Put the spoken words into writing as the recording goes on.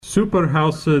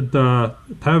Superhuset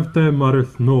Tavte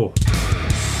Marith no.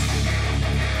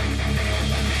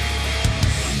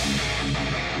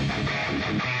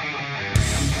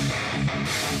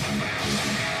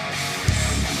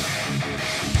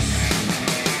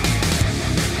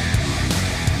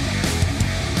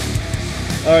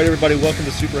 All right, everybody, welcome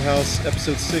to Superhouse,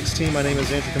 episode 16. My name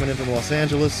is Andrew, coming in from Los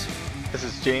Angeles. This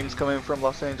is James coming from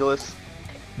Los Angeles.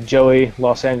 Joey,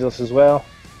 Los Angeles as well.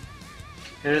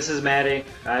 And this is Maddie.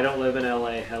 I don't live in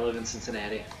LA. I live in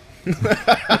Cincinnati.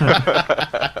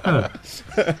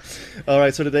 All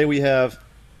right, so today we have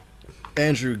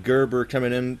Andrew Gerber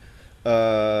coming in.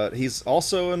 He's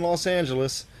also in Los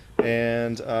Angeles,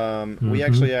 and we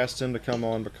actually asked him to come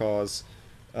on because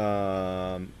he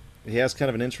has kind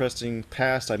of an interesting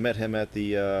past. I met him at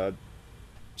the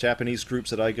Japanese groups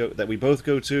that we both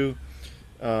go to,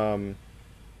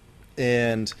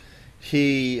 and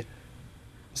he.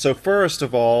 So first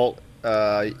of all,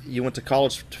 you went to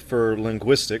college for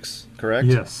linguistics, correct?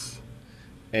 Yes.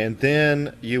 And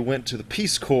then you went to the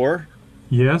Peace Corps.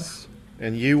 Yes.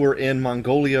 And you were in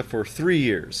Mongolia for 3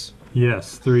 years.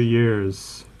 Yes, 3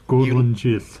 years. Golden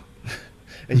Jith.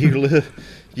 And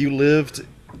you lived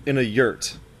in a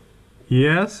yurt.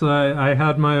 Yes, I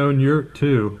had my own yurt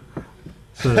too.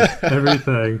 So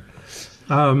everything.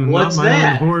 What's not my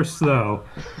that? own horse though.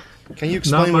 Can you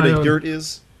explain what a yurt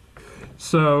is?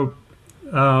 So,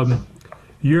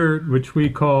 yurt, which we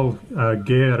call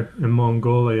ger in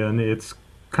Mongolian, it's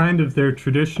kind of their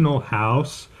traditional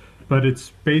house, but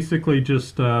it's basically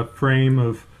just a frame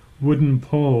of wooden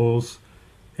poles,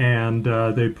 and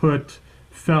they put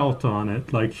felt on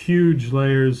it, like huge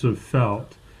layers of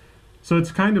felt. So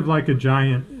it's kind of like a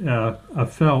giant, a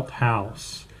felt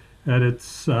house, and it's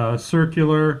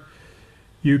circular.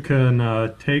 You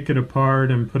can take it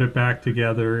apart and put it back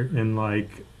together in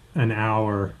like an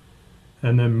hour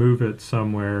and then move it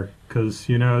somewhere, because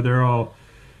they're all,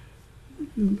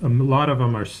 a lot of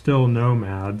them are still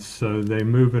nomads, so they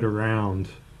move it around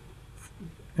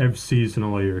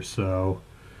seasonally or so.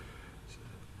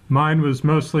 Mine was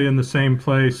mostly in the same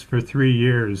place for 3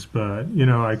 years, but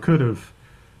I could have,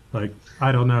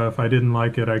 I don't know, if I didn't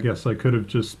like it, I guess I could have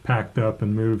just packed up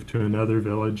and moved to another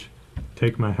village,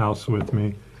 take my house with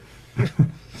me.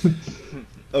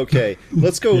 Okay,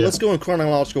 let's go. Yeah. Let's go in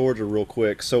chronological order real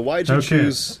quick. So why'd you Okay.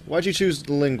 choose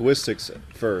linguistics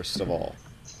first of all?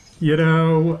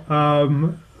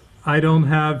 I don't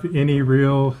have any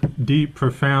real deep,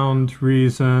 profound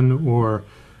reason or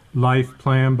life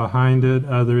plan behind it,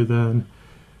 other than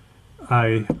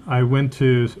I went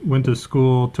to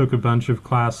school, took a bunch of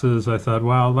classes. I thought,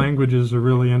 wow, languages are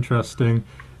really interesting,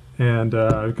 and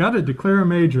I've got to declare a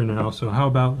major now. So how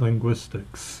about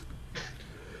linguistics?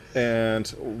 And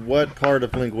what part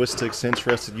of linguistics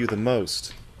interested you the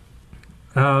most?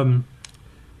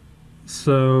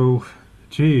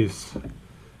 Geez.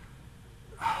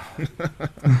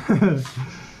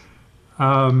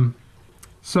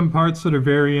 Some parts that are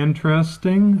very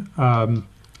interesting.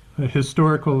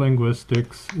 Historical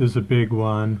linguistics is a big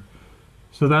one.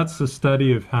 So that's the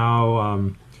study of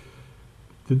how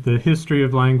the history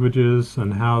of languages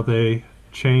and how they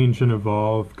change and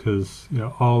evolve, because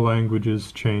all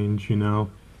languages change. If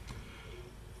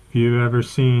you've ever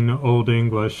seen Old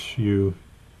English, you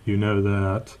know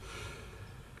that.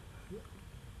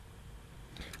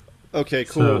 Okay,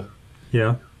 cool. So,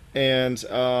 yeah. And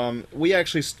we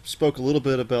actually spoke a little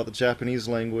bit about the Japanese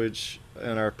language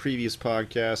in our previous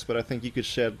podcast, but I think you could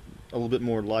shed a little bit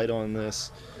more light on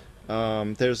this.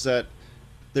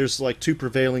 There's like two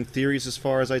prevailing theories as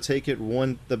far as I take it.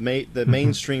 One, the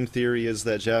mainstream theory is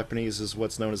that Japanese is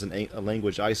what's known as a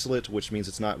language isolate, which means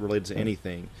it's not related to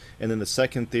anything. And then the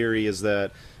second theory is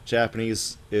that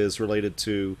Japanese is related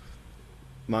to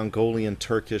Mongolian,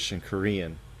 Turkish, and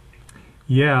Korean.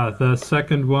 Yeah, the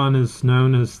second one is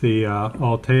known as the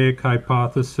Altaic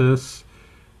hypothesis,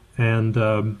 and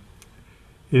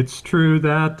it's true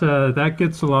that that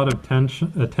gets a lot of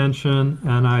attention,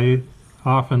 and I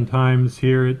oftentimes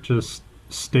hear it just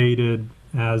stated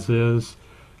as is,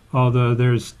 although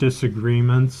there's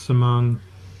disagreements among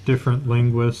different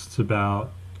linguists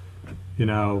about,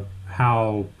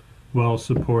 how well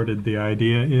supported the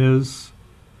idea is.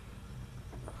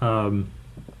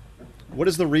 What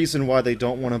is the reason why they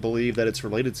don't want to believe that it's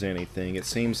related to anything? It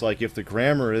seems like if the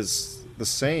grammar is the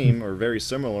same or very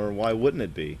similar, why wouldn't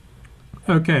it be?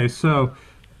 Okay, so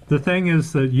the thing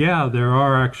is that, yeah, there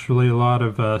are actually a lot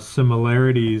of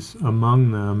similarities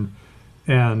among them,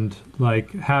 and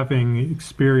like having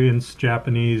experienced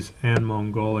Japanese and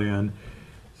Mongolian,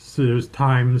 so there's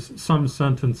times, some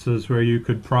sentences where you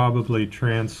could probably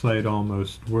translate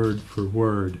almost word for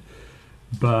word.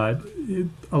 but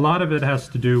a lot of it has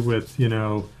to do with,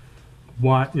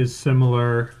 what is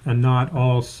similar, and not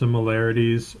all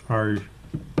similarities are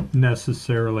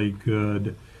necessarily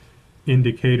good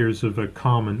indicators of a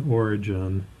common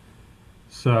origin.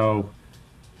 So,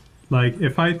 like,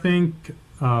 if I think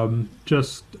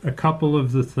just a couple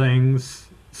of the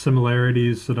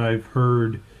similarities that I've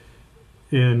heard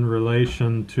in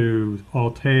relation to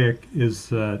Altaic is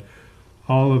that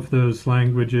all of those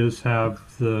languages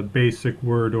have the basic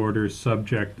word order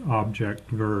subject, object,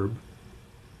 verb.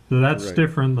 So that's Right.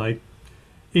 different. Like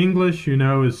English,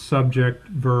 is subject,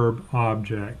 verb,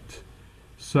 object.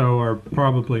 So are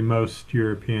probably most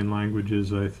European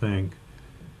languages, I think.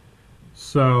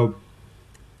 So,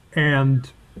 and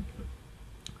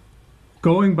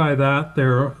going by that,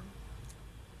 there are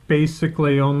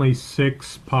basically only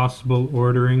 6 possible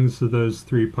orderings of those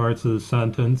 3 parts of the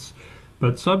sentence.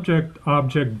 But subject,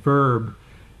 object, verb,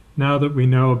 now that we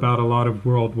know about a lot of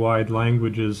worldwide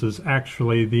languages, is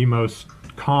actually the most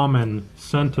common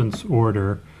sentence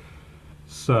order.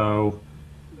 So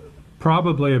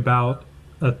probably about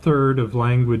a third of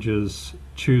languages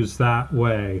choose that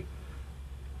way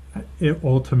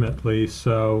ultimately.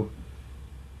 So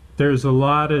there's a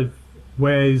lot of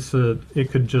ways that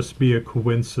it could just be a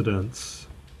coincidence.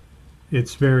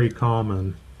 It's very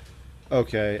common.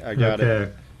 Okay, I got it.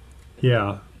 Okay.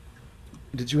 Yeah.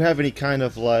 Did you have any kind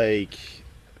of like,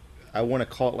 I want to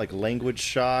call it like language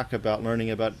shock about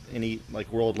learning about any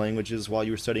like world languages while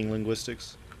you were studying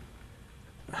linguistics?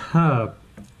 Huh.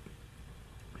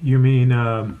 You mean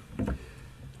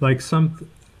like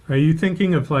are you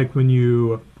thinking of like when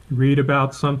you read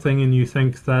about something and you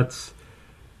think that's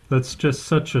just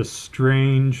such a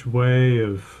strange way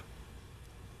of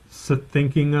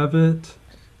thinking of it?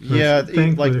 Or Yeah,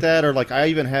 think like that- that, or like I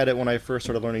even had it when I first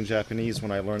started learning Japanese.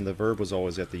 When I learned the verb was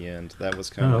always at the end. That was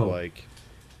kind of Oh. like,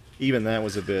 even that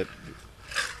was a bit,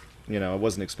 I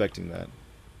wasn't expecting that.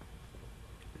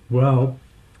 Well,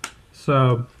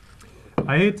 so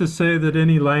I hate to say that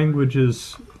any language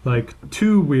is like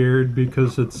too weird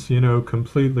because it's,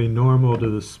 completely normal to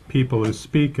the people who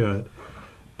speak it.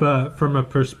 But from a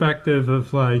perspective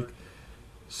of like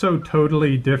so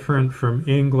totally different from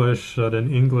English that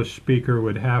an English speaker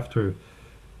would have to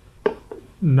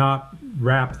not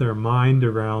wrap their mind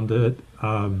around it.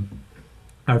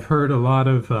 I've heard a lot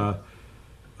of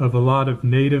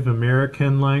Native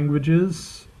American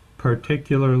languages.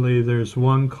 Particularly, there's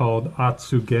one called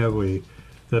Atsugewi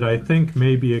that I think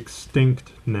may be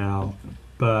extinct now,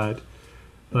 but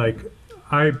like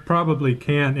I probably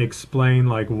can't explain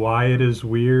like why it is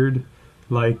weird,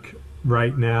 like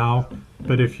right now.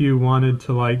 But if you wanted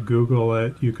to like Google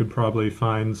it, you could probably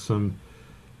find some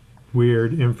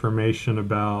weird information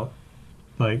about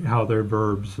like how their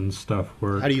verbs and stuff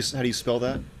work. How do you spell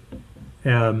that?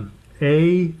 Atsugewi.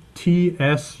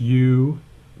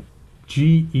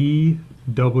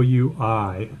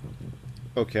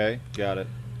 Okay, got it.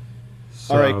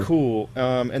 So, All right, cool.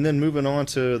 And then moving on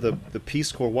to the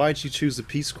Peace Corps. Why did you choose the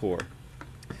Peace Corps?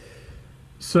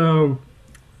 So,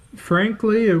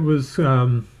 frankly, it was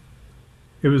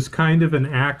kind of an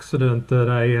accident that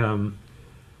I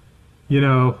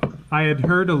had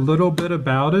heard a little bit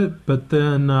about it, but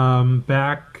then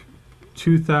back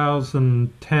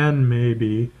 2010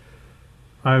 maybe,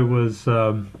 I was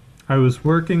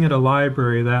working at a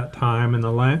library that time, and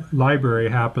the library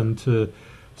happened to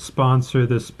sponsor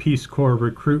this Peace Corps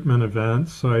recruitment event.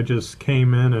 So I just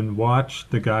came in and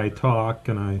watched the guy talk,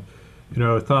 and I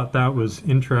thought that was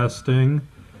interesting.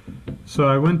 So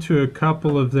I went to a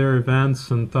couple of their events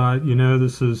and thought,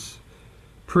 this is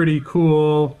pretty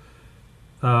cool.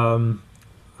 I'm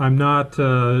not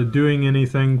doing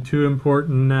anything too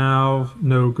important now,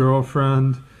 no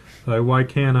girlfriend. Why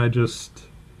can't I just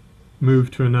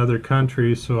move to another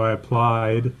country? So I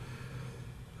applied,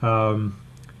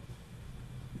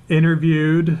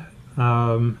 interviewed,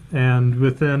 and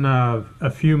within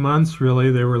a few months,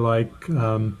 really, they were like,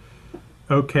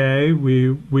 okay,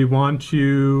 we want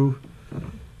you.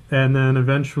 And then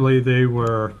eventually they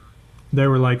were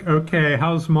like, okay,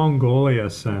 how's Mongolia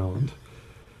sound?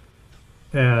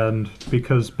 And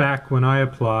because back when I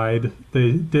applied,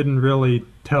 they didn't really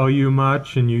tell you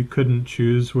much and you couldn't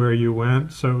choose where you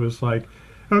went. So it was like,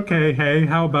 okay, hey,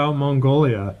 how about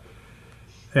Mongolia?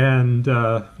 And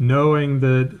knowing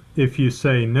that if you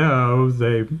say no,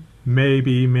 they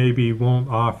maybe won't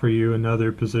offer you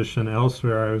another position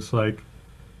elsewhere, I was like,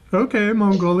 okay,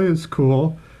 Mongolia is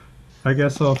cool. I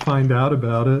guess I'll find out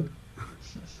about it.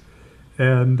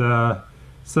 And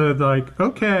so like,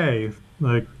 okay,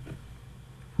 like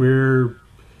we're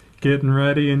getting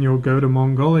ready and you'll go to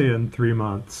Mongolia in 3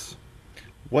 months.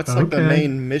 What's like the Okay.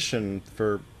 main mission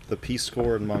for the Peace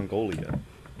Corps in Mongolia?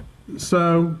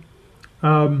 So,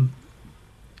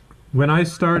 when I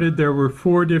started, there were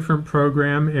 4 different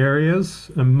program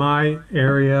areas. And my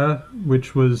area,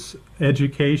 which was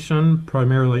education,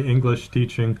 primarily English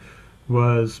teaching,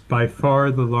 was by far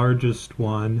the largest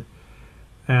one.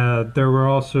 There were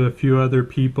also a few other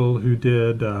people who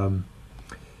did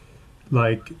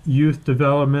like youth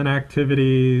development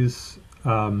activities,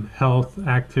 health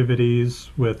activities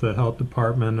with a health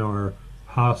department or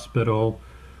hospital,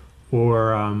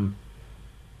 or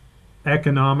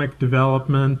economic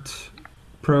development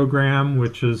program,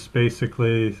 which is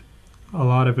basically a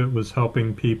lot of it was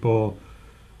helping people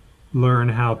learn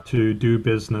how to do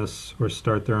business or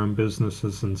start their own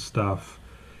businesses and stuff.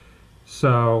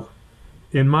 So,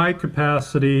 in my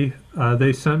capacity,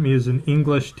 they sent me as an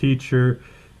English teacher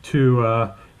to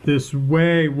this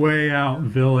way out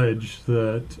village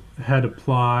that had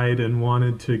applied and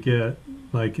wanted to get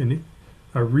like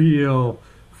a real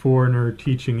foreigner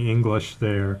teaching English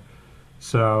there.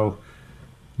 So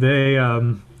they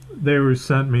were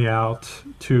sent me out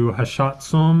to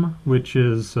Hashatsum, which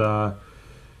is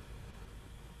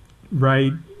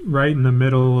right in the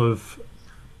middle of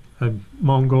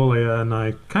Mongolia, and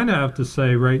I kind of have to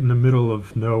say right in the middle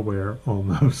of nowhere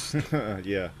almost.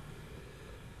 Yeah.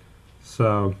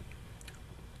 So,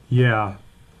 yeah.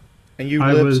 And you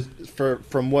I lived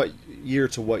from what year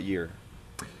to what year?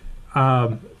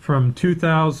 From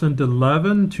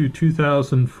 2011 to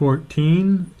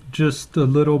 2014, just a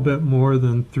little bit more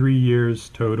than 3 years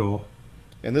total.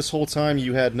 And this whole time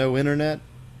you had no internet?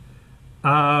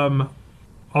 Almost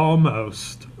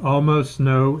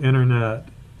no internet.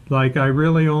 Like I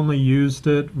really only used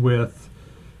it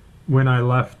when I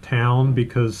left town,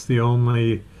 because the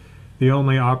only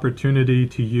opportunity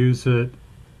to use it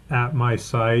at my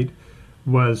site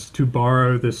was to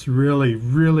borrow this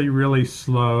really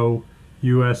slow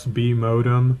USB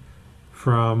modem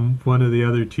from one of the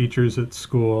other teachers at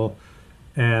school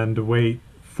and wait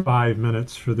 5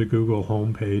 minutes for the Google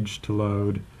homepage to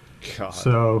load. God.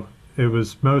 So it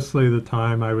was mostly the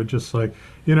time I would just like,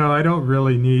 I don't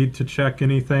really need to check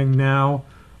anything now.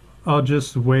 I'll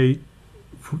just wait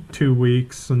 2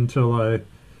 weeks until I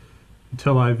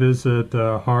visit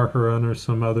Harharun or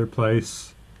some other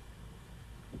place.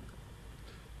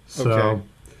 So, Okay.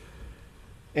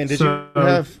 And did So- you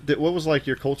have what was like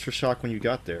your culture shock when you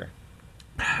got there?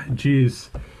 geez.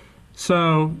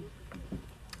 So,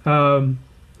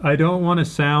 I don't want to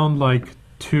sound like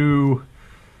too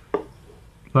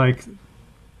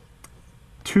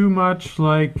much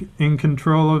like in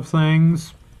control of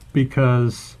things,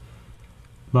 because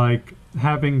like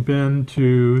having been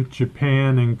to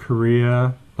Japan and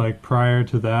Korea, like prior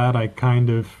to that, I kind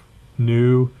of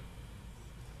knew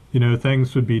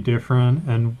things would be different,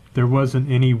 and there wasn't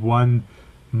any one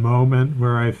moment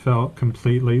where I felt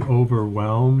completely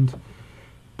overwhelmed,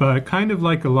 but kind of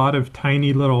like a lot of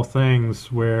tiny little things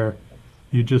where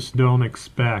you just don't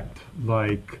expect,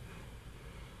 like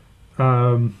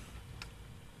trying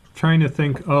to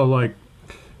think, like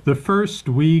the first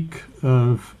week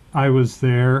of I was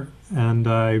there and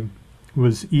I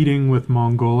was eating with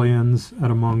Mongolians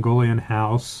at a Mongolian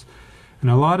house, and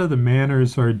a lot of the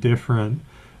manners are different,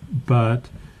 but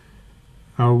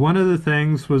one of the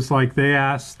things was like they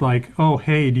asked like, oh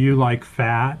hey, do you like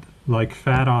fat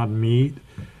on meat?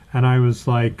 And I was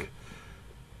like,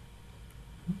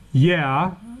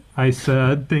 yeah, I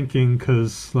said, thinking,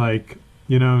 because like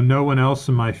no one else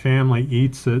in my family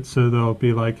eats it, so they'll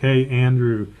be like, hey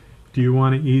Andrew, do you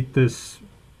want to eat this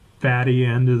fatty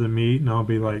end of the meat? And I'll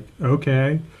be like,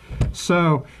 okay.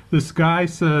 So this guy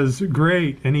says,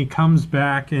 great, and he comes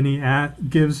back and he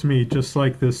gives me just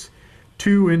like this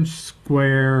 2-inch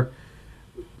square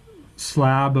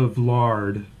slab of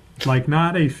lard, like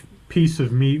not a piece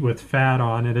of meat with fat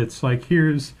on it. It's like,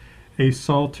 here's a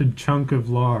salted chunk of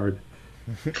lard.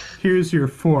 Here's your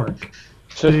fork.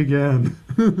 Dig in.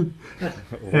 Wow.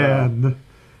 And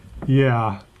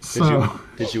yeah, so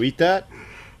Did you eat that?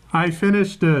 I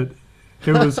finished it.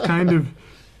 It was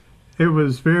it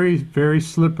was very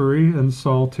slippery and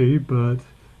salty, but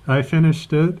I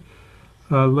finished it.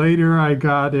 Later I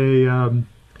got a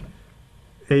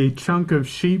chunk of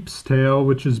sheep's tail,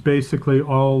 which is basically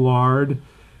all lard,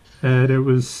 and it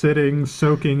was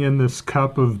soaking in this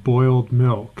cup of boiled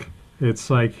milk. It's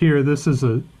like, here, this is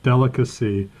a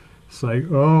delicacy. It's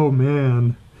like, oh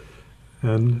man.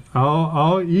 And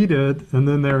I'll eat it. And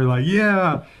then they were like,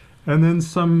 yeah. And then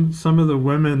some of the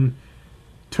women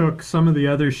took some of the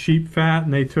other sheep fat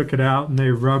and they took it out and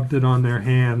they rubbed it on their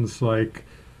hands like,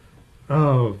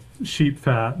 oh, sheep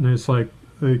fat. And it's like,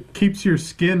 it keeps your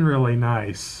skin really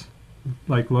nice.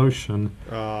 like lotion.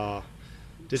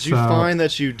 Did you So- find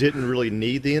that you didn't really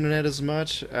need the internet as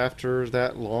much after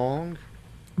that long?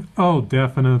 Oh,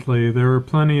 definitely. There were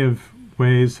plenty of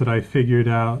ways that I figured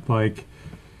out, like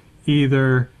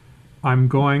either I'm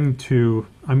going to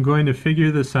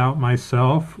figure this out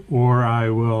myself, or I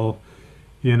will,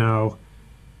 you know,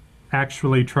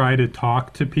 actually try to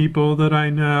talk to people that I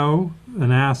know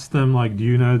and ask them, like, do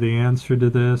you know the answer to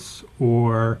this?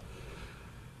 Or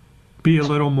be a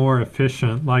little more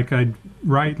efficient. Like I'd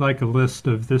write like a list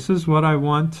of this is what I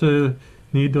want to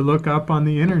need to look up on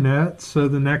the internet, so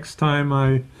the next time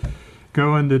I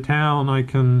go into town I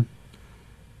can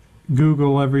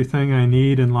Google everything I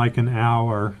need in like an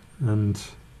hour and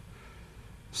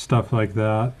stuff like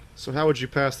that. So how would you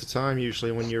pass the time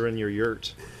usually when you're in your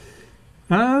yurt?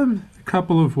 A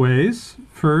couple of ways.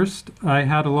 First, I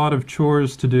had a lot of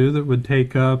chores to do that would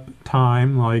take up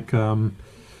time, like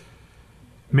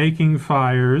making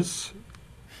fires,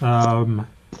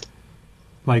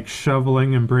 like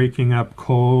shoveling and breaking up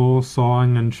coal,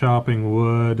 sawing and chopping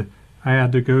wood. I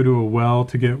had to go to a well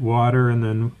to get water and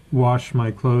then wash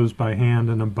my clothes by hand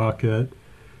in a bucket.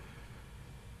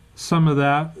 Some of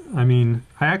that, I mean,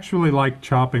 I actually like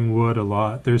chopping wood a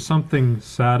lot. There's something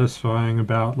satisfying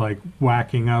about like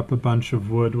whacking up a bunch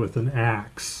of wood with an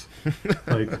axe.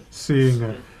 Like seeing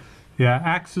it. Yeah,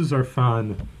 axes are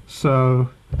fun.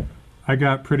 So I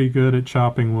got pretty good at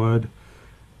chopping wood.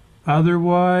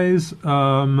 Otherwise,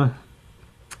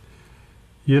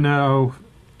 you know,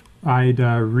 I'd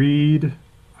read.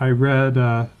 I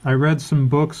read some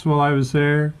books while I was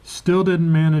there. Still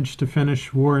didn't manage to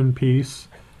finish War and Peace,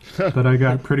 but I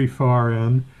got pretty far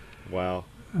in. Wow.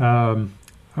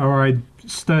 Or I'd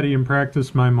study and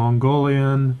practice my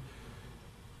Mongolian.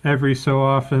 Every so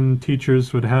often,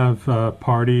 teachers would have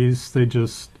parties. They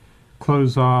just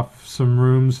close off some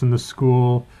rooms in the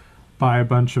school, buy a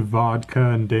bunch of vodka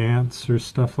and dance or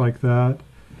stuff like that.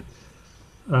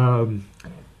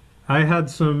 I had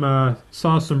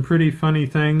saw some pretty funny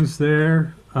things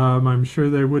there. I'm sure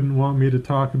they wouldn't want me to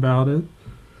talk about it.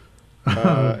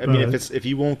 I mean, But, if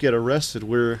you won't get arrested,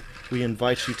 we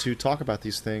invite you to talk about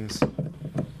these things.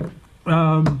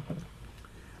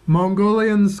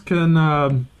 Mongolians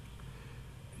can,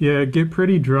 yeah, get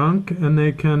pretty drunk, and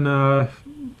they can,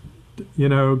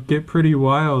 get pretty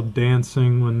wild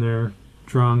dancing when they're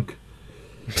drunk.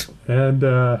 And,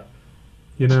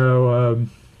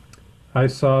 I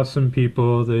saw some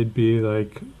people, they'd be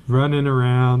like running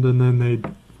around and then they'd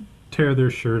tear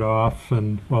their shirt off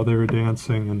and while they were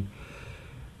dancing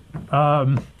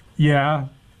and yeah,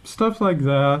 stuff like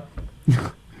that.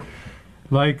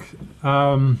 Like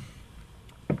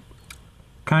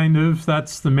kind of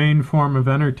that's the main form of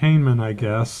entertainment, I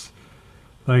guess.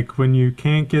 Like when you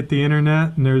can't get the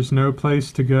internet and there's no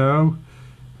place to go,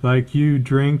 like you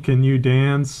drink and you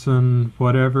dance and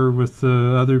whatever with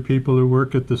the other people who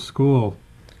work at the school.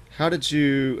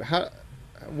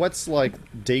 What's like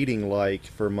dating like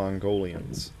for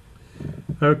Mongolians?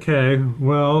 Okay,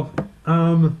 well,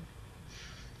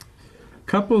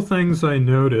 couple things I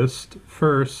noticed.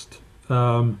 First,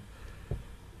 like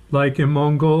in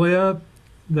Mongolia,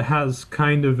 that has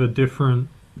kind of a different,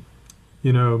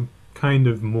 kind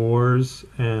of mores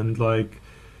and like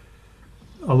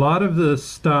a lot of the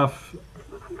stuff,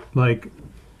 like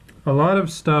a lot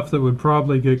of stuff that would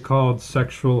probably get called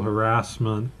sexual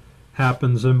harassment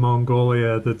happens in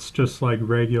Mongolia that's just like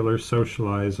regular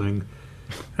socializing.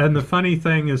 And the funny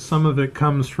thing is some of it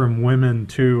comes from women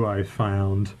too, I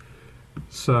found.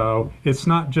 So it's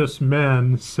not just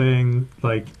men saying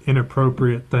like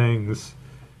inappropriate things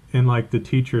in like the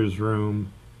teacher's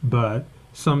room, but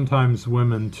sometimes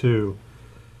women too.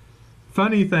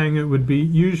 Funny thing, it would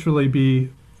usually be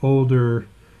older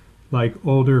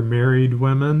married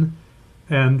women,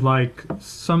 and like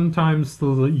sometimes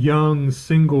the young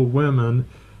single women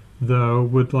though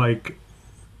would like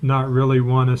not really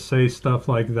want to say stuff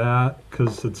like that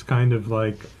because it's kind of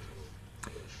like,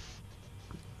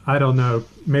 I don't know,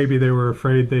 maybe they were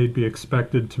afraid they'd be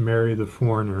expected to marry the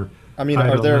foreigner. I mean, I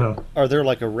are don't there know. are there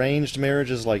like arranged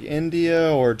marriages like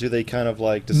India, or do they kind of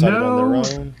like decide it on No.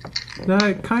 their own?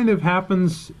 That kind of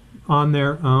happens on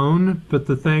their own, but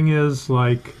the thing is,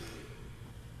 like,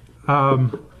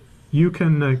 you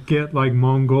can get like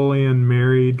Mongolian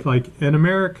married. Like in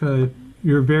America,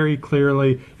 you're very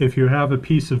clearly, if you have a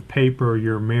piece of paper,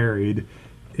 you're married.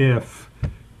 If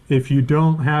you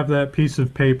don't have that piece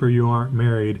of paper, you aren't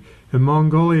married. In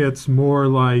Mongolia, it's more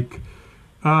like,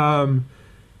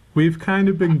 we've kind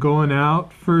of been going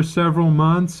out for several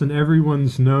months and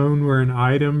everyone's known we're an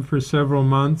item for several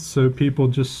months, so people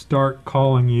just start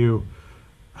calling you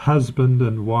husband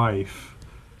and wife.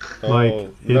 Like,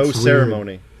 Oh, no it's weird.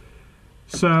 ceremony.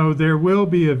 So there will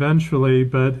be eventually,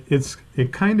 but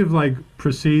it kind of like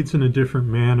proceeds in a different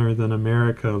manner than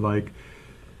America. Like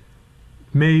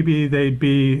maybe they'd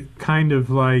be kind of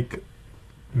like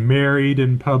married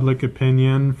in public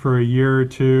opinion for a year or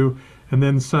two, and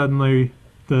then suddenly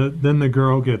the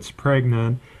girl gets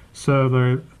pregnant. So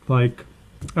they're like,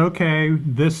 okay,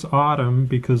 this autumn,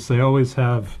 because they always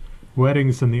have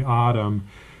weddings in the autumn,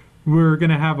 we're going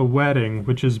to have a wedding,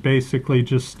 which is basically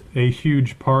just a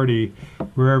huge party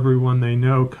where everyone they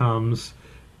know comes,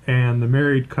 and the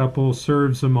married couple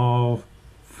serves them all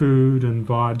food and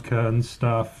vodka and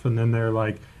stuff, and then they're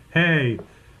like, hey,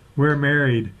 we're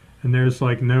married, and there's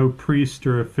like no priest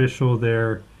or official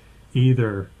there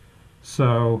either.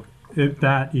 So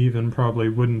that even probably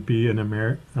wouldn't be a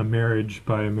marriage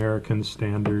by American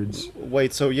standards.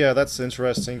 Wait, so yeah, that's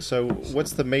interesting. So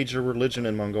what's the major religion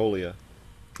in Mongolia?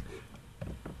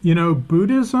 You know,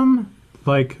 Buddhism,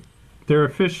 like, they're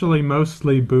officially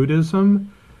mostly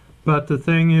Buddhism, but the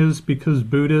thing is, because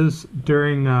Buddhas,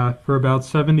 for about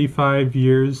 75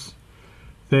 years,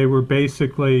 they were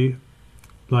basically,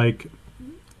 like,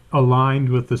 aligned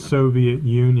with the Soviet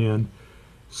Union.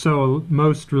 So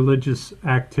most religious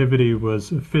activity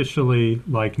was officially,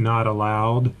 like, not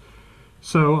allowed.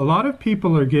 So a lot of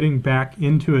people are getting back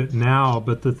into it now,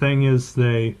 but the thing is,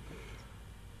 they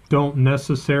don't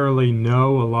necessarily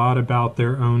know a lot about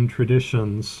their own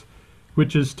traditions,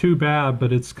 which is too bad.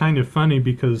 But it's kind of funny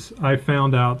because I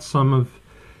found out some of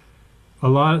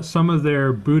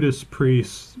their Buddhist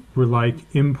priests were like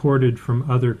imported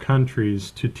from other countries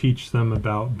to teach them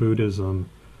about Buddhism.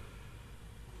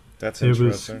 That's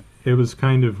interesting. It was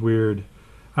kind of weird.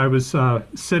 I was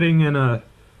sitting in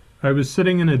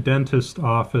a dentist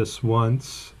office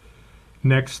once,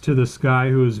 next to this guy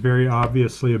who was very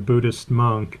obviously a Buddhist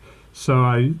monk. So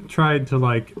I tried to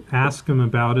like ask him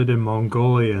about it in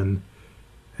Mongolian,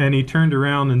 and he turned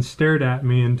around and stared at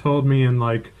me and told me in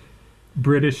like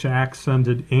British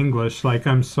accented English, like,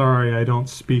 I'm sorry, I don't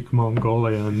speak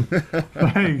Mongolian.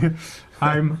 Like,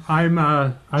 I'm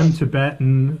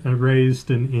Tibetan and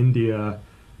raised in India.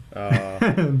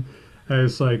 And I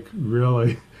was like,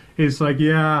 really? He's like,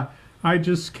 yeah, I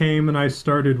just came and I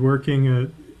started working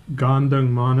at Gondang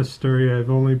Monastery. I've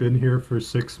only been here for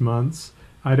 6 months.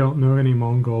 I don't know any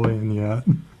Mongolian yet.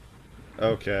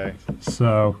 Okay.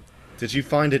 So, Did you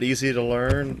find it easy to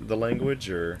learn the language,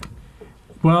 or?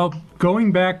 well,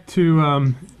 going back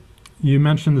to, you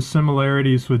mentioned the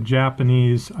similarities with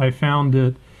Japanese. I found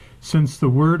it, since the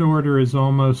word order is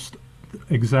almost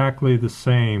exactly the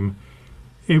same,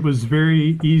 it was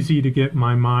very easy to get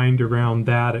my mind around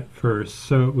that at first.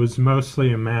 So it was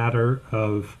mostly a matter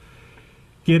of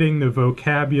getting the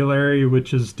vocabulary,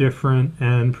 which is different,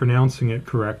 and pronouncing it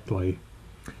correctly.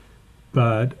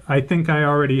 But I think I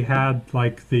already had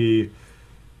like the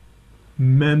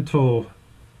mental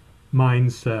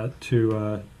mindset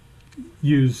to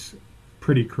use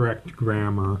pretty correct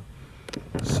grammar.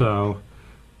 So,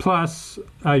 plus,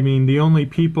 I mean, the only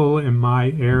people in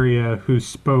my area who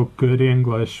spoke good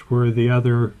English were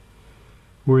the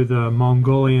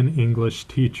Mongolian English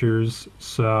teachers.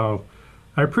 So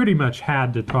I pretty much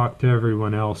had to talk to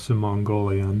everyone else in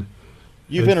Mongolian.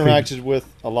 You've interacted with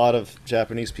a lot of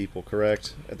Japanese people,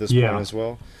 correct? At this Yeah. point as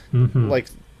well? Mm-hmm. Like,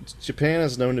 Japan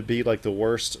is known to be like the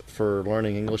worst for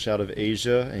learning English out of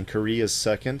Asia, and Korea's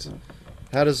second.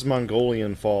 How does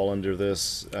Mongolian fall under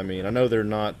this? I mean, I know they're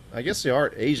not, I guess they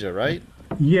are Asia, right?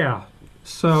 Yeah.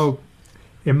 So,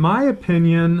 in my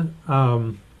opinion,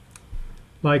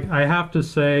 like, I have to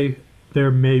say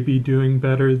they're maybe doing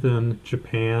better than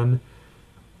Japan.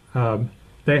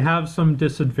 They have some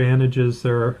disadvantages.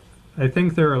 I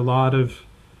think there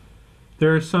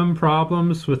are some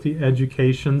problems with the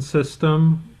education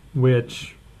system,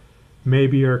 which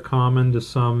maybe are common to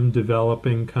some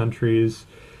developing countries.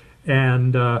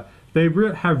 And they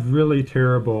have really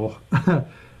terrible,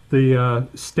 the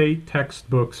state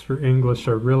textbooks for English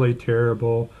are really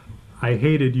terrible. I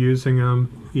hated using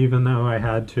them, even though I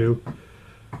had to.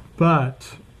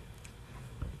 But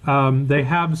they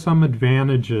have some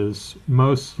advantages.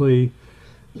 Mostly,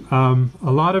 a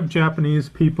lot of Japanese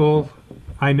people,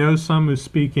 I know some who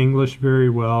speak English very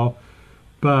well,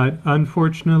 but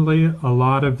unfortunately, a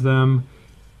lot of them,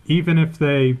 even if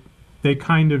they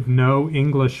kind of know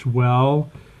English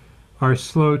well, are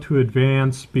slow to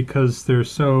advance because they're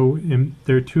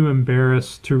too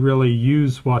embarrassed to really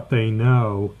use what they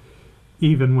know,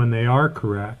 even when they are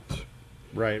correct.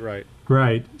 Right, right.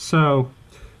 Right. So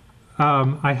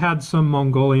I had some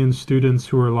Mongolian students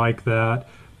who were like that,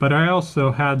 but I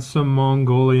also had some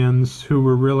Mongolians who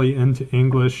were really into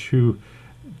English who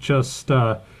just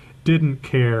didn't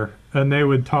care, and they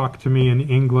would talk to me in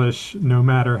English no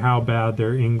matter how bad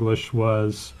their English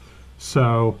was.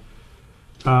 So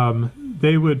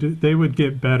they would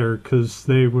get better because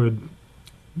they wouldn't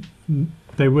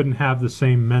have the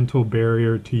same mental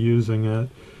barrier to using it.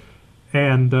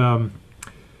 And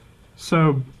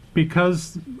so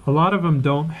because a lot of them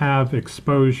don't have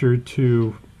exposure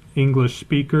to English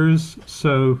speakers,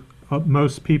 so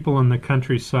most people in the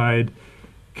countryside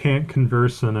can't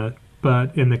converse in it.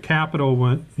 But in the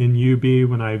capital, in UB,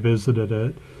 when I visited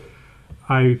it,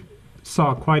 I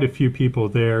saw quite a few people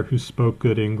there who spoke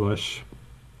good English.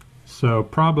 So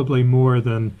probably more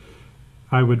than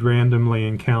I would randomly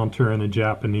encounter in a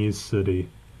Japanese city.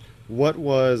 What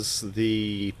was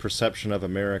the perception of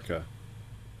America?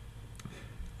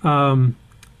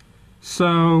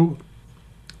 So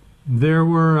there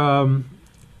are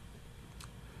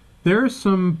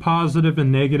some positive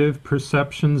and negative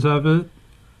perceptions of it.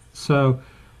 So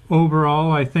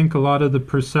overall, I think a lot of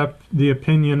the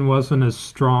opinion wasn't as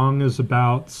strong as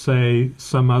about, say,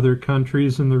 some other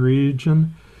countries in the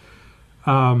region.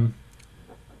 A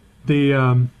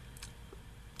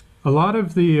lot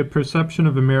of the perception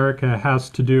of America has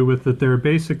to do with that there are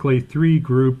basically three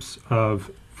groups of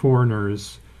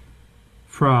foreigners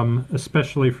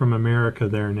especially from America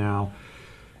there now.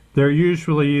 They're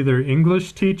usually either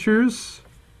English teachers,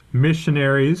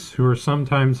 missionaries, who are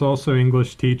sometimes also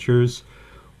English teachers,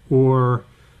 or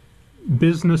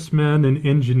businessmen and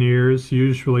engineers,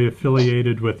 usually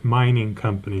affiliated with mining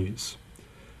companies.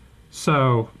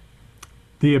 So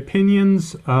the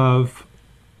opinions of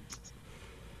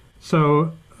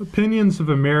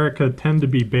America tend to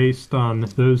be based on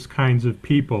those kinds of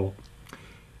people.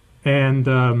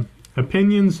 And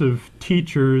opinions of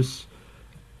teachers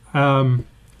I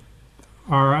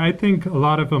think a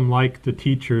lot of them like the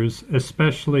teachers,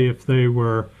 especially if they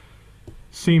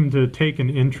seemed to take an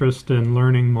interest in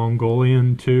learning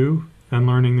Mongolian too, and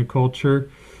learning the culture.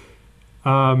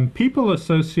 People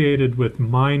associated with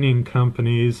mining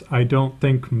companies, I don't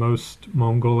think most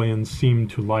Mongolians seem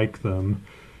to like them.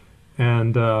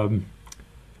 And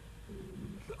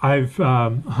I've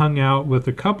hung out with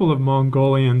a couple of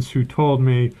Mongolians who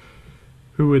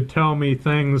would tell me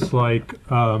things like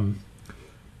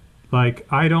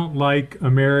I don't like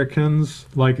Americans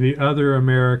like the other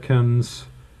Americans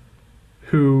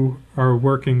who are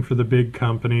working for the big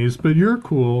companies, but you're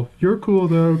cool. You're cool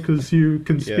though, because you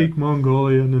can speak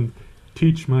Mongolian and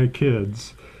teach my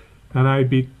kids. And I'd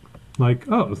be like,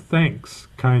 oh, thanks,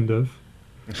 kind of.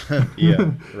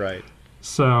 Yeah, right.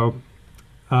 So,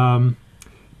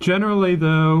 generally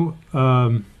though,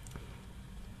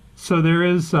 so there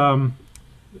is,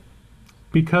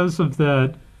 because of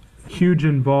that huge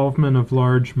involvement of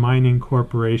large mining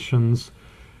corporations,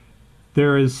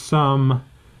 there is some,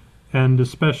 and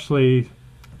especially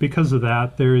because of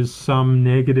that, there is some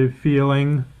negative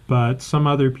feeling, but some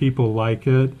other people like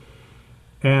it.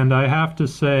 And I have to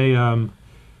say,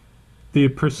 the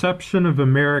perception of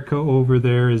America over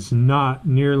there is not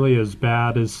nearly as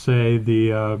bad as, say,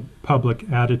 the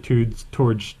public attitudes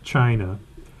towards China.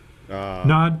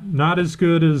 Not as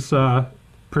good as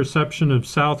perception of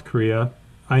South Korea.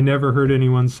 I never heard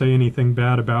anyone say anything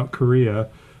bad about Korea,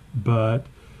 but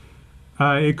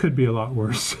it could be a lot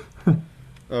worse.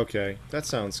 Okay, that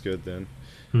sounds good then.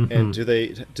 Mm-hmm. And do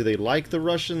they like the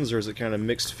Russians, or is it kind of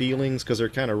mixed feelings because they're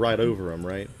kind of right over them,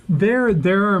 right?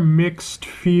 There are mixed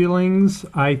feelings.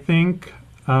 I think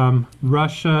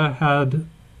Russia had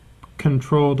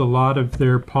controlled a lot of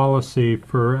their policy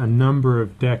for a number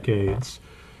of decades.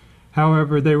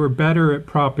 However, they were better at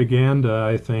propaganda,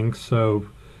 I think, so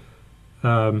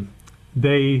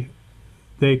they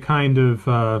kind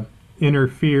of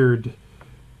interfered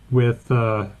with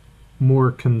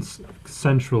more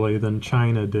centrally than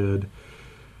China did.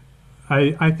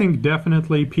 I think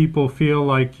definitely people feel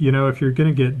like, if you're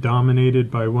going to get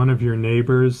dominated by one of your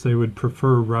neighbors, they would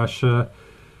prefer Russia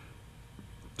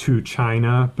to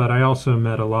China. But I also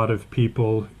met a lot of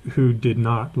people who did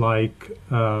not like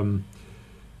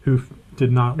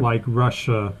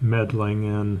Russia meddling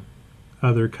in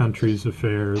other countries'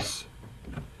 affairs.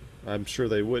 I'm sure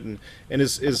they wouldn't. And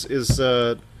is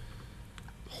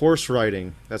horse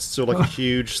riding, that's still like a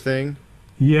huge thing?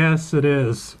 Yes, it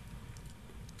is.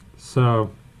 So,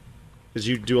 did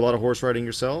you do a lot of horse riding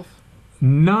yourself?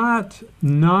 Not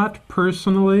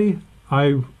personally.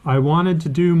 I wanted to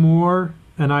do more,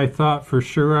 and I thought for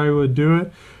sure I would do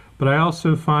it. But I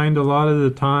also find a lot of the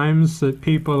times that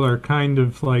people are kind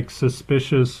of like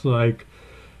suspicious, like,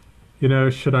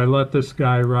 should I let this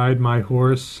guy ride my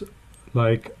horse?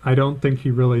 Like, I don't think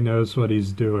he really knows what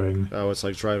he's doing. Oh, it's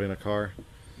like driving a car.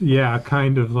 yeah,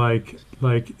 kind of like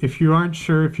if you aren't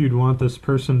sure if you'd want this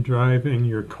person driving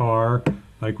your car,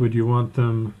 like would you want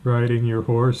them riding your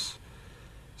horse?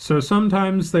 So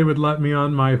sometimes they would let me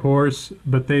on my horse,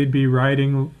 but they'd be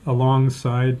riding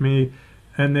alongside me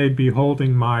and they'd be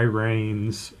holding my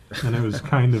reins. And it was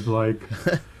kind of like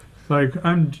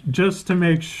I'm just to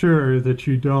make sure that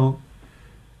you don't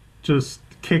just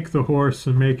kick the horse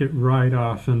and make it ride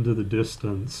off into the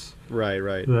distance. Right,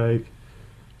 right. Like,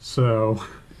 so,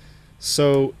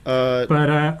 So, but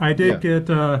I did yeah.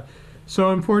 get, so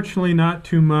unfortunately not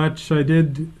too much. I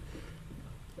did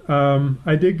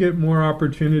get more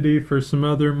opportunity for some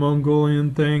other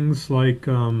Mongolian things like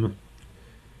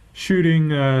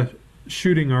shooting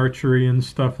archery and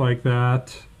stuff like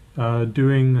that,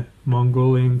 doing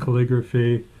Mongolian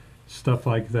calligraphy, stuff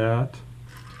like that.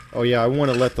 oh yeah, I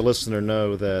want to let the listener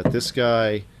know that this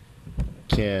guy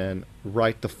can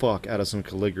write the fuck out of some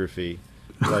calligraphy.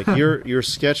 Like your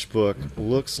sketchbook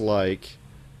looks like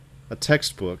a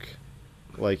textbook.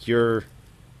 Like yeah,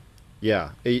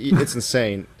 it's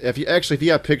insane. If you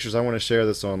got pictures, I want to share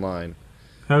this online.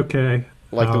 Okay.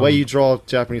 Like the way you draw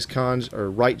Japanese kanji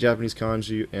or write Japanese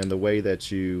kanji, and the way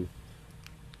that you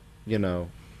know,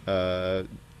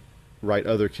 write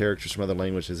other characters from other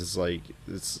languages is like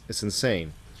it's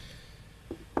insane.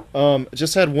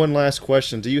 Just had one last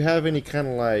question. Do you have any kind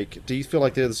of like? Do you feel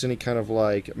like there's any kind of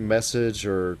like message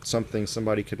or something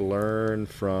somebody could learn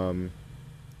from,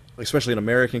 especially an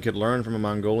American could learn from a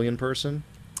Mongolian person?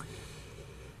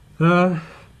 Well,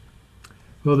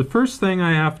 the first thing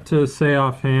I have to say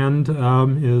offhand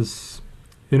is,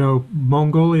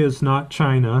 Mongolia is not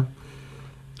China,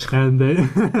 and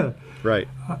they Right.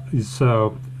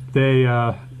 so they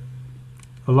a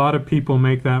lot of people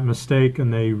make that mistake,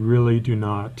 and they really do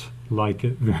not like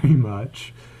it very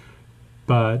much.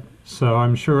 But so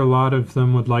I'm sure a lot of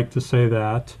them would like to say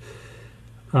that.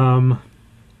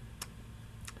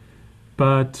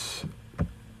 But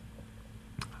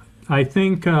I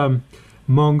think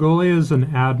Mongolia is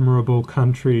an admirable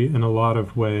country in a lot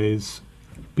of ways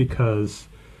because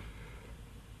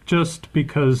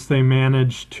they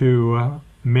managed to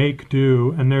make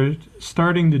do, and they're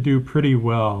starting to do pretty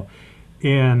well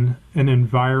in an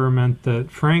environment that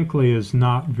frankly is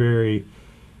not very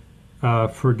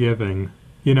forgiving.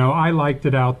 I liked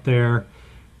it out there,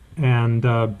 and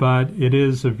but it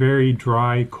is a very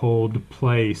dry, cold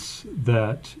place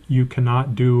that you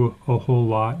cannot do a whole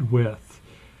lot with.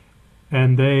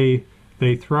 And they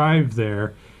thrive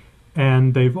there,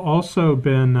 and they've also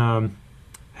been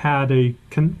had a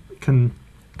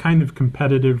kind of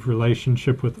competitive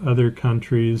relationship with other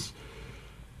countries,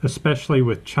 especially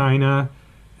with China,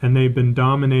 and they've been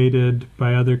dominated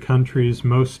by other countries,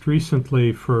 most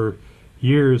recently for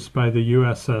years by the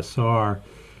USSR.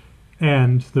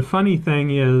 And the funny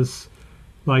thing is,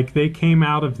 like, they came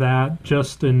out of that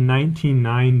just in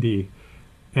 1990,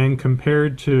 and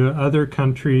compared to other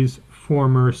countries,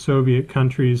 former Soviet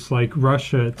countries like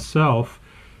Russia itself,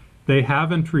 they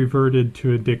haven't reverted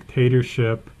to a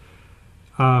dictatorship.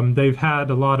 They've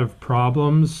had a lot of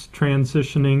problems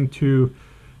transitioning to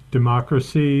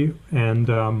democracy and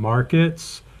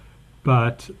markets,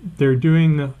 but they're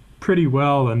doing pretty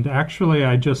well. And actually,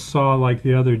 I just saw, like,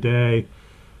 the other day,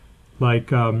 like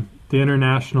the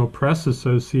International Press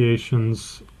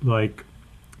Association's like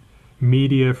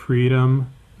media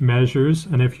freedom measures,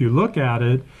 and if you look at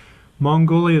it,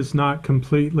 Mongolia is not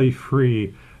completely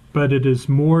free, but it is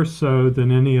more so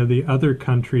than any of the other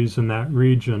countries in that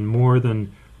region, more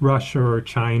than Russia or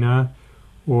China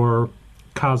or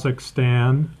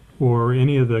Kazakhstan or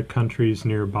any of the countries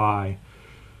nearby.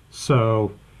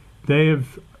 So they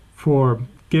have,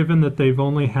 given that they've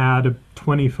only had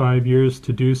 25 years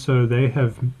to do so, they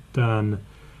have done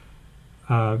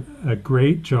a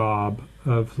great job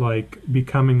of like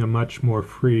becoming a much more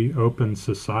free, open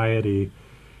society.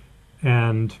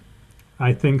 And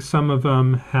I think some of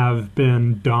them have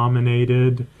been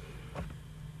dominated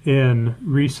in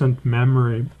recent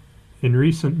memory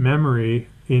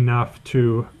enough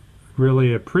to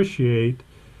really appreciate,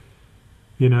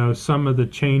 some of the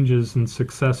changes and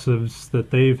successes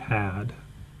that they've had.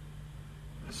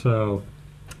 So,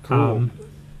 Cool.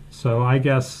 So I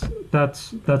guess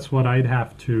that's what I'd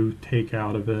have to take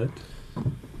out of it.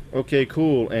 Okay,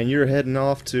 cool. And you're heading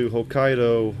off to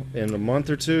Hokkaido in a month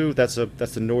or two. That's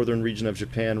the northern region of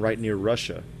Japan, right near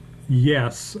Russia.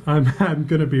 Yes, I'm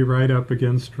going to be right up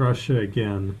against Russia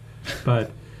again,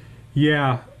 but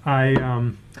yeah,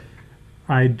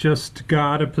 I just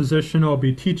got a position. I'll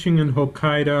be teaching in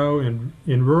Hokkaido, and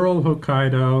in rural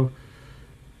Hokkaido.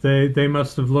 They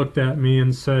must have looked at me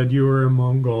and said, "You were in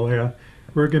Mongolia."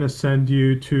 we're gonna send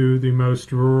you to the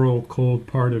most rural, cold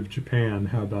part of Japan.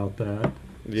 How about that?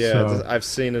 Yeah, So- I've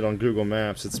seen it on Google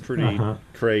Maps. It's pretty Uh-huh.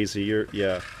 crazy.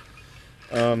 Yeah.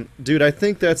 Dude, I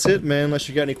think that's it, man. Unless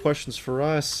you got any questions for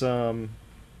us. No,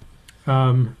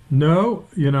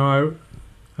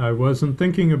 I wasn't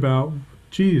thinking about.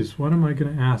 Geez, what am I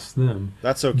gonna ask them?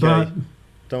 That's okay. But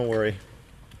Don't worry.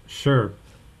 sure.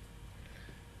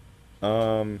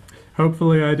 Um,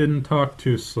 Hopefully, I didn't talk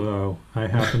too slow. I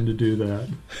happen to do that.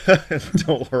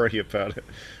 don't worry about it.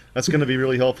 That's going to be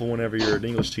really helpful whenever you're an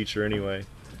English teacher, anyway.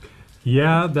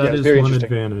 Yeah, that it's is very one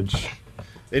interesting. advantage.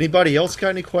 Anybody else got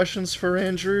any questions for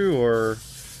Andrew, or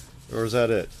is that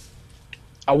it?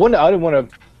 I didn't want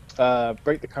to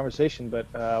break the conversation, but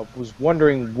was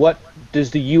wondering, what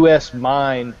does the U.S.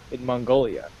 mine in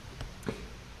Mongolia?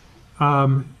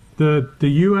 The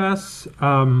U.S.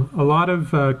 A lot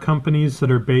of companies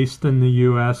that are based in the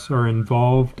U.S. are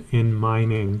involved in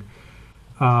mining.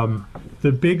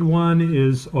 The big one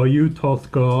is Oyu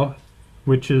Tolgoi,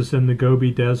 which is in the Gobi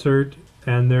Desert,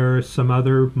 and there are some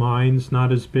other mines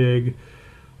not as big.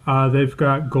 They've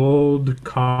got gold,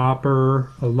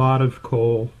 copper, a lot of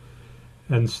coal,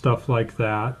 and stuff like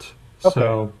that. Okay.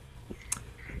 So,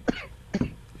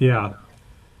 yeah.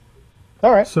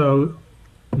 All right. So,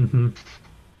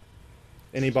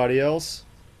 Anybody else?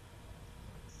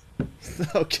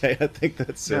 Okay, I think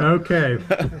that's it. okay.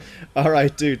 All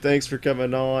right, dude. Thanks for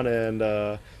coming on, and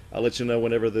I'll let you know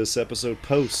whenever this episode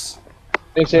posts.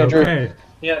 Thanks, Andrew. Okay.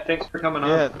 Yeah, thanks for coming on.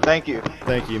 Yeah, thank you.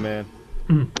 Thank you, man.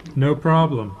 No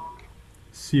problem.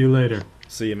 See you later.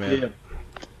 See you, man. Yeah.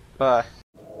 Bye.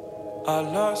 I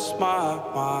lost my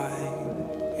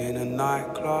mind in a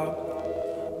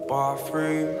nightclub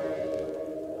bathroom.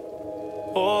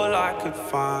 All I could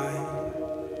find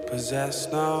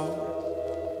possessed no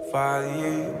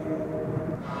value.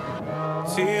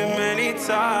 Too many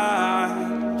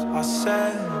times I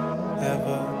said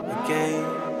never again.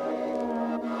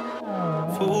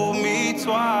 Fool me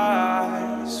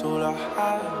twice, all I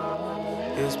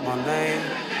have is my name.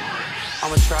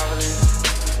 I'm a traveling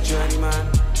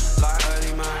journeyman, like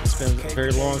early man. It's been a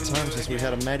very long time since we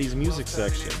had a Maddie's music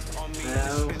section.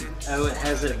 Oh, it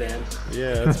hasn't been.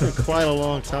 Yeah, it's been quite a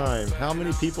long time. How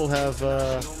many people have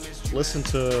listened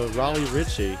to Raleigh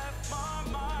Ritchie?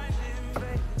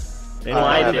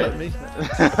 I Anybody but did. me?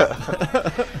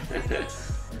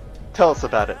 Tell us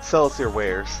about it. Sell us your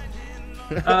wares.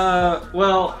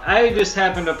 Well, I just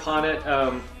happened upon it.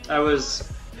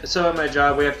 So at my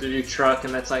job we have to do truck,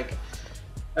 and that's like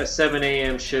a 7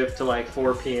 a.m. shift to like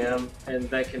 4 p.m. and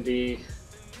that can be.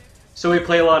 So we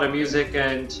play a lot of music,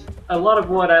 and a lot of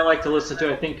what I like to listen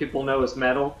to, I think people know, is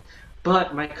metal.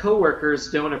 But my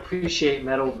coworkers don't appreciate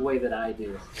metal the way that I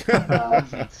do.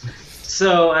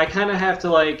 So I kind of have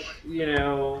to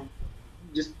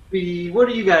just be, what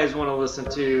do you guys want to listen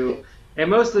to? And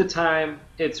most of the time,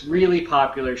 it's really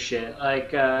popular shit.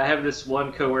 Like, I have this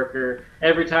one coworker,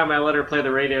 every time I let her play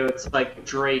the radio, it's like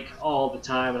Drake all the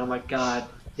time. And I'm like, God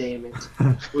damn it.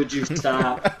 Would you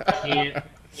stop? I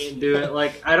can't do it.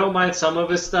 Like, I don't mind some of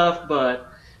his stuff,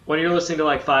 but when you're listening to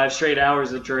like 5 straight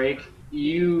hours of Drake,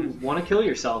 you want to kill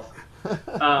yourself.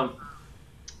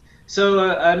 So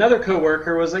another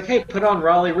coworker was like, hey, put on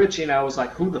Raleigh Ritchie. And I was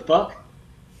like, who the fuck?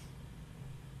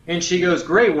 And she goes,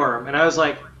 Grey Worm. And I was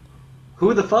like,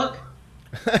 who the fuck?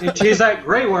 And she's like,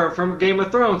 Grey Worm from Game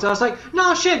of Thrones. I was like,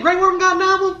 no shit, Grey Worm got an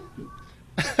album?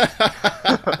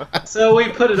 So we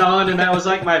put it on, and that was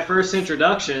like my first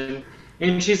introduction.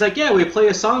 And she's like, yeah, we play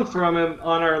a song from him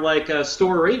on our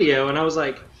store radio. And I was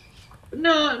like,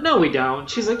 no, we don't.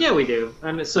 She's like, yeah, we do.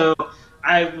 And so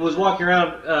I was walking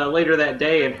around later that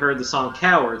day and heard the song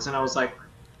Cowards, and I was like,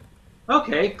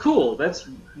 okay, cool. That's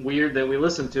weird that we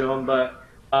listened to him, but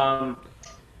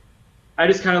I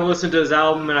just kind of listened to his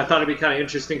album, and I thought it'd be kind of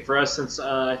interesting for us since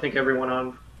I think everyone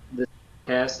on this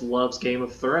podcast loves Game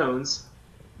of Thrones.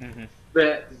 Mm-hmm.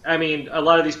 But, I mean, a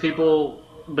lot of these people,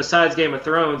 besides Game of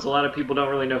Thrones, a lot of people don't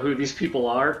really know who these people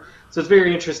are. So it's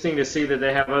very interesting to see that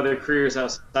they have other careers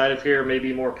outside of here,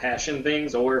 maybe more passion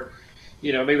things, or,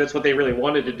 maybe that's what they really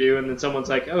wanted to do, and then someone's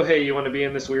like, oh, hey, you want to be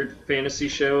in this weird fantasy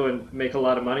show and make a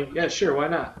lot of money? Yeah, sure, why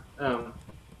not?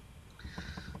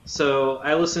 So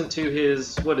I listened to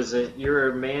his, what is it,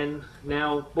 You're a Man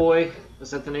Now, Boy?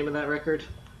 Is that the name of that record?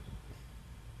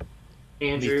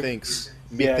 Andrew? Methinks.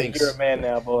 Yeah, you're a man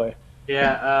now, boy.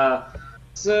 Yeah,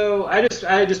 so I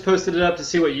just posted it up to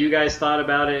see what you guys thought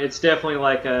about it. It's definitely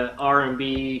like a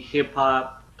R&B,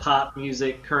 hip-hop, pop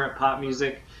music, current pop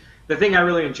music. The thing I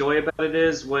really enjoy about it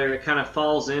is where it kind of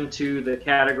falls into the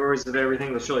categories of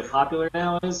everything that's really popular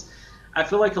now is I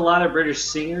feel like a lot of British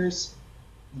singers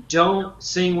don't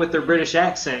sing with their British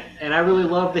accent, and I really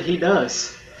love that he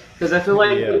does, because I feel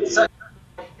like Yeah. it's like,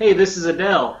 hey, this is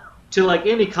Adele. To like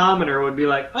any commenter would be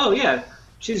like, oh yeah,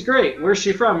 she's great. Where's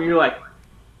she from? And you're like,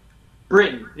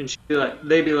 Britain, and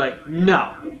they'd be like,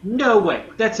 no way,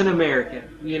 that's an American,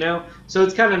 you know. So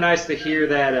it's kind of nice to hear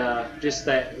that, just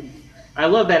that. I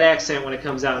love that accent when it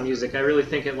comes out in music. I really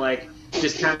think it like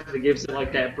just kind of gives it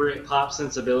like that Brit pop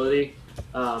sensibility.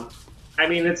 I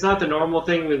mean, it's not the normal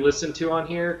thing we listen to on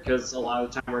here because a lot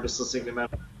of the time we're just listening to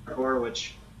metalcore,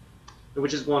 which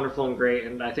is wonderful and great.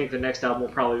 And I think the next album will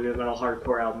probably be a metal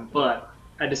hardcore album. But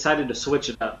I decided to switch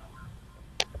it up.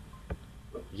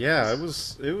 Yeah, it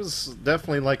was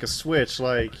definitely like a switch.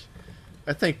 Like,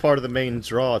 I think part of the main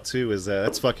draw too is that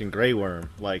that's fucking Grey Worm.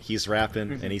 Like, he's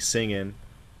rapping and he's singing,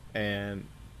 and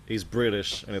he's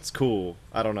British, and it's cool.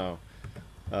 I don't know.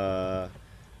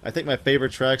 I think my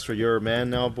favorite tracks were "You're a Man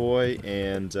Now, Boy"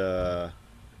 and that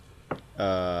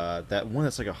one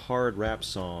that's like a hard rap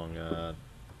song.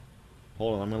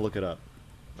 Hold on, I'm gonna look it up.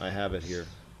 I have it here.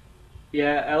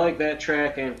 Yeah, I like that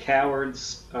track and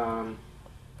Cowards.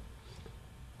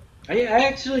 I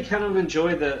actually kind of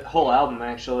enjoyed the whole album,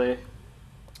 actually.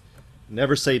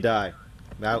 Never Say Die.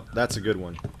 That's a good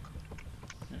one.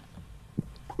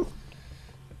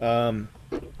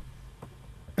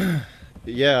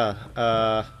 Yeah.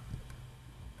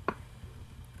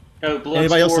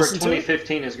 Anybody else Bloodsport listen to it?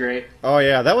 2015 is great. Oh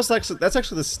yeah, that's actually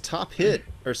this top hit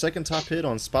or second top hit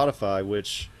on Spotify,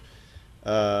 which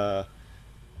I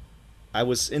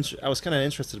was kind of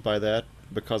interested by that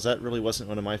because that really wasn't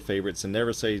one of my favorites. And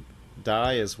Never Say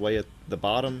Die is way at the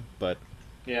bottom, but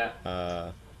Yeah.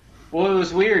 uh, Well, it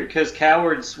was weird because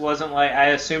Cowards wasn't like I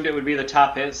assumed it would be the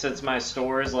top hit since my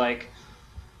store is like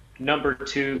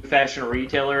 #2 fashion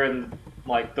retailer in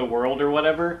like the world or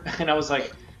whatever, and I was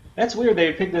like, that's weird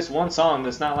they picked this one song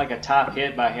that's not like a top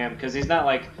hit by him because he's not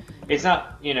like it's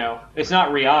not it's not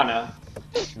Rihanna,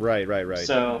 right.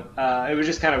 so it was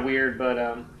just kind of weird, but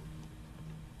I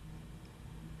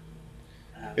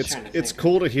was trying to It's think.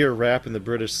 cool to hear rap in the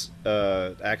British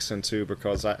accent too,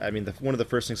 because I mean one of the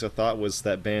first things I thought was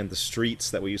that band The Streets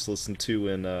that we used to listen to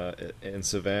in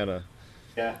Savannah,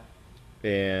 Yeah.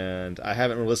 and I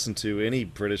haven't listened to any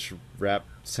British rap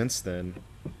since then,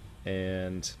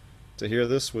 and to hear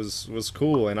this was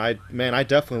cool, and I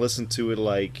definitely listened to it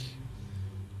like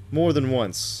more than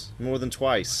once, more than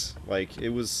twice. Like it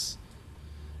was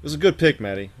a good pick,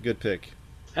 Maddie. Good pick.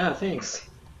 Oh, thanks.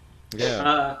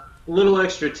 Yeah. Little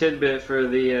extra tidbit for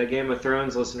the Game of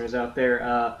Thrones listeners out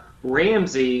there.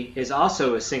 Ramsey is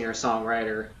also a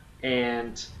singer-songwriter,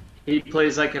 and he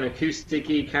plays like an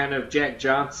acoustic-y kind of Jack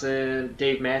Johnson,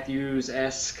 Dave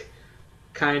Matthews-esque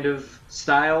kind of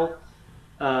style.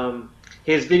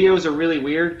 His videos are really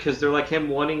weird because they're like him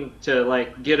wanting to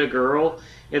like get a girl,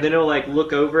 and then he'll like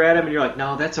look over at him, and you're like,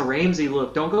 no, that's a Ramsey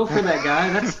look. Don't go for that guy.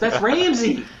 That's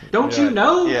Ramsey. Don't you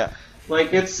know? Yeah.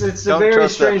 Like it's a Don't very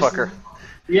trust that strange. fucker.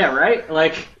 Yeah, right?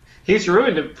 Like, he's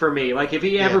ruined it for me. Like, if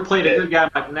he ever Yeah. played a good guy,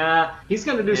 I'm like, nah, he's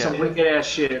going to do some Yeah. wicked-ass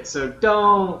shit. So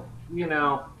don't,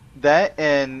 That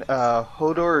and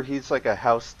Hodor, he's like a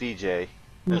house DJ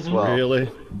as Mhm. well. Really?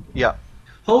 Yeah.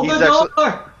 hold He's the actually-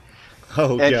 door!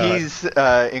 Oh And god. he's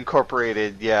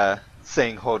incorporated,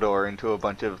 saying Hodor into a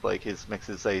bunch of like his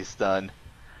mixes that he's done.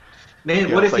 Man, You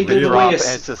what know, if it's he like the did drop, away and a...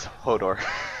 it's just Hodor.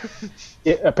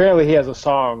 Yeah, apparently, he has a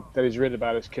song that he's written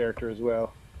about his character as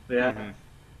well. Yeah. Mhm.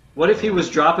 What if he was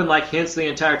dropping, like, hints the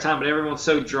entire time, but everyone's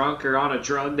so drunk or on a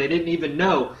drug they didn't even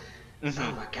know? Oh,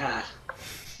 my God.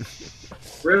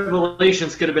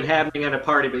 Revelations could have been happening at a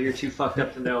party, but you're too fucked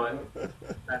up to know it.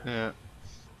 Yeah.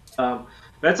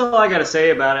 That's all I got to say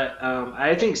about it.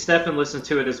 I think Stefan listened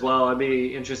to it as well. I'd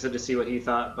be interested to see what he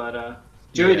thought. But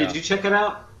Joey, Yeah. did you check it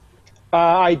out?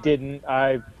 I didn't.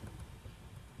 I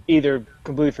either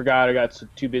completely forgot or got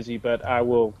too busy, but I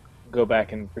will go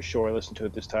back and for sure listen to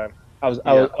it this time. I was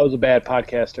a bad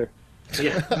podcaster.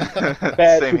 Yeah.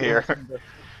 Bad Same here.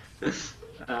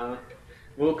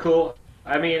 Well, cool.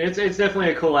 I mean, it's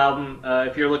definitely a cool album.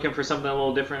 If you're looking for something a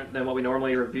little different than what we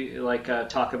normally review,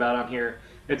 talk about on here,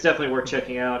 it's definitely worth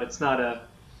checking out. It's not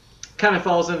kind of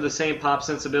falls into the same pop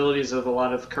sensibilities of a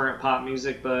lot of current pop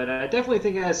music, but I definitely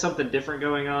think it has something different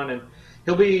going on, and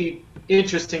he'll be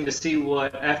interesting to see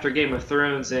what after Game of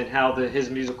Thrones and how his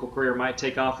musical career might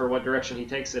take off or what direction he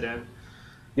takes it in.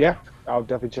 Yeah, I'll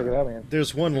definitely check it out, man.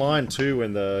 There's one line too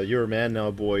in the "You're a Man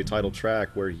Now, Boy" title track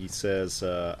where he says,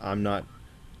 "I'm not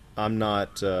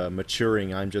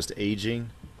maturing. I'm just aging."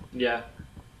 Yeah.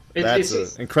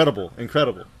 That's incredible.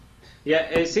 Yeah,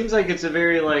 it seems like it's a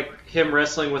very like him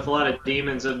wrestling with a lot of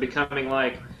demons of becoming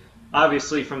like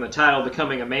obviously from the title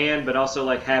becoming a man, but also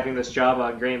like having this job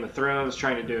on Game of Thrones,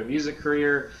 trying to do a music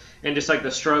career, and just like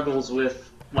the struggles with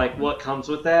like what comes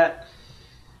with that.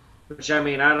 Which, I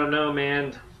mean, I don't know,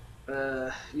 man.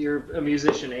 You're a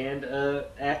musician and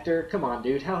actor. Come on,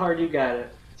 dude. How hard you got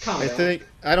it?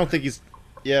 I don't think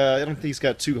he's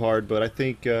got too hard, but I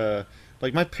think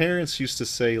like my parents used to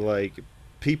say, like,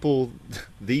 people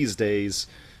these days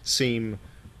seem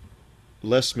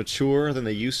less mature than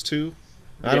they used to.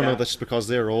 I don't know if that's just because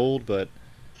they're old, but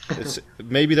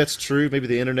maybe that's true. Maybe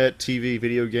the internet, TV,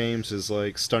 video games has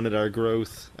like stunted our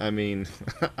growth. I mean,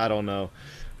 I don't know,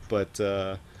 but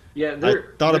I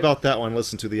thought about that when I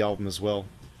listened to the album as well.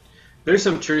 There's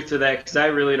some truth to that because I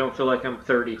really don't feel like I'm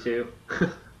 32.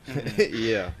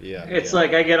 Yeah. It's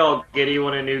like I get all giddy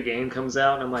when a new game comes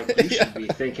out, and I'm like, you should be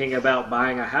thinking about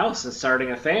buying a house and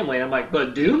starting a family. And I'm like,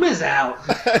 but Doom is out.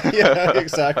 Yeah,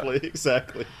 exactly.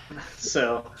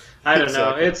 So I don't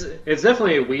know. It's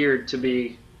definitely weird to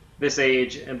be this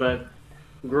age, but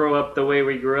grow up the way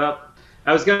we grew up.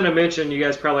 I was going to mention, you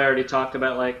guys probably already talked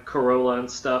about like Corolla and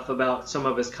stuff, about some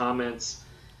of his comments,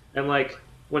 and like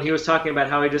when he was talking about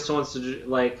how he just wants to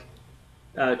like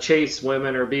chase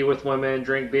women or be with women,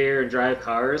 drink beer, and drive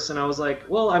cars. And I was like,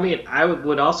 well, I mean, I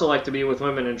would also like to be with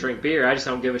women and drink beer. I just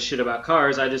don't give a shit about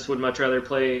cars. I just would much rather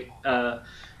play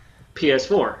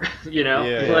PS4, you know?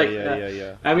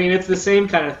 Yeah. I mean, it's the same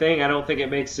kind of thing. I don't think it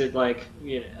makes it like,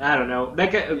 you know, I don't know.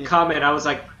 That comment, I was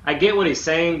like, I get what he's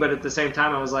saying, but at the same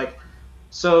time, I was like,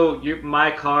 so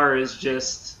my car is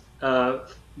just the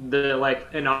like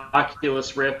an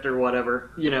Oculus Rift or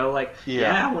whatever, you know? Like,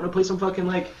 yeah I want to play some fucking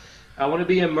like, I want to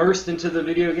be immersed into the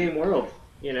video game world,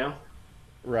 you know?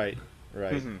 Right.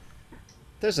 Mm-hmm.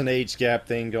 There's an age gap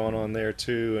thing going on there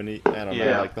too, and I don't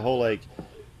know, like the whole like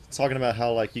talking about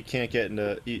how like you can't get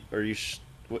into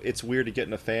it's weird to get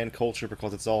into fan culture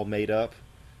because it's all made up.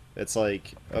 It's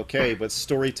like, okay, but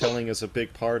storytelling is a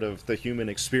big part of the human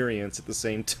experience at the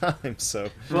same time. So,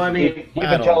 well, I mean, we've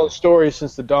been telling stories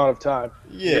since the dawn of time.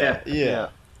 Yeah.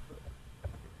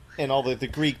 And all the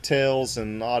Greek tales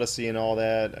and Odyssey and all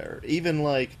that, or even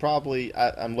like probably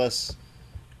I'm less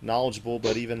knowledgeable,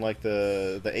 but even like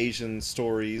the Asian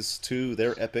stories too,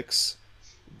 they're epics.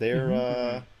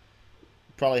 They're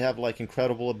probably have like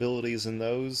incredible abilities in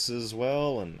those as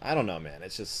well. And I don't know, man.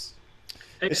 It's just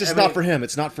not for him.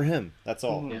 It's not for him. That's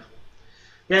all.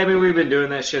 Yeah. I mean, we've been doing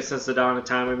that shit since the dawn of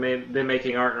time. We've been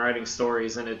making art and writing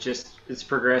stories, and it's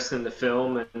progressed into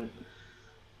film, and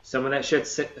some of that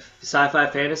shit's sci-fi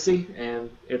fantasy, and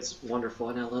it's wonderful,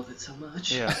 and I love it so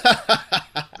much. Yeah.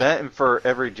 That, and for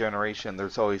every generation,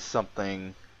 there's always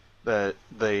something that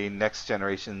the next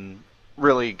generation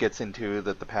really gets into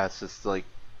that the past is like,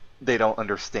 they don't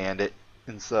understand it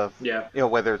and stuff. Yeah. You know,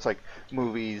 whether it's like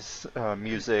movies,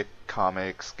 music,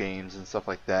 comics, games, and stuff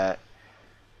like that.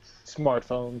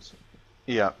 Smartphones.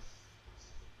 Yeah.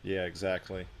 Yeah,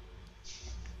 exactly.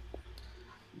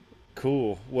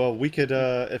 Cool. Well, we could,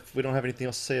 if we don't have anything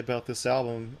else to say about this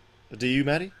album, do you,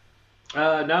 Maddie? No,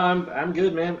 I'm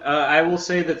good, man. I will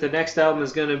say that the next album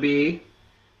is going to be.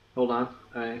 Hold on,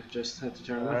 I just have to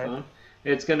turn my phone.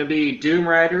 It's going to be Doom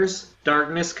Riders: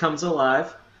 Darkness Comes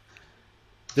Alive.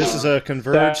 This is a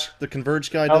Converge. The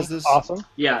Converge guy does this. Awesome.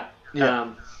 Yeah.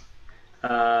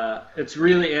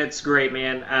 It's great,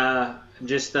 man.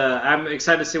 I'm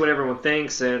excited to see what everyone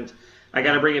thinks, and I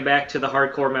got to bring it back to the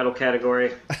hardcore metal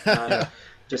category.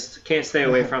 Just can't stay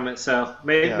away from it. So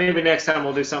maybe next time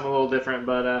we'll do something a little different.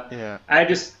 But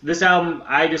this album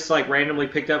I just like randomly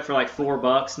picked up for like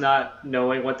 $4, not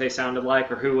knowing what they sounded like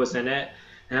or who was in it,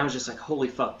 and I was just like, holy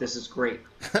fuck, this is great.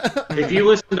 If you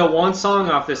listen to one song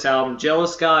off this album,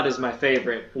 "Jealous God" is my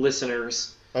favorite.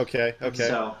 Listeners. Okay.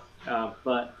 So,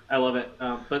 but I love it.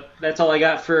 But that's all I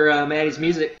got for Maddie's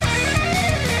music.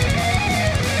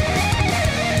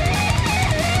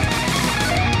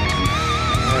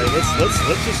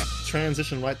 Let's just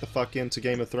transition right the fuck into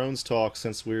Game of Thrones talk,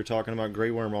 since we were talking about Grey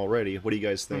Worm already. What do you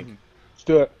guys think? Let's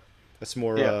do it. That's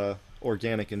more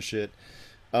organic and shit.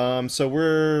 So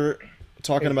we're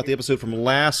talking about the episode from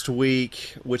last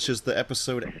week, which is the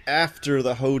episode after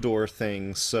the Hodor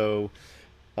thing. So,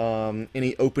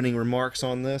 any opening remarks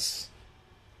on this?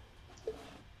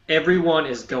 Everyone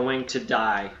is going to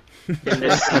die in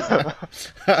this season.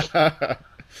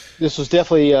 This was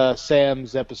definitely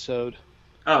Sam's episode.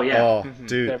 Oh, yeah. Oh,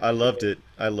 dude, I loved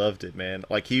it, man.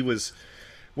 Like, he was...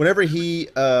 Whenever he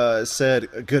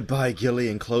said, "Goodbye, Gilly,"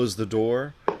 and closed the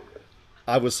door,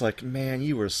 I was like, man,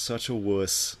 you were such a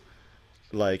wuss.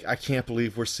 Like, I can't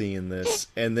believe we're seeing this.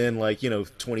 And then,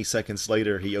 20 seconds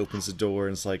later, he opens the door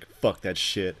and is like, fuck that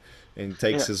shit. And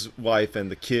takes his wife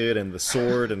and the kid and the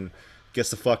sword and gets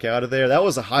the fuck out of there. That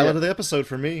was a highlight of the episode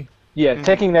for me. Yeah,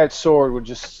 taking that sword was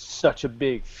just such a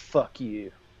big fuck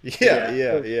you. Yeah.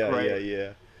 That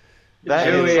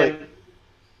Joey is like, and-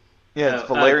 yeah, it's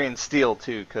Valerian steel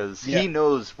too, because he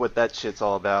knows what that shit's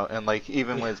all about. And like,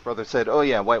 even when his brother said, "Oh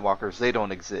yeah, White Walkers, they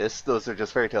don't exist. Those are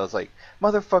just fairy tales." Like,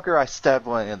 motherfucker, I stabbed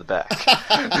one in the back.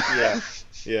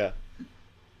 Yeah.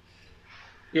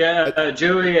 Yeah,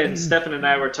 Joey and Stefan and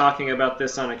I were talking about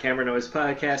this on a Camera Noise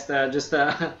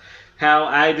podcast. How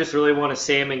I just really want a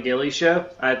Sam and Gilly show.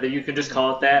 You can just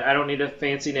call it that. I don't need a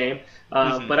fancy name.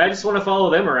 But I just want to follow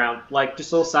them around. Like,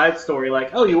 just a little side story.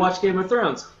 Like, oh, you watch Game of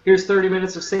Thrones. Here's 30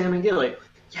 minutes of Sam and Gilly.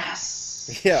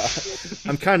 Yes! Yeah.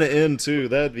 I'm kind of in, too.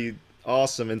 That'd be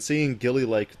awesome. And seeing Gilly,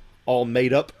 like, all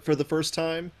made up for the first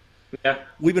time. Yeah.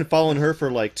 We've been following her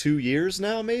for, like, 2 years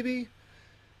now, maybe?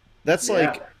 That's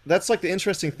like the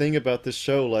interesting thing about this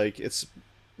show. Like,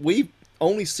 we've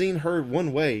only seen her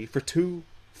one way for 2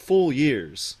 full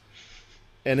years,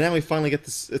 and now we finally get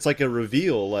this. It's like a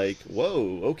reveal. Like,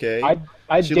 whoa, okay.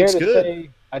 I She dare looks to good.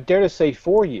 say I dare to say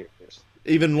 4 years.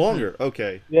 Even longer.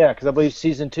 Okay. Yeah, because I believe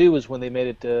season 2 was when they made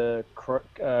it to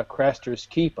Craster's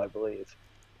Keep, I believe.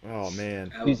 Oh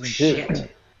man. Oh, Season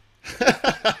shit.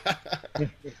 2.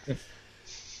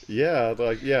 Yeah.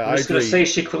 Like, yeah. I'm I just going agree. to say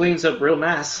she cleans up real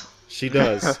nice. She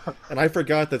does. And I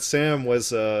forgot that Sam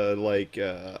was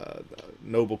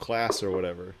noble class or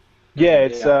whatever. Yeah,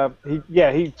 it's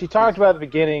he talked about at the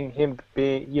beginning him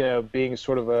being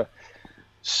sort of a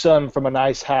son from a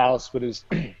nice house, but his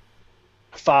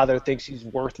father thinks he's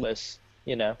worthless,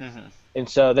 and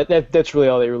so that's really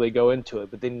all they really go into it.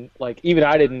 But then, like, even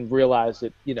I didn't realize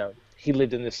that he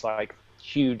lived in this like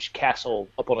huge castle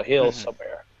up on a hill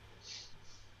somewhere.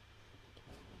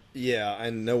 Yeah,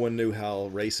 and no one knew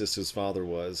how racist his father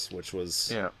was, which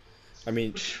was. Yeah. I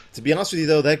mean, to be honest with you,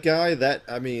 though, that guy,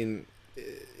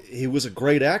 he was a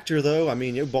great actor, though. I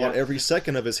mean, you bought every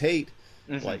second of his hate.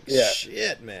 Like,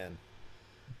 shit, man.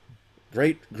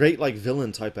 Great, like,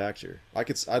 villain type actor.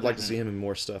 I'd like to see him in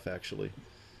more stuff, actually.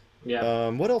 Yeah.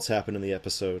 What else happened in the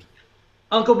episode?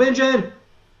 Uncle Benjamin!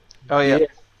 Oh yeah.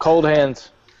 Cold Hands.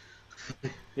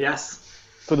 Yes.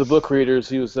 For the book readers,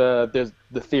 he was there's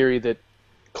the theory that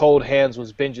Cold Hands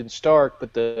was Benjamin Stark,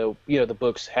 but the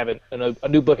books haven't. A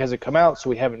new book hasn't come out, so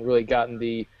we haven't really gotten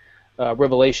the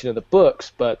revelation of the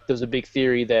books. But there's a big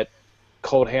theory that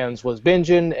Cold Hands was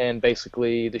Benjamin, and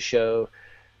basically the show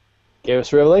gave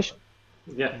us a revelation.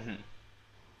 Yeah.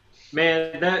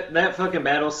 Man, that fucking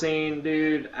battle scene,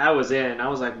 dude, I was in. I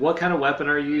was like, what kind of weapon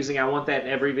are you using? I want that in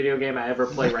every video game I ever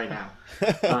play right now.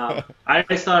 I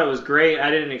just thought it was great. I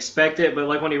didn't expect it, but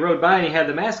like when he rode by and he had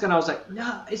the mask on, I was like,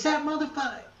 no, is that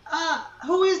motherfucker?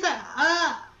 Who is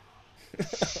that?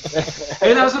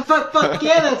 And I was like, fuck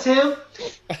yeah, that's him.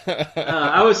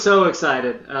 I was so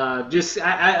excited.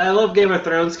 I love Game of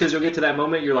Thrones because you'll get to that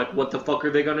moment, you're like, what the fuck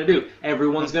are they going to do?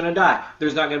 Everyone's going to die.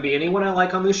 There's not going to be anyone I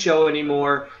like on this show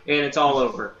anymore, and it's all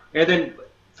over. And then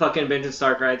fucking Benjamin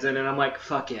Stark rides in, and I'm like,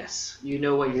 fuck yes. You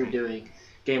know what you're doing,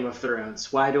 Game of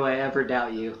Thrones. Why do I ever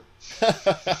doubt you?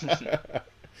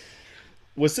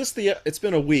 Was this it's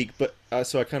been a week, but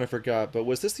so I kind of forgot, but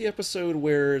was this the episode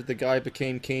where the guy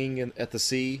became king at the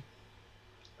sea?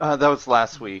 That was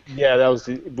last week. Yeah, that was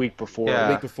the week before. Yeah.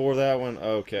 The week before that one?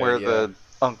 Okay. Where yeah. the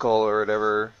uncle or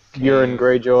whatever. Euron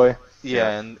Greyjoy.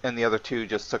 Yeah, and the other two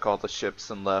just took all the ships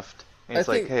and left. And he's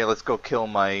like, hey, let's go kill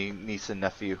my niece and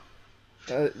nephew.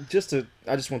 I just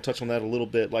want to touch on that a little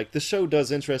bit. Like, the show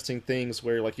does interesting things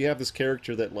where, like, you have this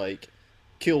character that, like,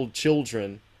 killed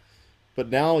children, but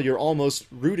now you're almost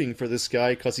rooting for this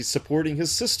guy because he's supporting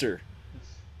his sister.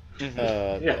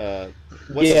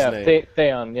 What's his name?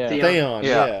 Theon. Yeah, Theon.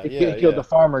 Yeah. He killed the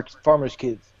farmers'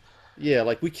 kids. Yeah,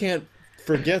 like, we can't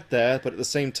forget that, but at the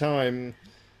same time,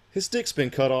 his dick's been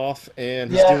cut off,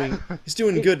 and he's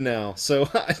doing good now. So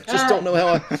I just don't know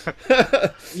how.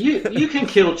 You can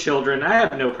kill children. I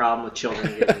have no problem with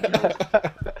children getting killed.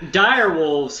 Dire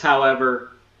wolves,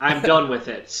 however, I'm done with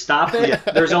it. Stop it. Yeah.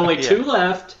 There's only 2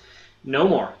 left. No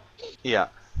more. Yeah.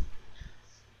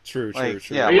 True.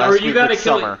 Yeah, or you gotta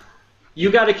kill. You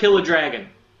gotta kill a dragon.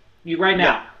 Right now.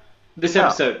 Yeah. This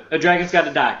episode, a dragon's got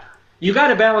to die. You got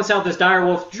to balance out this dire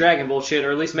wolf dragon bullshit,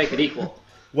 or at least make it equal.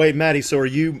 Wait, Maddie. So are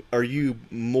you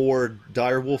more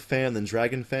direwolf fan than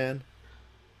dragon fan?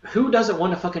 Who doesn't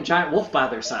want a fucking giant wolf by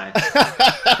their side?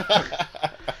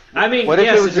 I mean, what if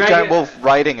yes, it was a giant wolf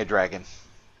riding a dragon?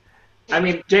 I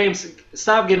mean, James,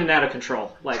 stop getting out of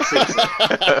control. Like, seriously.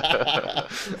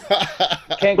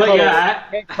 Can't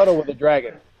cuddle with a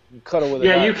dragon. You cuddle with a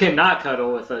dragon. You cannot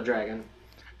cuddle with a dragon.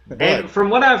 And from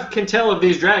what I can tell of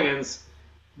these dragons,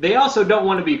 they also don't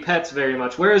want to be pets very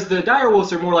much. Whereas the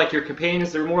direwolves are more like your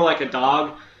companions. They're more like a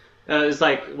dog. It's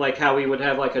like how we would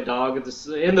have like a dog.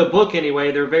 In the book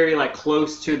anyway, they're very like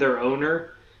close to their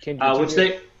owner, which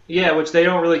they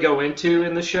don't really go into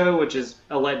in the show, which is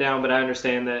a letdown. But I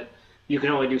understand that you can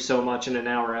only do so much in an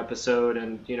hour episode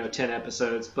and 10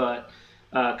 episodes. But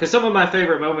because some of my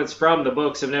favorite moments from the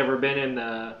books have never been in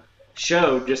the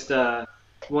show, just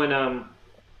when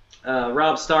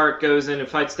Robb Stark goes in and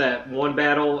fights that one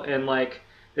battle and like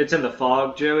it's in the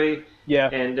fog, Joey. Yeah.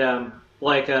 And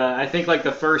I think like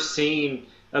the first scene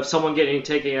of someone getting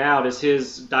taken out is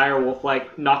his direwolf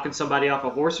like knocking somebody off a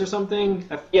horse or something.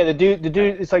 Yeah, the dude.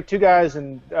 It's like two guys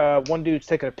and one dude's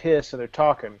taking a piss and they're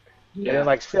talking. Yeah. And then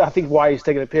like I think why he's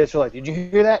taking a piss, they're like, "Did you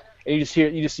hear that?" And you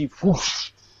just see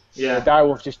whoosh. Yeah. The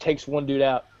direwolf just takes one dude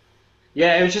out.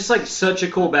 Yeah, it was just like such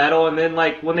a cool battle, and then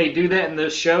like when they do that in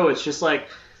this show, it's like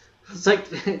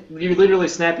you literally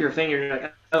snap your finger and you're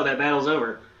like, oh, that battle's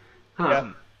over. Huh.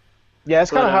 Yeah. Yeah,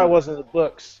 that's kind of how it was in the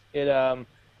books.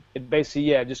 It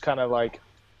basically just kind of like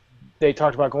they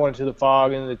talked about going into the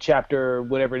fog, and the chapter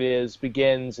whatever it is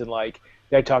begins, and like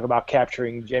they talk about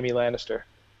capturing Jaime Lannister.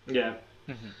 Yeah.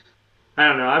 Mm-hmm. I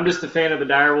don't know. I'm just a fan of the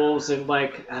direwolves, and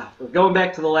like going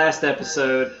back to the last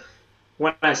episode,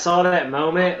 when I saw that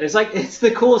moment, it's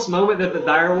the coolest moment that the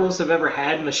direwolves have ever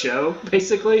had in the show.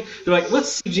 Basically, they're like,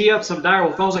 let's CG up some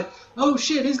direwolf. I was like, oh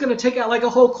shit, he's gonna take out like a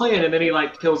whole clan, and then he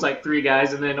like kills like 3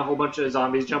 guys, and then a whole bunch of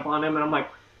zombies jump on him, and I'm like,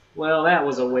 well, that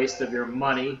was a waste of your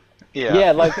money.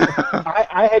 Yeah, like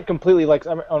I had completely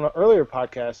on an earlier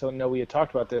podcast, I know we had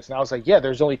talked about this, and I was like, yeah,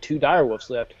 there's only 2 direwolves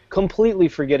left, completely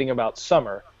forgetting about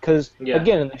Summer, because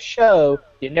again in the show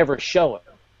you never show him.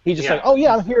 He's just like, oh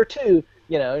yeah, I'm here too,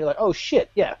 and you're like, oh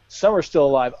shit, yeah, Summer's still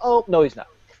alive. Oh no, he's not.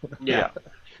 Yeah.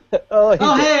 Oh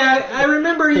hey, I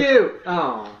remember you.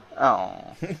 Oh.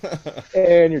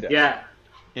 And you're done. Yeah.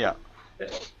 Yeah.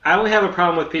 I only have a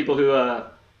problem with people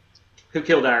who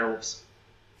kill direwolves.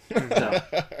 So.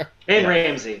 And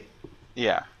Ramsay.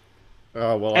 Yeah.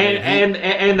 Oh well.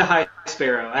 And the High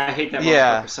Sparrow. I hate that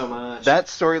motherfucker so much. That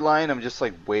storyline, I'm just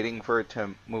like waiting for it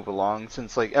to move along.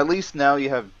 Since like at least now you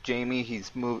have Jaime.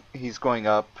 He's going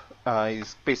up.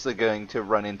 He's basically going to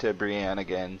run into Brienne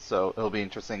again. So it'll be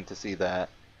interesting to see that.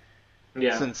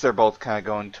 Yeah. Since they're both kind of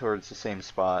going towards the same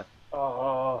spot.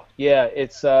 Oh yeah,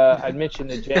 it's I'd mentioned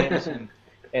to James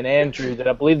and Andrew that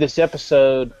I believe this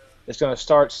episode is going to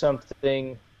start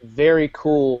something very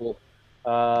cool.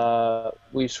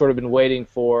 We've sort of been waiting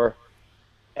for,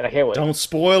 and I can't wait. Don't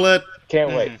spoil it.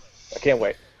 Can't wait. I can't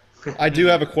wait. I do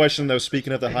have a question though.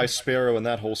 Speaking of the High Sparrow and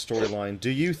that whole storyline, do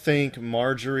you think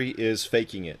Marjorie is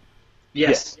faking it?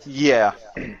 Yes. Yeah.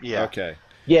 Yeah. Okay.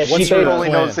 Yeah, What's She her totally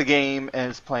plan? knows the game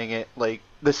and is playing it. Like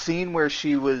the scene where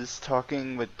she was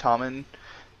talking with Tommen,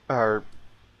 or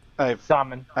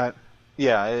Simon.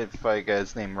 yeah, if I got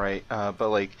his name right. But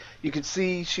like you could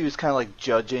see she was kind of like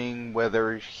judging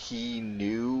whether he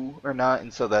knew or not,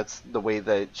 and so that's the way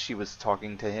that she was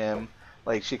talking to him.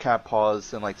 Like she kind of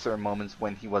paused in like certain moments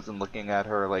when he wasn't looking at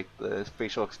her, like the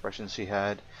facial expressions she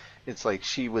had. It's like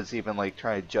she was even like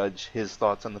trying to judge his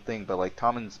thoughts on the thing, but like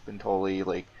Tommen's been totally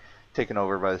like taken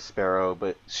over by the Sparrow,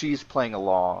 but she's playing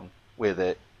along with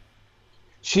it.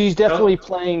 She's definitely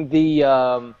playing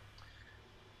the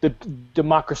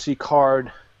democracy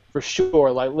card for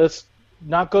sure. Like, let's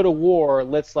not go to war.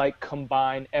 Let's like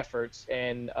combine efforts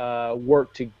and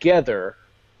work together.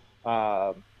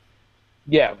 Without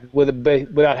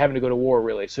having to go to war,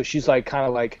 really. So she's like kind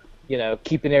of like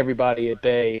keeping everybody at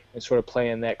bay and sort of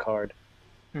playing that card.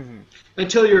 Mm-hmm.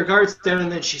 Until your guard's down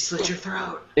and then she slits your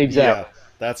throat. Exactly. Yeah,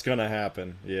 that's gonna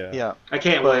happen. Yeah. Yeah. I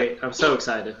can't wait. I'm so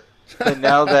excited. And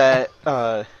now that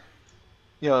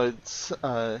it's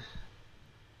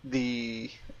the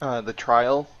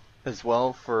trial as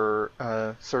well for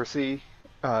Cersei.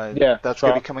 That's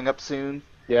gonna be coming up soon.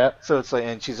 Yeah. So it's like,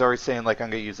 and she's already saying like, I'm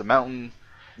gonna use a mountain.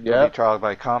 Yeah. Be trial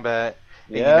by combat.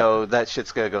 And Yeah. that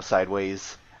shit's gonna go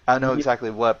sideways. I don't know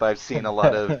exactly what, but I've seen a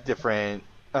lot of different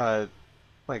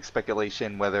like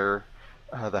speculation whether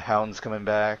the Hound's coming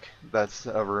back. That's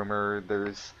a rumor.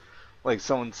 There's like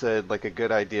someone said like a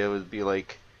good idea would be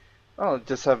like, oh,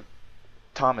 just have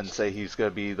Tommen say he's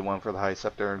gonna be the one for the High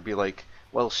Scepter and be like,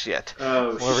 well, shit.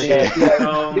 Oh Over shit! here.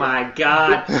 Oh my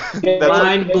god!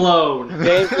 Mind blown.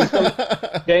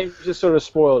 James just sort of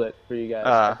spoiled it for you guys.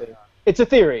 I think. It's a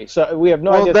theory, so we have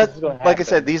no idea if this is going to happen. Like I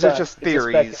said, these are just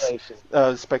theories,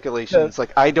 speculations. Yeah.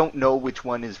 Like I don't know which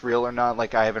one is real or not.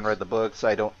 Like I haven't read the books.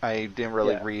 I didn't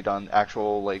really read on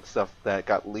actual like stuff that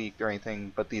got leaked or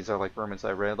anything. But these are like rumors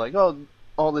I read. Like, oh,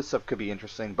 all this stuff could be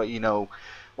interesting. But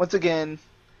once again,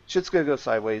 shit's gonna go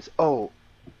sideways. Oh,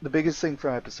 the biggest thing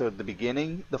from episode the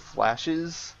beginning, the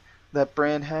flashes that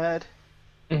Bran had,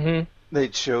 Mm-hmm.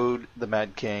 they showed the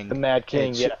Mad King. The Mad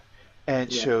King, yeah. And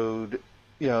it Yeah. showed,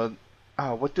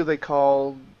 what do they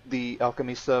call the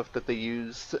alchemy stuff that they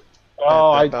used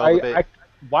Oh, at Battle of the Bay?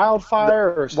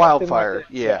 Wildfire or something Wildfire, like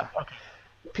that? yeah. Okay.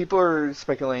 People are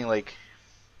speculating like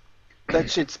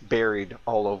that shit's buried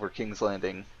all over King's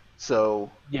Landing. So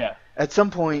Yeah. at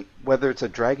some point, whether it's a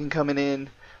dragon coming in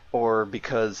or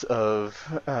because of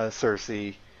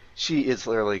Cersei, she is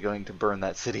literally going to burn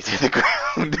that city to the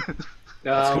ground.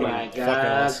 That's Oh gonna my be fucking god.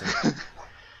 awesome.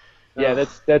 Yeah, Ugh.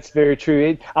 that's very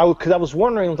true. Because I was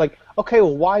wondering, like, okay,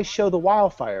 well, why show the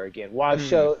wildfire again? Why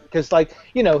show? Because, like,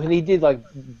 and he did like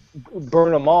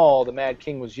burn them all. The Mad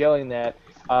King was yelling that.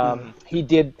 He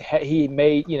did. He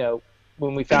made,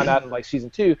 when we found out in like season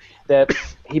 2 that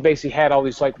he basically had all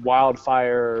these like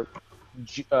wildfire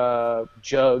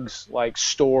jugs like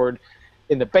stored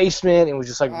in the basement and was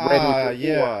just like ready for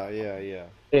war. Yeah.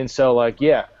 And so, like,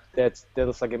 yeah, that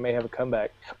looks like it may have a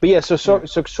comeback. But yeah, so sort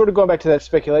of going back to that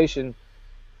speculation,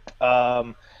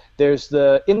 there's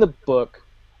in the book,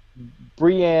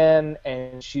 Brienne,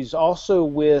 and she's also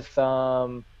with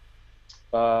Gendry,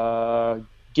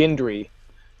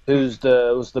 who's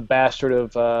was the bastard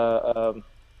of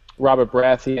Robert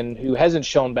Baratheon, who hasn't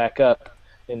shown back up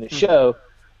in the show.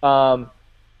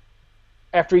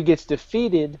 After he gets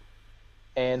defeated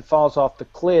and falls off the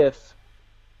cliff,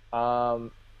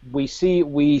 we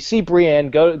see Brienne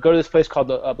go to this place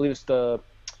called I believe it's the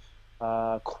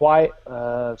Quiet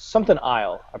something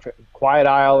Isle, Quiet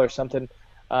Isle or something,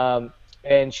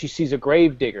 and she sees a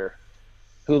grave digger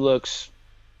who looks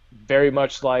very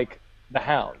much like the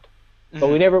Hound. But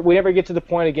we never get to the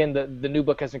point again. The new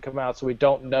book hasn't come out, so we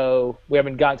don't know. We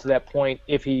haven't gotten to that point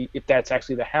if that's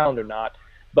actually the Hound or not.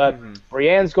 But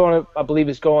Brienne's I believe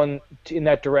is going in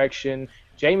that direction.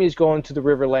 Jaime's going to the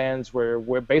Riverlands, where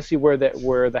basically where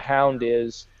the Hound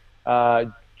is.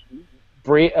 Cersei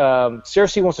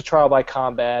wants a trial by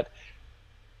combat.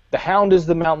 The Hound is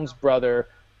the Mountain's brother.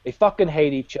 They fucking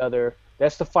hate each other.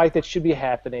 That's the fight that should be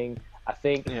happening. I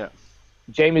think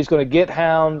Jaime's going to get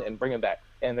Hound and bring him back,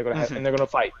 and they're going to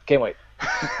fight. Can't wait.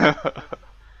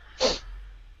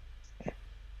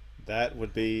 That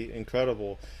would be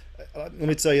incredible. Let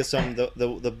me tell you something.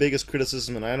 The biggest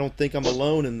criticism, and I don't think I'm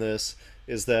alone in this,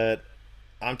 is that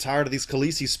I'm tired of these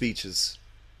Khaleesi speeches.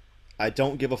 I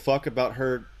don't give a fuck about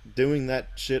her doing that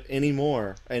shit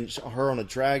anymore, and her on a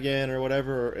dragon or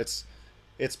whatever. It's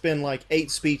been like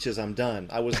 8 speeches. I'm done.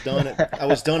 I was done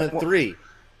at 3.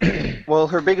 Well,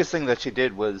 her biggest thing that she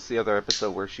did was the other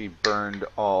episode where she burned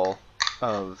all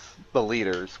of the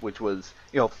leaders, which was,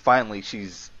 finally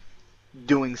she's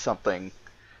doing something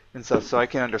and stuff. So I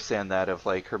can understand that of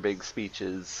like her big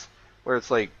speeches, where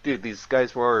it's like, dude, these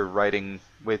guys were already riding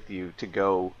with you to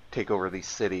go take over these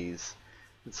cities.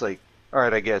 It's like, all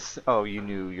right, I guess. Oh, you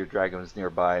knew your dragon was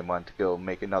nearby and wanted to go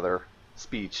make another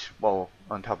speech while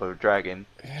on top of a dragon.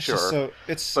 It's Sure, just so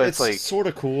but it's like sort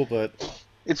of cool, but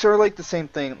it's sort of like the same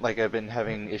thing. Like I've been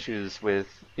having issues with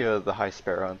the High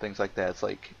Sparrow and things like that. It's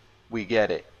like we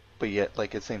get it, but yet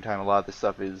like at the same time, a lot of this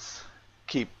stuff is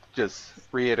keep just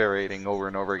reiterating over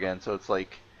and over again. So it's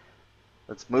like,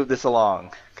 let's move this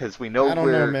along because we know I don't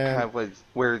know, where man. kind of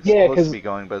where it's Yeah, supposed 'cause- to be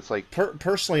going. But it's like,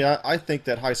 personally, I think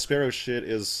that High Sparrow shit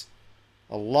is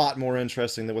a lot more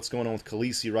interesting than what's going on with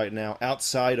Khaleesi right now,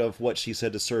 outside of what she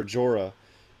said to Ser Jorah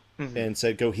and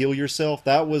said, go heal yourself.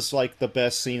 That was like the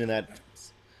best scene in that.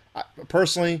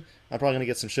 Personally, I'm probably going to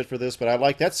get some shit for this, but I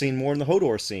like that scene more than the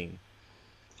Hodor scene.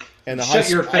 And the Shut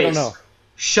your face. I don't know.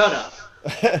 Shut up.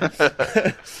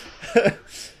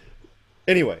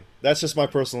 Anyway, that's just my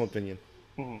personal opinion.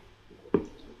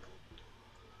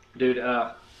 Dude,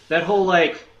 that whole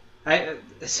I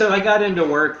got into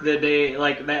work the day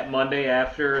that Monday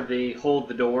after the Hold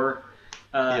the Door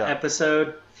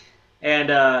episode, and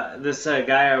this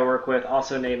guy I work with,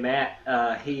 also named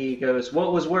Matt, he goes,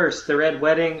 "What was worse, the Red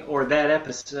Wedding or that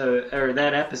episode?"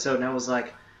 And I was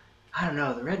like, "I don't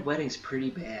know, the Red Wedding's pretty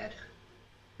bad."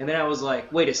 And then I was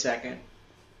like, "Wait a second."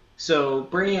 So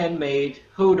Bran made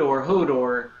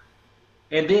Hodor,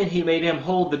 and then he made him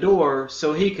hold the door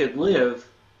so he could live.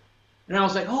 And I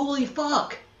was like, holy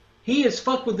fuck! He has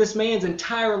fucked with this man's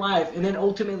entire life and then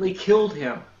ultimately killed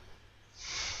him.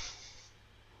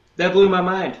 That blew my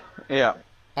mind. yeah,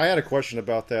 I had a question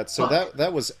about that. So Fuck.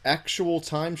 that was actual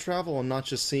time travel and not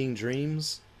just seeing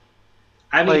dreams?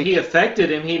 I mean, Like- he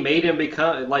affected him. He made him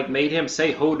made him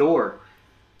say Hodor.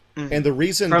 And the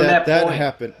reason From that that point.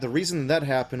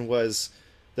 happened, was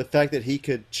the fact that he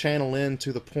could channel in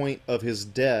to the point of his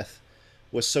death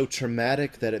was so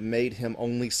traumatic that it made him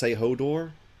only say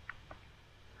Hodor.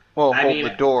 Well, I hold mean-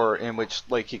 the door, in which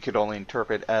like he could only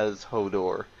interpret as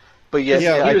Hodor. But yes,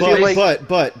 Yeah, I was feel basically- like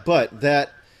but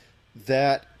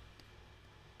that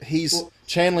he's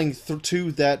channeling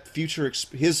to that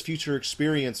his future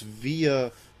experience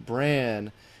via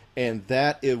Bran, and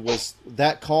that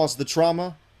caused the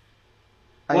trauma.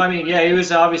 Well, I mean, yeah, he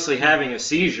was obviously having a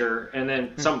seizure, and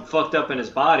then something fucked up in his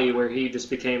body where he just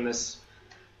became this,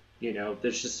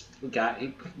 there's just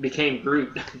he became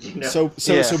Groot.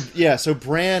 So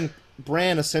Bran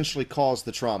essentially caused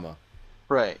the trauma.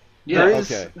 right. Yeah. There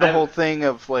is Okay. the whole thing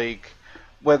of like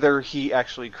whether he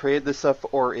actually created this stuff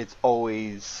or it's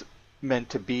always meant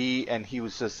to be, and he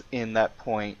was just in that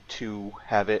point to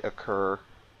have it occur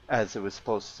as it was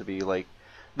supposed to be. Like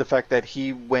the fact that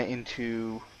he went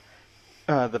into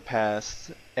the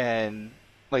past, and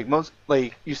like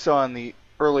you saw in the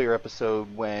earlier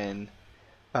episode when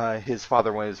his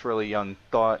father, when he was really young,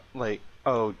 thought like,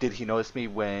 oh, did he notice me,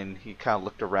 when he kind of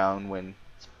looked around when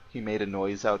he made a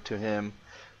noise out to him,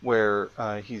 where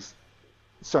he's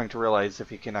starting to realize if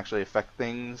he can actually affect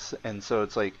things. And so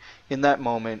it's like in that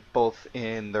moment, both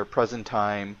in their present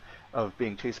time of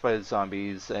being chased by the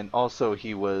zombies, and also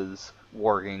he was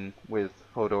warging with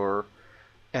Hodor,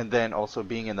 and then also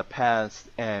being in the past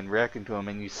and reacting to him,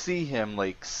 and you see him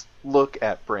like look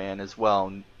at Bran as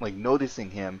well, like noticing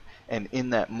him, and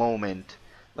in that moment,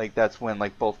 like that's when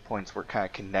like both points were kind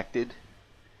of connected.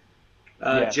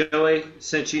 Yeah. Joey,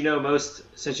 since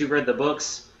you've read the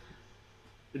books,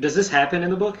 does this happen in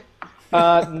the book?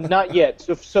 Not yet.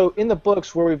 So in the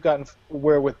books, where we've gotten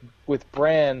with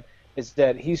Bran is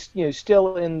that he's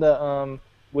still in the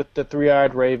with the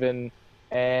three-eyed raven,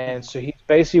 and so he's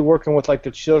basically working with like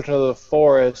the children of the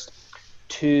forest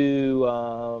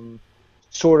to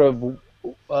sort of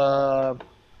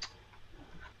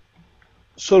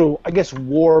I guess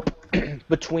warp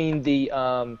between the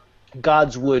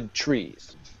Godswood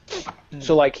trees.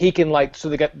 So like he can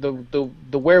they got the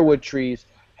werewood trees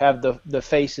have the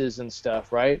faces and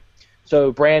stuff, right?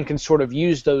 So Bran can sort of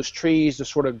use those trees to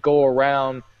sort of go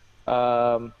around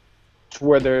to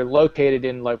where they're located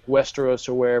in like Westeros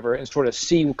or wherever, and sort of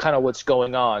see kind of what's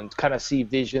going on, kind of see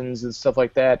visions and stuff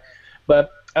like that.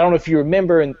 But I don't know if you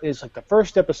remember, it's like the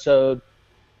first episode,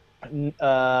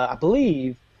 I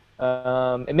believe,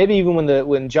 and maybe even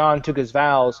when Jon took his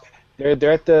vows,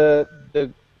 they're at the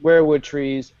werewood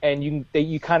trees, and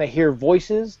you kind of hear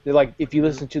voices. They're like, if you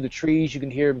listen to the trees, you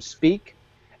can hear them speak.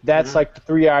 That's like the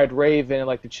three-eyed raven and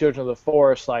like the children of the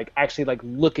forest, like actually like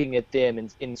looking at them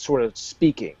and sort of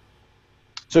speaking.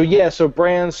 So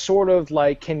Bran sort of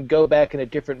like can go back into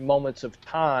different moments of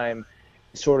time,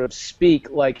 sort of speak.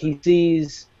 Like he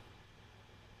sees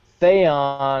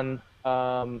Theon,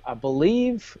 I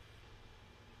believe.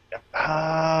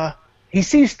 He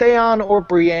sees Theon or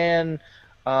Brienne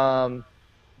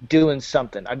doing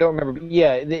something. I don't remember.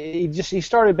 Yeah, he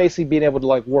started basically being able to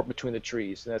like warp between the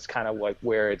trees, and that's kind of like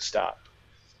where it stopped.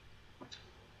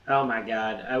 Oh my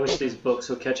god, I wish these books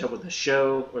would catch up with the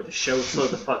show, or the show slow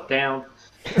the fuck down.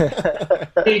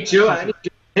 Hey Joe, I need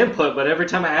your input, but every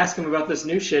time I ask him about this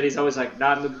new shit, he's always like,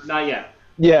 not yet.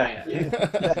 Yeah.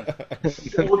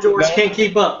 Old George can't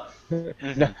keep up.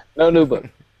 No new book.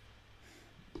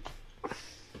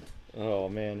 Oh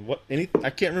man, I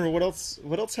can't remember what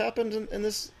else happened in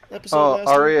this episode. Oh, last week?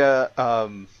 Arya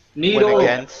Needle. went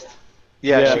against.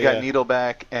 Yeah, Yeah. she got Yeah. Needle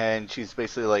back, and she's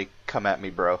basically like, "Come at me,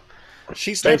 bro."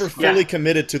 She's never fully Yeah.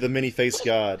 committed to the many-faced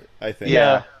god, I think.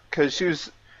 Yeah. because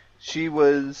she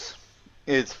was.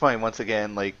 It's funny once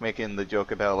again, like making the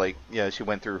joke about like, yeah, she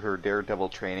went through her Daredevil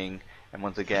training, and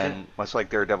once again, much like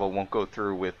Daredevil, won't go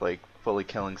through with like fully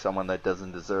killing someone that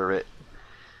doesn't deserve it.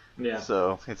 Yeah.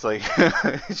 So it's like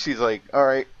she's like, all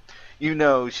right,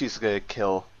 she's gonna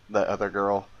kill that other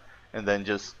girl, and then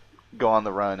just go on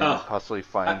the run and Oh. possibly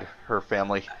find her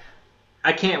family.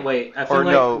 I can't wait. I feel Or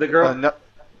like no, the girl. no,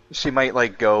 she might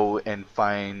like go and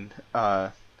find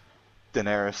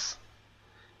Daenerys.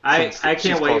 I since can't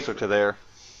she's wait. closer to there.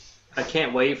 I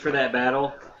can't wait for that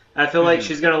battle. I feel like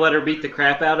she's gonna let her beat the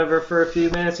crap out of her for a few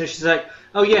minutes, and she's like,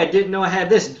 "Oh yeah, I didn't know I had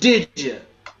this, did you?"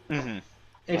 Mm-hmm. And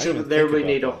I she'll didn't there think be about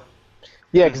Needle.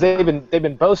 Yeah, because they've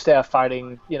been bow staff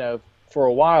fighting, for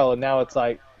a while, and now it's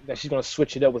like that she's gonna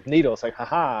switch it up with Needle. It's like,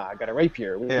 haha, I got a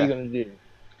rapier. What are you gonna do?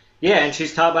 Yeah, and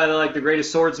she's taught by the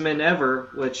greatest swordsman ever,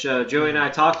 which Joey and I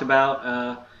talked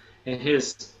about in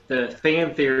the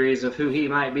fan theories of who he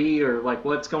might be or like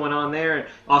what's going on there. And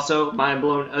also, mind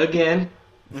blown again.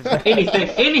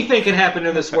 Anything can happen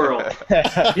in this world.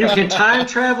 You can time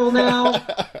travel now.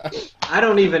 I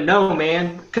don't even know,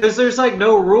 man, because there's like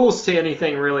no rules to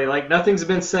anything really. Like nothing's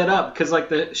been set up because like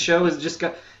the show has just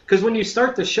got. because when you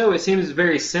start the show, it seems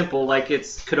very simple, like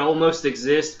it's could almost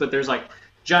exist, but there's like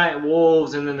giant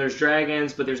wolves and then there's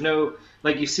dragons, but there's no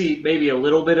like you see maybe a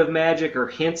little bit of magic or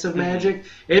hints of magic,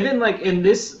 and then like in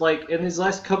this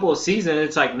last couple of seasons,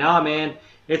 it's like nah, man,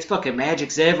 it's fucking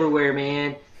magic's everywhere,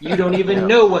 man. You don't even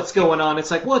know what's going on. It's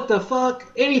like what the fuck?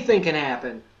 Anything can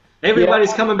happen.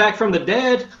 Everybody's coming back from the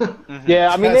dead. Yeah,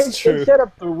 I mean, they That's true. set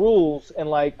up the rules, and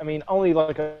like, I mean, only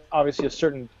like obviously a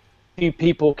certain few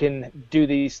people can do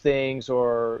these things,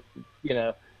 or you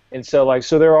know, and so like,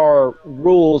 so there are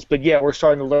rules, but yeah, we're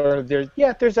starting to learn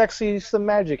that there's actually some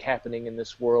magic happening in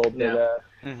this world that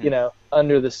you know,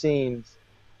 under the scenes.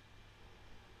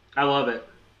 I love it.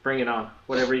 Bring it on.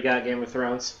 Whatever you got, Game of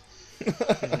Thrones.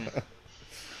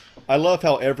 I love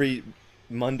how every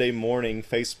Monday morning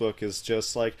Facebook is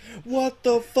just like, what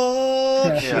the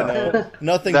fuck? You know,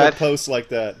 nothing but posts like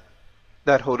that.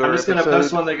 That Hodor I'm just gonna episode,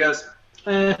 post one that goes,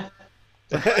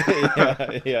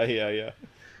 Yeah.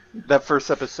 that first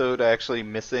episode, I actually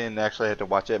missed it and actually had to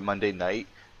watch it Monday night.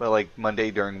 But like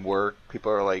Monday during work,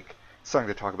 people are like starting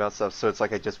to talk about stuff, so it's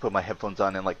like I just put my headphones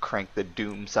on and like crank the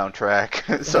Doom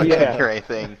soundtrack so I couldn't hear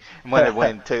anything. And when I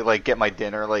went to like get my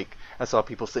dinner, like I saw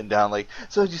people sitting down like,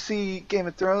 so did you see Game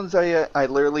of Thrones? I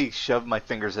literally shoved my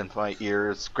fingers into my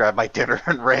ears, grabbed my dinner,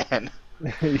 and ran.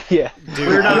 Yeah, Dude,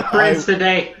 we're not friends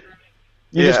today.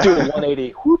 you just do a 180.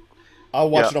 Whoop.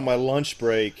 I'll watch it on my lunch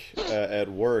break at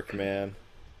work, man.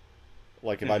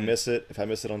 Like if I miss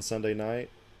it on Sunday night,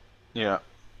 Yeah.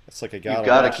 it's like I You gotta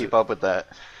gotta watch keep it. up with that.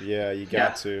 Yeah, you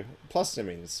got to. Plus, I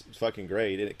mean, it's fucking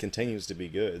great, and it continues to be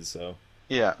good. So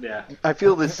Yeah. Yeah. I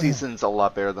feel this season's a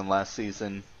lot better than last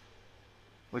season,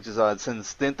 which is odd.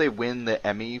 Since didn't they win the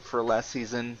Emmy for last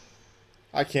season?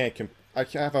 I can't. I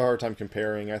have a hard time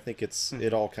comparing. I think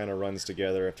it all kind of runs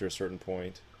together after a certain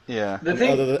point. Yeah. The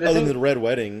thing, other the than thing- the Red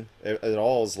Wedding, it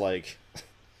all is like,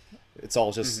 it's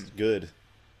all just good.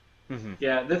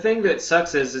 Yeah, the thing that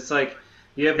sucks is it's like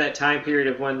you have that time period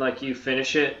of when like you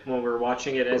finish it when we're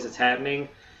watching it as it's happening,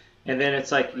 and then it's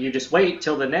like you just wait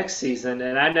till the next season.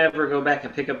 And I never go back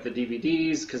and pick up the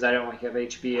DVDs because I don't like have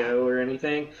HBO or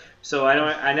anything. So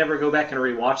I never go back and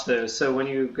rewatch those. So when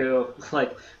you go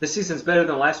like this season's better than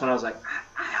the last one, I was like,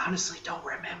 I honestly don't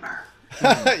remember.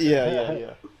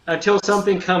 Yeah. Until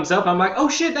something comes up, I'm like, oh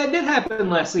shit, that did happen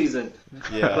last season.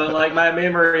 Yeah. But like my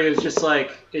memory is just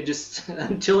like it just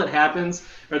until it happens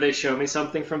or they show me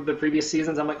something from the previous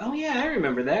seasons, I'm like, oh yeah, I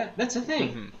remember that. That's a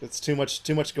thing. It's too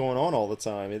much going on all the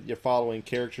time. You're following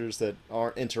characters that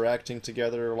aren't interacting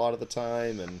together a lot of the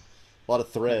time, and a lot of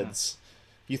threads.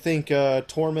 You think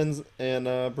Tormund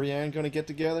and Brienne going to get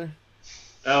together?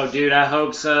 Oh dude, I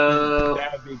hope so.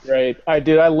 That would be great. I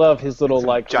love his little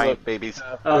like Giant babies.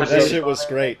 Oh, That dude. shit was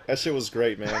great. That shit was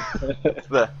great, man.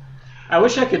 The- I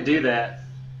wish I could do that.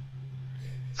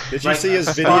 Did you Like, see his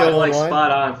spot, video like online?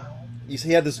 spot on.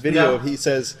 He had this video. No. He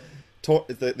says,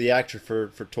 the actor for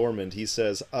Tormund, he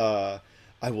says, "I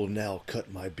will now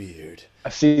cut my beard."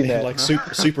 I've seen that. Like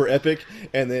super epic.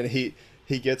 And then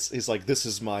he's like, "This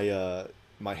is my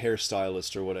my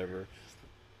hairstylist or whatever."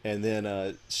 And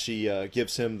then she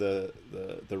gives him the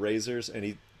razors, and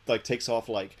he like takes off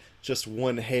like just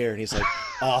one hair, and he's like,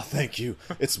 "Ah, thank you.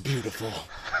 It's beautiful.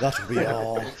 That will be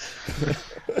all."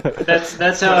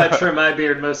 That's how I trim my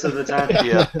beard most of the time.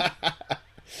 yeah.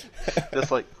 Just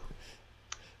like.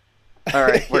 All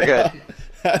right, we're good.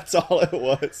 That's all it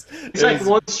was. It's like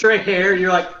one straight hair,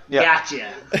 you're like, Yeah.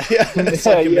 gotcha. Yeah, it's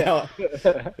like Yeah.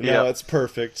 now Yeah. it's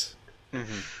perfect. You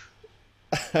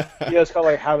know, it's called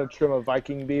like how to trim a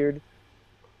Viking beard.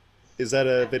 Is that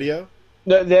a video?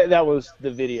 No, that was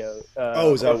the video.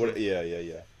 Is that what?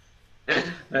 Yeah.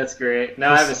 That's great. No,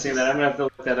 I haven't seen that. I'm gonna have to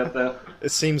look that up though. It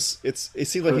seems like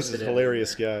he's a Posted it.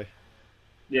 hilarious guy.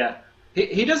 Yeah,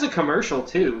 he does a commercial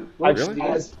too. I've, Really?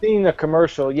 I've seen the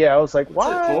commercial. Yeah, I was like, What's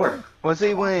what? it for? Was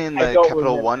he winning I the don't Capital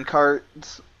remember. One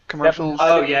cards commercials?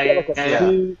 Oh, yeah.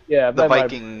 Yeah, The that might-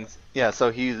 Vikings. Yeah,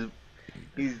 so he's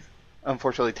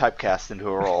unfortunately typecast into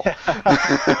a role.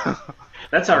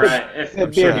 That's all right. If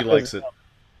I'm sure he likes it.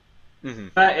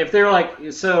 if they're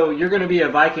like, so you're gonna be a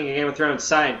Viking in Game of Thrones,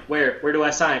 sign. Where do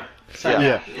I sign? Sign.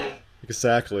 Yeah.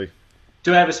 Exactly.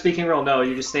 Do I have a speaking role? No,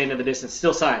 you just stand in the distance.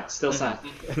 Still sign. Still sign.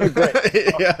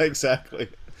 Yeah, exactly.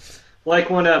 Like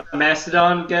when a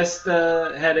Mastodon guest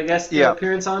had a guest Yeah.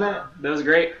 appearance on it. That was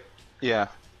great. Yeah,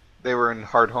 they were in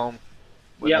Hard Home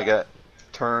when Yeah. they got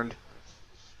turned.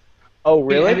 Oh,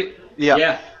 really? Have you- Yeah.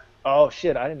 Yeah. Oh,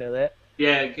 shit, I didn't know that.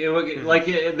 Yeah,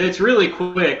 it's really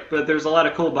quick, but there's a lot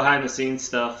of cool behind the scenes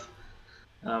stuff.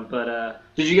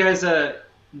 Did you guys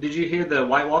did you hear the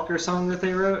White Walker song that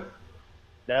they wrote?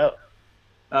 No.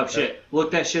 Oh shit!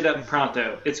 Look that shit up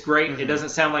pronto. It's great. It doesn't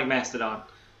sound like Mastodon.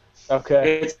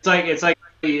 Okay.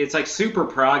 It's like super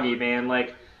proggy, man.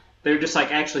 Like they're just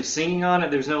like actually singing on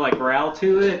it. There's no like growl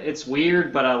to it. It's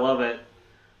weird, but I love it.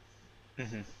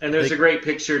 And there's They- a great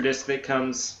picture disc that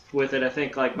comes with it. I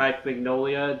think like Mike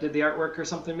Magnolia did the artwork or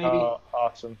something, maybe.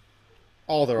 Awesome.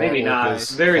 All their Maybe artwork not.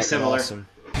 is Very fucking similar. awesome.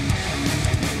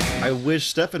 I wish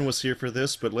Stefan was here for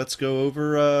this, but let's go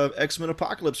over X-Men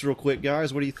Apocalypse real quick,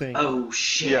 guys. What do you think? Oh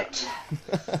shit!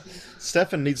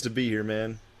 Stefan needs to be here,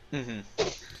 man. Mm-hmm.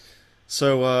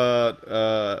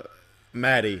 So,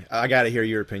 Maddie, I got to hear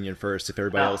your opinion first, if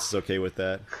everybody else is okay with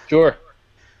that. Sure.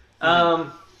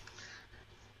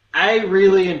 I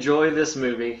really enjoy this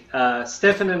movie.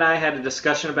 Stefan and I had a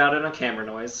discussion about it on Camera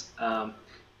Noise.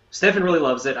 Stefan really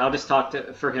loves it. I'll just talk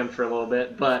for him for a little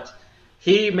bit, but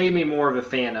he made me more of a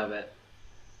fan of it.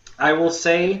 I will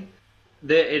say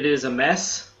that it is a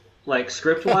mess, like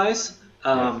script-wise,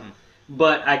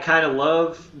 but I kind of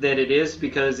love that it is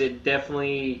because it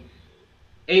definitely...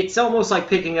 It's almost like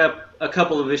picking up a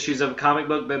couple of issues of a comic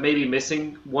book, but maybe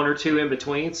missing one or two in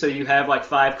between. So you have like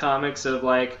 5 comics of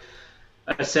like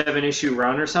a 7-issue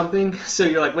run or something. So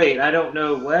you're like, wait, I don't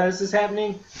know, why is this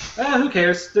happening? Who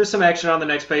cares? There's some action on the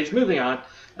next page. Moving on.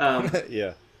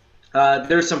 Yeah.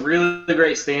 There's some really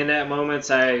great stand-up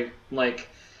moments. I like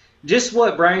just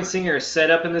what Bryan Singer has set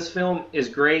up in this film is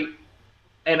great,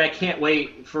 and I can't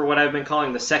wait for what I've been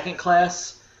calling the second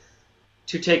class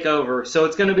to take over. So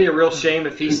it's going to be a real shame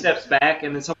if he steps back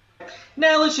and then someone's like,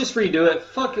 nah, let's just redo it.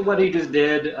 Fuck what he just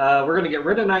did. We're going to get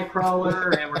rid of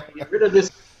Nightcrawler, and we're going to get rid of this.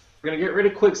 We're going to get rid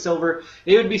of Quicksilver.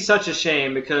 It would be such a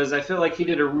shame because I feel like he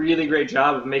did a really great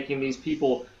job of making these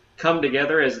people come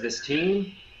together as this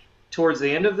team towards the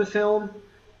end of the film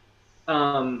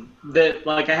that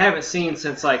like I haven't seen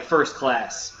since like First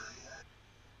Class.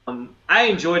 I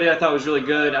enjoyed it. I thought it was really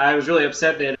good. I was really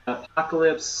upset that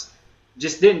Apocalypse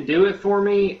just didn't do it for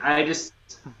me. I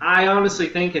honestly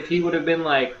think if he would have been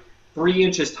like 3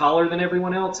 inches taller than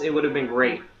everyone else, it would have been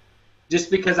great. Just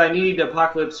because I need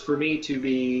Apocalypse for me to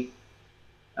be,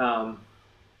 I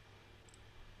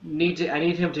need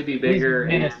him to be bigger.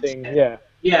 Menacing, yeah.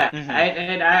 Yeah,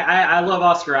 Mm-hmm. I love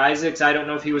Oscar Isaacs. I don't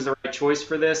know if he was the right choice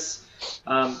for this.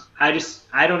 I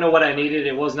don't know what I needed.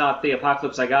 It was not the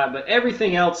Apocalypse I got, but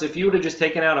everything else, if you would have just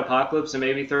taken out Apocalypse and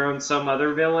maybe thrown some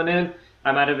other villain in,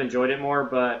 I might have enjoyed it more.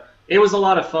 But it was a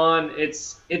lot of fun.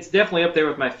 It's definitely up there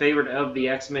with my favorite of the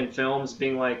X-Men films,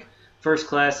 being like First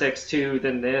Class, X2,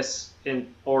 then this,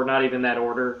 or not even that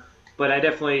order. But I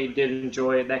definitely did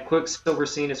enjoy it. That Quicksilver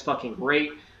scene is fucking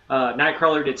great.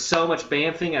 Nightcrawler did so much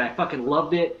bamfing, and I fucking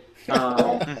loved it.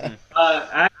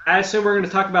 I assume we're going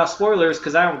to talk about spoilers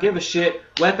because I don't give a shit.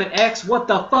 Weapon X, what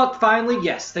the fuck? Finally,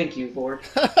 yes, thank you, Lord.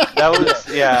 That was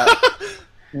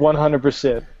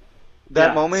 100%. That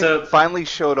Yeah, moment so- finally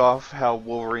showed off how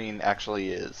Wolverine actually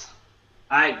is.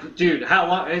 Dude, how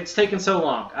long? It's taken so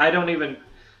long.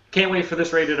 Can't wait for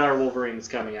this rated R Wolverine that's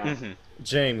coming out.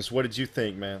 James, what did you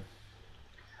think, man?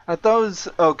 I thought it was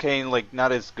okay, like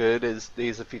not as good as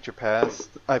Days of Future Past.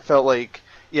 I felt like,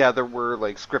 yeah, there were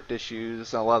like script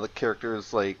issues. And a lot of the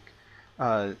characters, like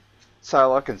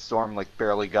Psylocke and Storm, like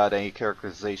barely got any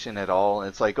characterization at all.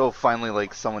 It's like, oh, finally,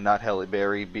 like someone not Halle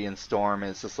Berry being Storm. And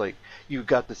it's just like you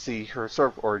got to see her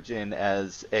sort of origin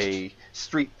as a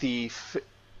street thief,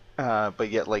 but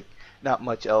yet like not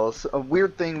much else. A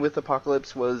weird thing with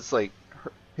Apocalypse was like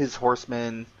his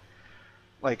horsemen.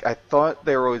 Like, I thought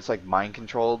they were always, like,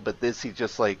 mind-controlled, but this, he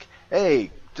just, like,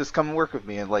 hey, just come and work with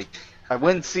me. And, like, I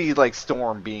wouldn't see, like,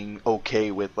 Storm being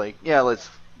okay with, like, yeah, let's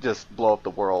just blow up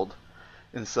the world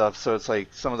and stuff. So it's,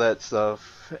 like, some of that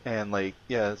stuff. And, like,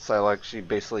 yeah, Psylocke, she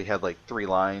basically had, like, 3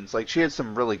 lines. Like, she had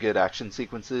some really good action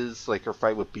sequences, like her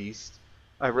fight with Beast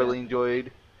I really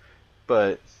enjoyed.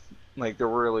 But, like, there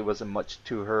really wasn't much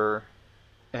to her.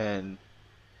 And,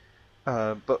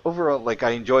 but overall, like,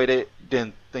 I enjoyed it.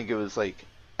 Didn't think it was, like,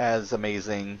 as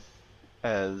amazing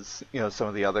as, you know, some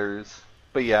of the others.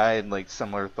 But yeah, I had like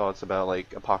similar thoughts about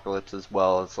like Apocalypse as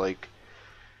well. It's like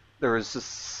there was just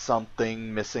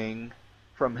something missing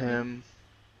from him.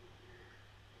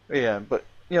 Yeah, but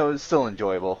you know, it's still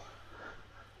enjoyable.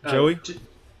 Joey?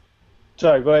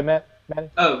 Sorry, go ahead, Matt.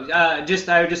 Matty? I just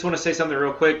want to say something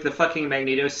real quick. The fucking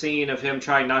Magneto scene of him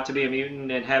trying not to be a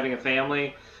mutant and having a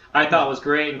family, I thought was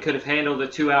great and could have handled a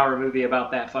 2-hour movie about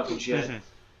that fucking shit.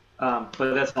 But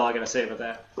that's all I gotta say about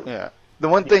that. Yeah. The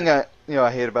one thing I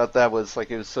hate about that was like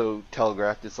it was so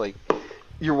telegraphed. It's like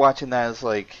you're watching that as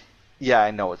like, yeah, I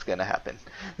know what's gonna happen.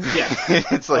 Yeah.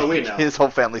 It's like we know. his whole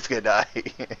family's gonna die.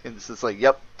 It's just like,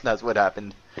 yep, that's what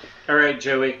happened. All right,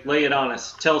 Joey, lay it on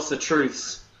us. Tell us the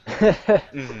truths.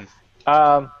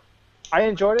 I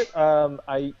enjoyed it.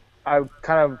 I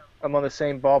kind of I'm on the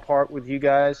same ballpark with you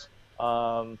guys.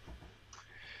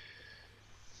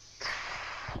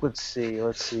 Let's see.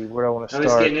 Where do I want to Oh, he's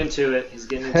start? getting into it. He's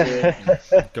getting into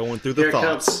it. Going through the Here it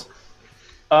thoughts. He's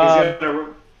gonna.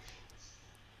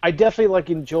 I definitely like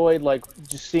enjoyed like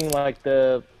just seeing like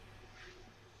the.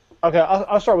 Okay,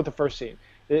 I'll start with the first scene.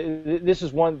 This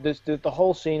is one. The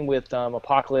whole scene with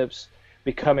Apocalypse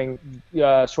becoming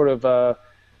sort of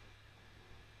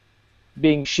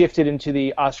being shifted into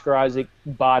the Oscar Isaac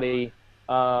body.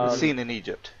 The scene in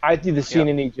Egypt. I think the scene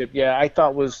in Egypt, yeah, I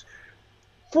thought was,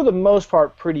 for the most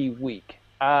part, pretty weak.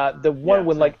 The one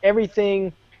when like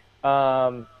everything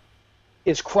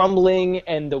is crumbling,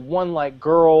 and the one like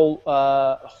girl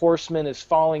horseman is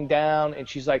falling down, and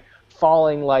she's like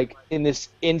falling like in this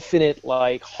infinite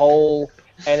like hole,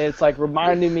 and it's like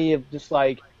reminding me of just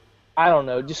like, I don't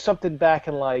know, just something back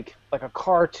in like a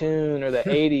cartoon or the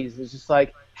 80s. It's just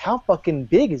like, how fucking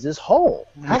big is this hole?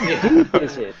 How deep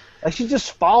is it? Like she's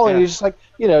just falling. It's just like,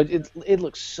 it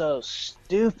looks so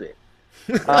stupid.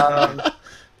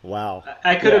 Wow.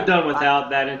 I could have done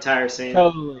without that entire scene.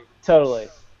 Totally.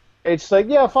 It's like,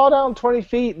 fall down 20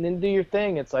 feet and then do your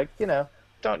thing. It's like,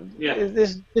 don't. Yeah.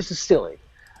 This is silly.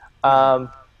 Let's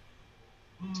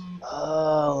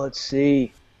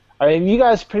see. I mean, you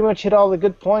guys pretty much hit all the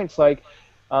good points. Like,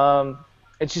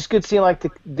 it's just good seeing like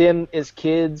them as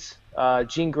kids.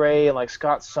 Jean Grey and like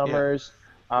Scott Summers.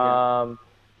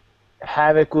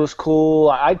 Havoc was cool.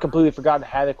 I'd completely forgotten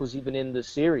Havoc was even in the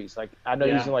series. Like, I know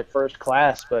he's in like First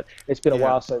Class, but it's been a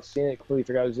while since I've seen it. Completely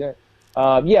forgot he was in it.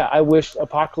 I wish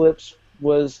Apocalypse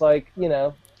was like,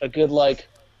 a good like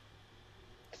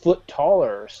foot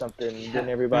taller or something than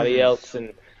everybody else.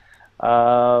 And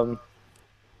I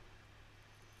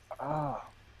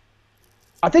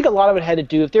think a lot of it had to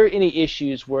do, if there are any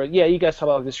issues where, you guys talk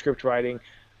about the script writing.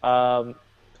 When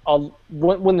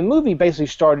the movie basically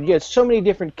started, you had so many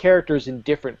different characters in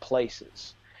different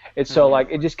places. And so, like,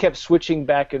 it just kept switching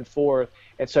back and forth.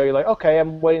 And so you're like, okay,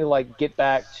 I'm waiting to, like, get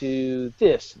back to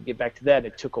this, get back to that. And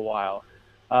it took a while.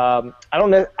 I don't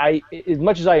know. As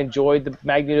much as I enjoyed the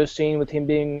Magneto scene with him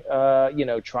being,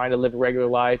 trying to live a regular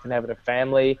life and having a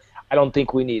family, I don't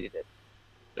think we needed it.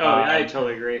 Oh, I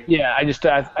totally agree. Yeah, it's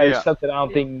something I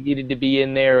don't think needed to be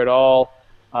in there at all.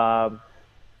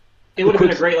 It would have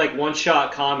been a great like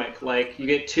one-shot comic. Like you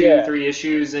get 2-3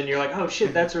 issues, and you're like, oh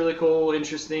shit, that's really cool,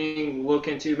 interesting. Look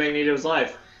into Magneto's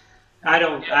life. I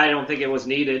don't think it was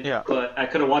needed, but I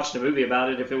could have watched a movie about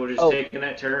it if it would have just taken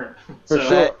that turn. For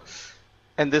sure.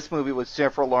 And this movie was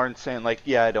Jennifer Lawrence saying like,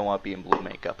 yeah, I don't want to be in blue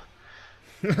makeup.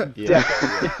 I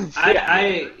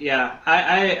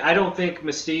don't think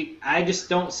Mystique. I just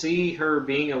don't see her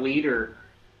being a leader.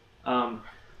 Well,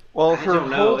 I her don't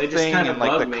know. whole It just thing kind in of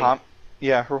like bugged the me.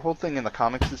 her whole thing in the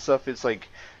comics and stuff is like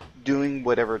doing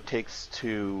whatever it takes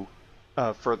to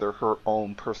further her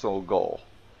own personal goal.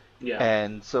 Yeah.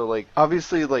 And so like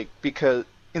obviously like because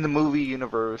in the movie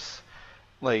universe,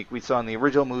 like we saw in the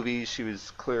original movie, she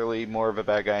was clearly more of a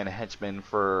bad guy and a henchman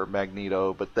for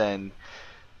Magneto, but then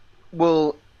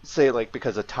we'll say like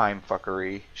because of time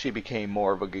fuckery, she became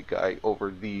more of a good guy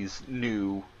over these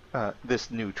new this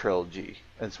new trilogy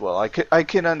as well. I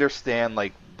can understand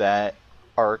like that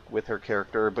arc with her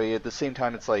character, but at the same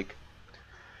time it's like,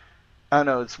 I don't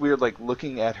know, it's weird like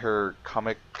looking at her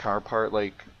comic counterpart.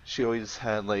 Like she always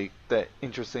had like that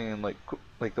interesting like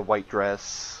the white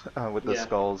dress with the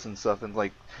skulls and stuff, and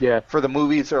like for the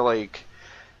movies they're like,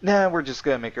 nah, we're just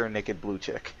gonna make her a naked blue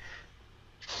chick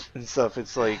and stuff.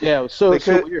 It's like it was so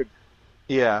weird.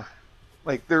 Yeah,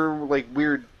 like they're like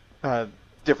weird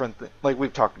different like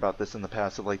we've talked about this in the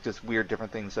past, of like just weird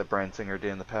different things that Bryan Singer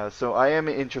did in the past. So I am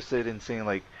interested in seeing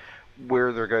like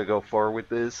where they're gonna go forward with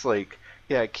this. Like,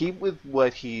 keep with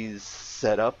what he's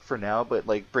set up for now, but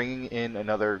like bringing in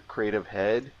another creative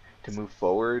head to move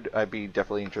forward, I'd be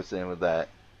definitely interested in with that.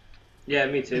 Yeah,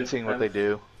 me too. And seeing what they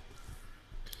do.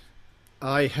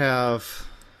 I have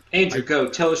Andrew, go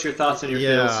tell us your thoughts and your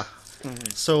feels.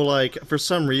 So, like, for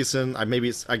some reason, I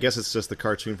guess it's just the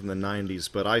cartoon from the 90s,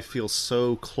 but I feel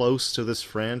so close to this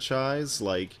franchise.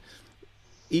 Like,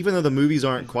 even though the movies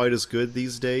aren't quite as good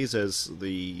these days as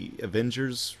the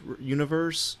Avengers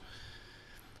universe,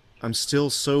 I'm still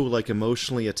so, like,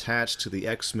 emotionally attached to the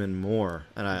X-Men more.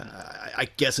 And I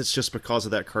guess it's just because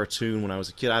of that cartoon when I was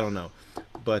a kid. I don't know.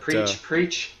 But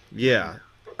Preach. Yeah.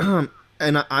 And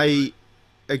I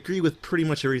agree with pretty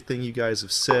much everything you guys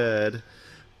have said.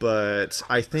 But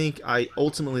I think I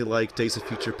ultimately like Days of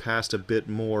Future Past a bit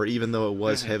more, even though it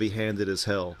was heavy-handed as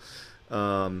hell.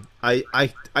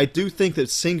 I do think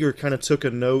that Singer kind of took a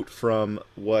note from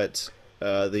what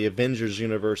the Avengers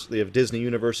universe, the Disney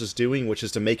universe is doing, which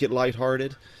is to make it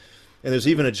lighthearted. And there's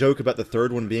even a joke about the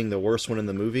third one being the worst one in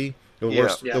the movie,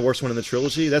 Yeah. the worst one in the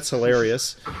trilogy. That's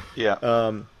hilarious.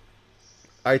 Yeah.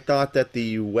 I thought that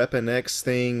the Weapon X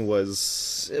thing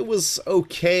was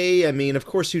okay. I mean, of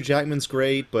course Hugh Jackman's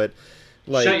great, but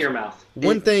like Shut your mouth.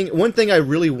 one thing I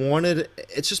really wanted,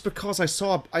 it's just because I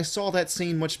saw that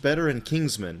scene much better in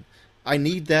Kingsman. I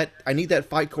need that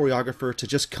fight choreographer to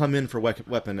just come in for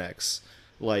Weapon X.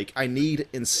 Like, I need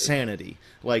insanity.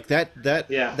 Like that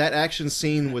action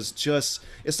scene was just,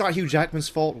 it's not Hugh Jackman's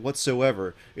fault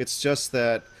whatsoever. It's just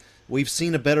that we've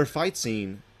seen a better fight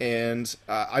scene, and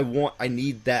I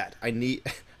need that. The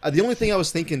only thing I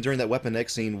was thinking during that Weapon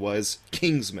X scene was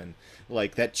Kingsman,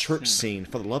 like that church scene.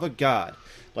 For the love of God,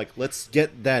 like let's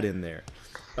get that in there.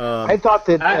 I thought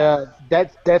that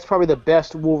that's probably the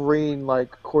best Wolverine like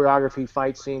choreography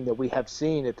fight scene that we have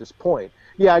seen at this point.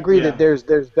 Yeah, I agree that there's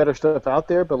better stuff out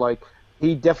there, but like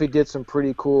he definitely did some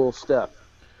pretty cool stuff.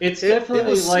 It's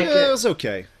definitely it was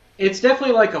okay. It's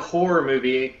definitely like a horror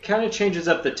movie. It kind of changes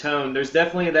up the tone. There's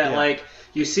definitely that like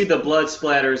you see the blood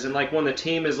splatters, and like when the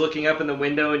team is looking up in the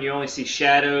window and you only see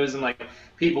shadows and like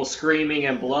people screaming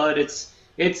and blood.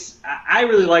 I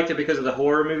really liked it because of the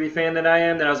horror movie fan that I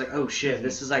am. That I was like, oh shit,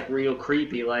 this is like real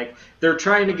creepy. Like they're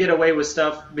trying to get away with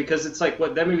stuff because it's like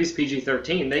that movie's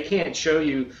PG-13. They can't show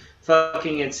you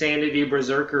fucking insanity,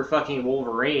 berserker, fucking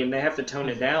Wolverine. They have to tone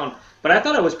it down. But I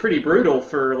thought it was pretty brutal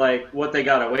for like what they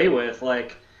got away with.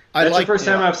 Like that's the first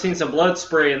time I've seen some blood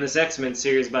spray in this X-Men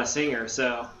series by Singer.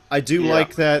 So I do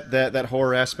like that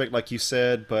horror aspect, like you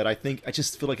said, but I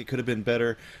just feel like it could have been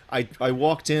better. I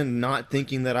walked in not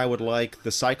thinking that I would like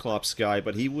the Cyclops guy,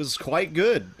 but he was quite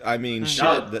good. I mean,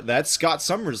 shit, that's Scott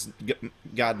Summers,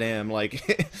 goddamn,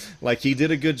 like like he did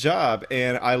a good job,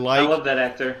 and I love that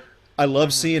actor. I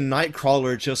love seeing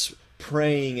Nightcrawler just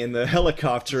praying in the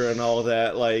helicopter and all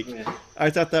that. Like, I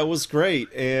thought that was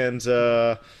great, and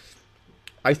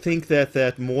I think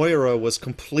that Moira was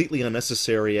completely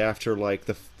unnecessary after like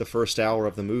the first hour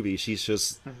of the movie. She's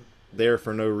just there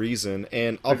for no reason.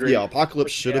 And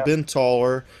Apocalypse should have been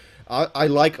taller. I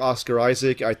like Oscar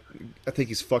Isaac. I think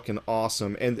he's fucking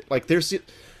awesome. And like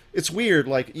it's weird.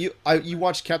 Like you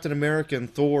watch Captain America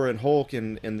and Thor and Hulk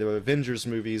and the Avengers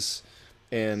movies,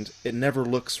 and it never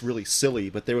looks really silly.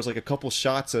 But there was like a couple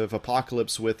shots of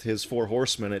Apocalypse with his 4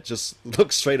 horsemen. It just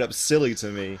looks straight up silly to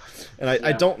me, and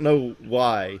I don't know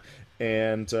why.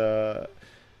 And the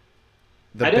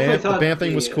band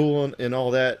thing was cool and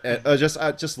all that. And, just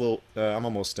a little. I'm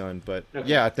almost done, but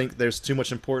yeah, I think there's too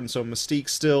much importance on Mystique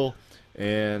still,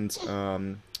 and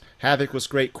Havoc was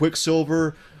great.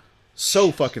 Quicksilver,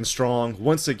 so fucking strong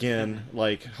once again.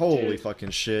 Like holy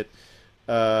fucking shit.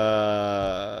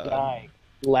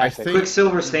 I think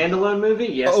Quicksilver standalone movie?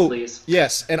 Yes, please.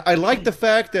 Yes, and I like the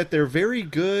fact that they're very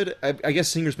good. I guess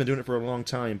Singer's been doing it for a long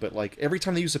time, but like every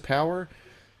time they use a power,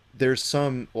 there's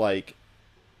some like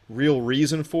real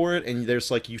reason for it, and there's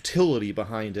like utility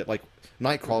behind it. Like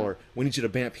Nightcrawler, we need you to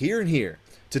vamp here and here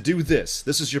to do this.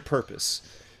 This is your purpose.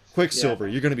 Quicksilver,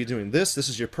 you're going to be doing this. This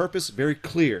is your purpose. Very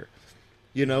clear.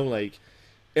 You know, like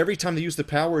every time they use the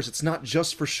powers, it's not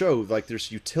just for show. Like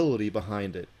there's utility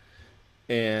behind it.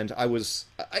 And I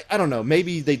don't know,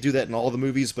 maybe they do that in all the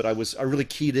movies, but I really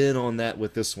keyed in on that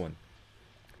with this one.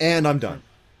 And I'm done.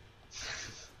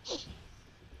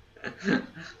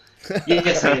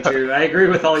 Yes, Andrew, I agree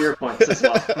with all your points as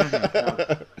well.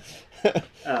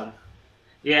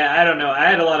 Yeah, I don't know. I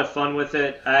had a lot of fun with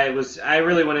it. I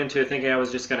really went into it thinking I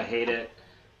was just going to hate it.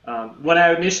 When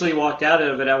I initially walked out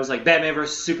of it, I was like, Batman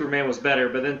vs. Superman was better.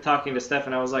 But then talking to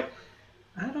Stefan, I was like,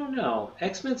 I don't know.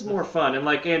 X-Men's more fun. And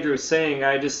like Andrew was saying,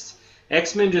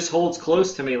 X-Men just holds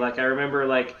close to me. Like I remember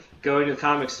like going to the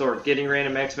comic store, getting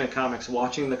random X-Men comics,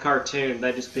 watching the cartoon,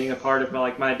 that just being a part of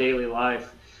my daily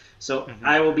life. So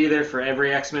I will be there for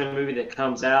every X-Men movie that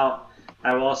comes out.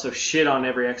 I will also shit on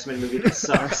every X-Men movie that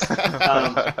sucks.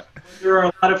 There are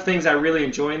a lot of things I really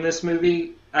enjoy in this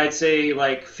movie. I'd say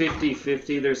like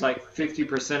 50-50. There's like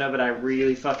 50% of it I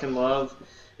really fucking love,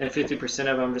 and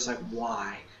 50% of it I'm just like,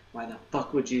 why? Why the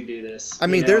fuck would you do this? I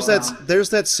mean, there's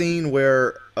that scene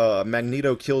where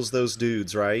Magneto kills those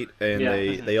dudes, right? And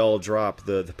they all drop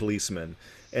the policemen.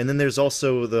 And then there's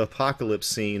also the Apocalypse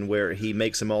scene where he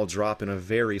makes them all drop in a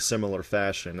very similar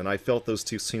fashion. And I felt those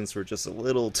two scenes were just a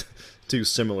little too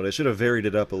similar. They should have varied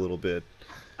it up a little bit.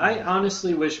 I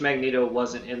honestly wish Magneto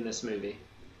wasn't in this movie.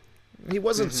 He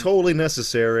wasn't totally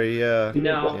necessary. No, he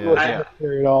wasn't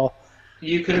necessary at all.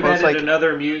 You could have added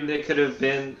another mutant that could have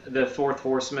been the 4th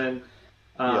Horseman.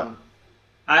 What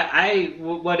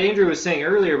Andrew was saying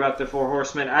earlier about the 4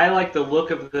 Horsemen, I like the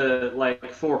look of the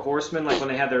 4 Horsemen, like when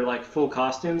they had their like full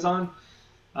costumes on.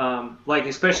 Like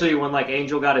especially when like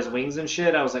Angel got his wings and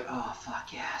shit, I was like, oh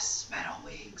fuck yes, metal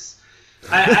wings.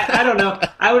 I don't know.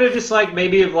 I would have just like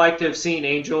maybe have liked to have seen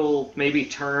Angel maybe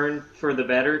turn for the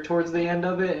better towards the end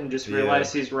of it and just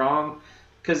realize he's wrong.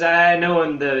 Because I know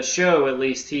in the show at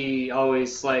least he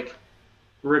always like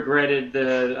regretted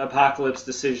the Apocalypse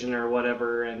decision or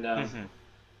whatever, and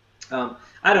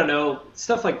I don't know,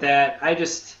 stuff like that. I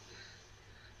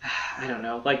don't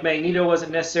know. Like, Magneto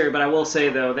wasn't necessary, but I will say,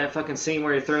 though, that fucking scene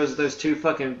where he throws those two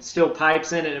fucking steel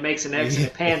pipes in and it makes an X and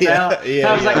it pans out.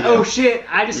 I was like, oh shit,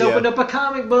 I just opened up a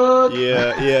comic book.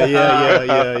 Yeah.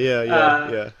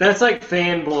 That's like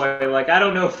fanboy. Like, I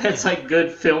don't know if that's like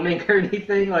good filming or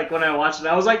anything. Like, when I watched it,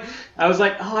 I was like,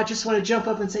 oh, I just want to jump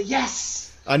up and say,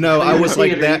 yes! I know, I was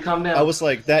like that. I was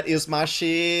like, that is my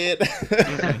shit.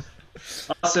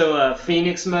 Also,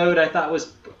 Phoenix mode I thought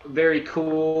was very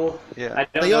cool. Yeah.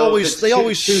 They always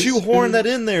shoehorn that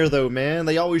in there though, man.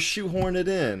 They always shoehorn it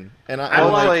in, and I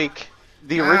like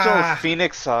the original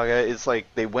Phoenix Saga is like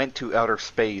they went to outer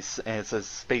space, and it's a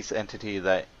space entity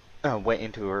that went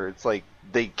into her. It's like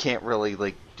they can't really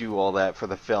like do all that for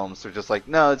the films. They're just like,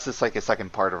 no, it's just like a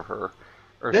second part of her,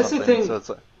 or That's something. The thing. So it's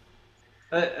like,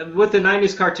 with the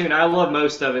 90s cartoon, I love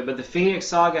most of it, but the Phoenix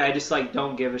Saga, I just like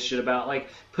don't give a shit about. Like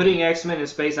putting X-Men in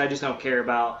space, I just don't care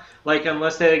about. Like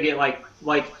unless they get like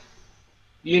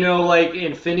you know, like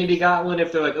Infinity Gauntlet,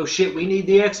 if they're like, oh shit, we need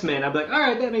the X-Men, I'd be like, all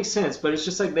right, that makes sense. But it's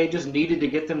just like they just needed to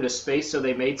get them to space, so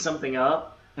they made something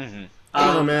up. I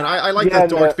don't know, man. I like that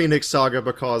Dark Phoenix Saga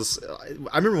because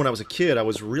I remember when I was a kid, I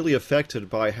was really affected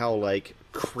by how like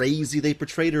crazy they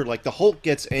portrayed her. Like the Hulk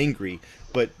gets angry,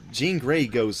 but Jean Grey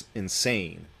goes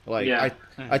insane. Like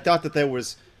I thought that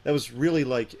was really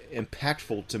like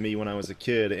impactful to me when I was a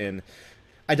kid, and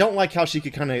I don't like how she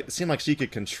could kind of seem like she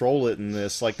could control it in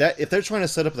this. Like that, if they're trying to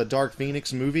set up the Dark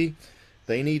Phoenix movie,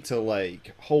 they need to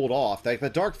like hold off. Like the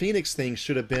Dark Phoenix thing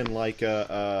should have been like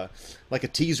a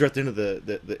teaser at the end of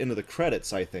the end of the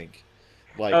credits. I think.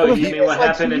 Like, oh, you mean what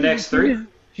happened in X3?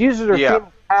 She uses her Phoenix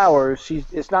powers.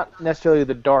 It's not necessarily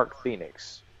the Dark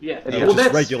Phoenix. Yeah, well,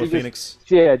 just regular Phoenix.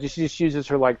 She just uses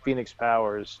her like Phoenix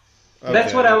powers. Okay,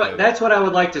 that's what I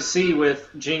would like to see with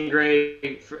Jean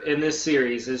Grey in this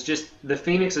series. Is just the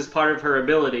Phoenix is part of her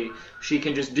ability. She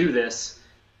can just do this,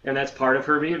 and that's part of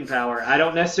her mutant power. I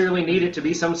don't necessarily need it to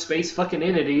be some space fucking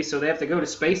entity, so they have to go to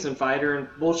space and fight her and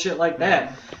bullshit like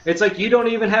that. It's like you don't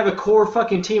even have a core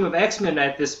fucking team of X-Men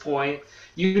at this point.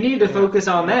 You need to focus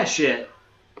on that shit.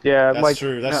 Yeah, that's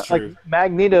true. That's true. Like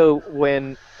Magneto,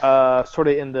 when sort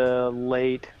of in the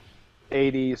late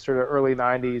 80s, sort of early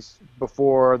 90s,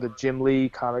 before the Jim Lee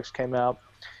comics came out,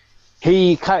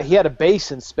 he had a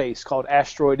base in space called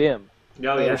Asteroid M.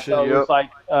 Oh yeah, so it was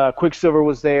like Quicksilver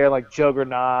was there, like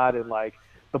Juggernaut and like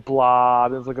the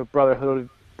Blob. It was like a Brotherhood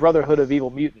of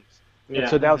Evil Mutants. Yeah. And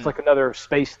so that was like another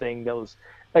space thing that was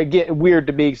again weird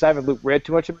to me because I haven't read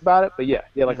too much about it. But yeah,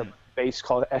 like a base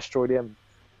called Asteroid M.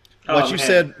 What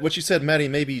you said, Maddie,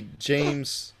 maybe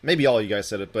James, maybe all you guys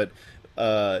said it, but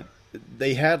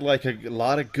they had like a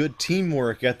lot of good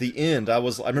teamwork at the end. I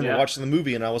remember watching the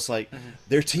movie and I was like,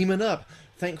 they're teaming up.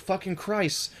 Thank fucking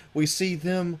Christ. We see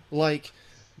them like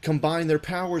combine their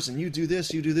powers and you do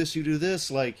this, you do this, you do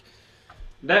this. Like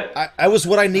I was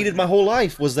what I needed my whole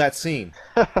life was that scene.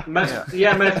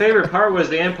 My favorite part was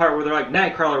the end part where they're like,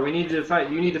 Nightcrawler,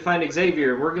 you need to find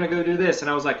Xavier. We're gonna go do this,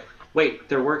 and I was like, wait,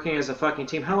 they're working as a fucking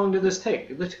team. How long did this take?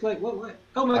 It took like what?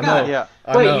 Oh my god! Yeah.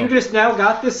 Wait, you just now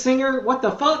got this singer? What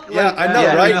the fuck? Yeah, like, I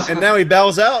know, right? And now he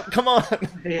bows out. Come on.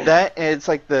 Yeah. That and it's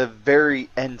like the very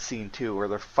end scene too, where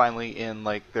they're finally in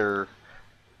like their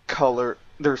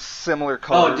similar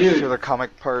colors to their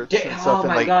comic parts and stuff. Oh and,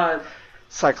 my like, god!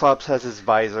 Cyclops has his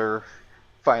visor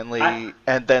finally,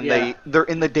 and then they're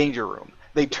in the danger room.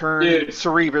 They turn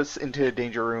Cerebrus into a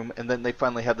danger room, and then they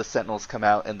finally have the Sentinels come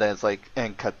out, and then it's like,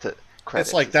 and cut to credits.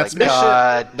 It's like, that's my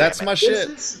shit. That's my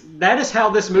shit. That is how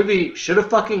this movie should have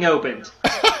fucking opened.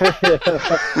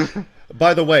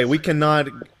 By the way, we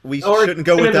shouldn't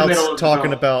go without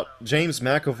talking about James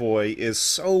McAvoy is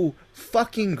so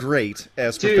fucking great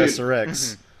as Professor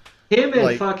X. Him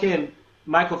and fucking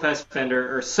Michael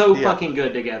Fassbender are so fucking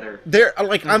good together. They're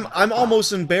like I'm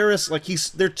almost embarrassed. Like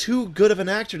they're too good of an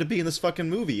actor to be in this fucking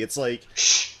movie. It's like,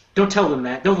 shh, don't tell them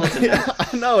that. Don't let them know.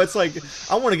 I know. It's like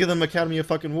I want to give them Academy of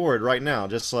fucking Award right now.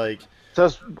 Just like so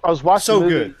I was watching the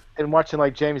movie good and watching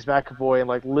like James McAvoy and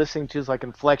like listening to his like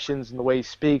inflections and the way he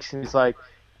speaks, and he's like,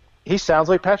 he sounds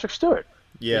like Patrick Stewart.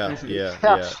 Yeah.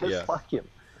 Like him.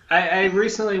 I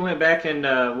recently went back and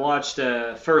watched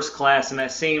First Class, and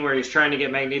that scene where he's trying to get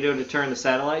Magneto to turn the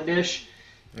satellite dish,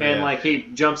 and like he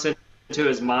jumps into into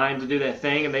his mind to do that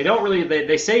thing, and they don't really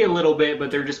they say a little bit,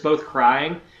 but they're just both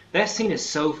crying. That scene is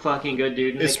so fucking good,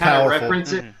 dude. And It's they kind of powerful.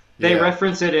 reference it. They Yeah.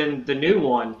 reference it in the new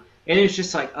one, and it's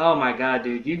just like, oh my god,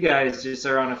 dude, you guys just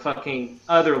are on a fucking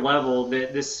other level.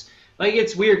 That this, like,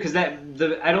 it's weird because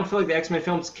I don't feel like the X-Men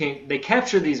films they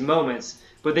capture these moments,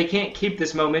 but they can't keep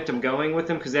this momentum going with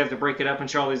them because they have to break it up and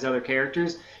show all these other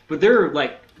characters. But there are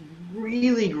like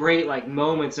really great like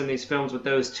moments in these films with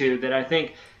those two that I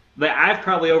think that I've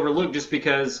probably overlooked just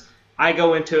because I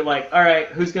go into it like, all right,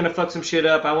 who's gonna fuck some shit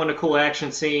up? I want a cool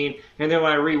action scene, and then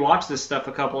when I rewatch this stuff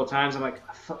a couple of times, I'm like,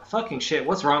 fucking shit,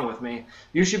 what's wrong with me?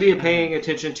 You should be paying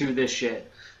attention to this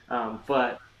shit.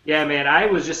 But yeah, man, I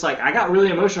was just like, I got really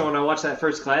emotional when I watched that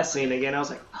First Class scene again. I was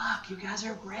like, fuck, you guys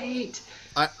are great.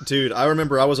 Dude, I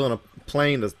remember I was on a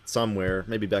plane to somewhere,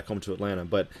 maybe back home to Atlanta,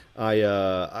 but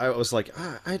I was like,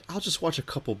 I'll just watch a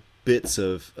couple bits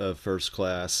of First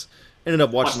Class. Ended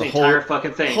up watching Watch the entire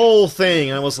fucking thing. whole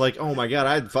thing, and I was like, oh my god,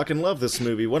 I fucking love this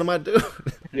movie. What am I doing?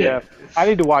 Yeah, I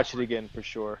need to watch it again for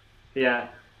sure. Yeah.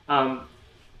 I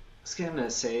was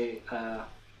gonna say,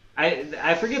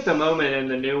 I forget the moment in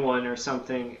the new one or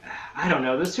something. I don't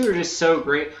know. Those two are just so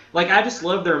great. Like, I just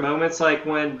love their moments, like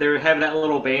when they're having that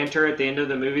little banter at the end of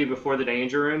the movie before the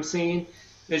danger room scene.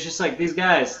 It's just like these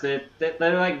guys that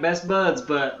they're like best buds,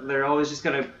 but they're always just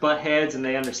gonna butt heads, and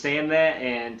they understand that,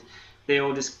 and they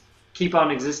will just keep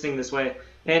on existing this way.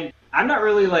 And I'm not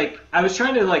really like, I was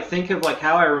trying to like think of like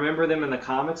how I remember them in the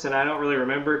comics, and I don't really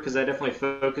remember because I definitely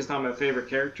focused on my favorite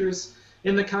characters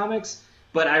in the comics.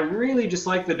 But I really just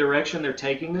like the direction they're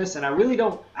taking this, and I really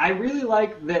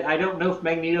like that I don't know if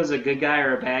Magneto's a good guy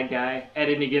or a bad guy at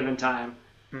any given time.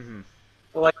 Mhm.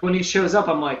 Like when he shows up,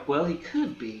 I'm like, well, he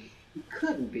could be. He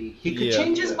couldn't be. He could Yeah.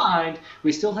 change his mind.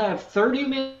 We still have 30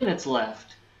 minutes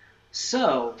left.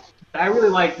 So I really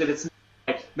like that it's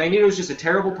like Magneto's just a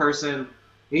terrible person.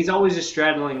 He's always just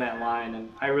straddling that line, and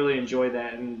I really enjoy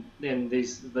that in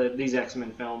these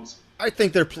X-Men films. I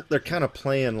think they're kind of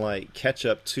playing like catch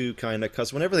up too, kind of,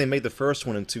 because whenever they made the first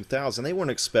one in 2000, they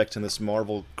weren't expecting this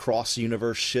Marvel cross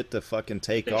universe shit to fucking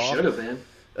take They off. should have been.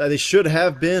 They should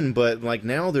have been, but like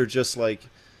now they're just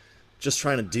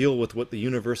trying to deal with what the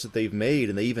universe that they've made,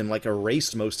 and they even like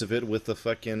erased most of it with the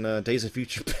fucking Days of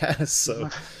Future Past. So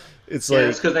it's Yeah, like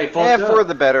it's because they Yeah, fucked for up.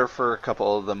 the better for a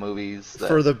couple of the movies. That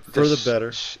For the just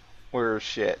better. were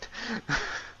shit.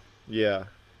 yeah,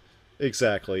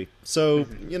 exactly. So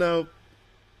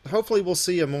hopefully we'll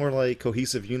see a more like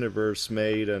cohesive universe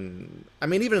made, and I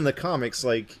mean even in the comics,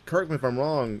 like correct me if I'm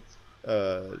wrong,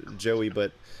 Joey,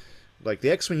 but like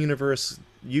the X-Men universe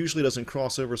usually doesn't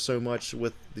cross over so much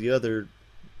with the other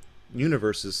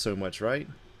universes so much, right?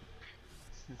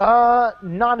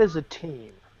 Not as a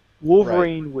team.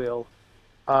 Wolverine will,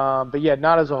 but yeah,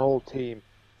 not as a whole team.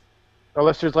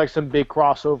 Unless there's like some big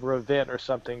crossover event or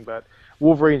something, but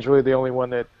Wolverine's really the only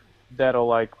one that'll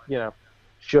like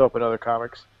show up in other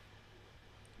comics.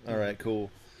 All right,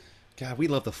 cool. God, we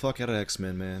love the fuck out of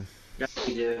X-Men, man. Yeah,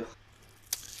 we do.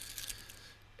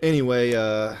 Anyway,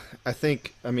 I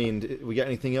mean, we got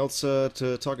anything else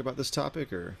to talk about this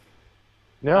topic, or?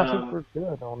 No, I think we're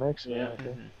good on X-Men. Yeah. I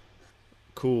think.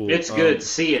 Cool. It's good.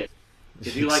 See it.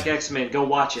 If you like X-Men, go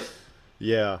watch it.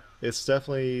 Yeah, it's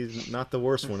definitely not the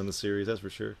worst one in the series, that's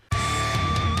for sure.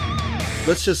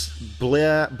 Let's just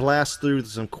blast through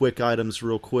some quick items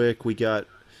real quick. We got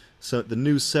the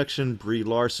news section, Brie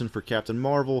Larson for Captain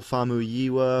Marvel, Famu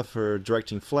Yiwa for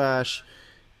directing Flash,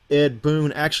 Ed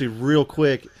Boon, actually real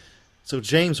quick, so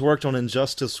James worked on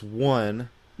Injustice 1.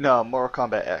 No, Mortal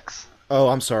Kombat X. Oh,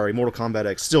 I'm sorry, Mortal Kombat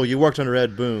X. Still, you worked under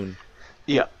Ed Boon.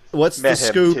 Yeah. What's the Met him,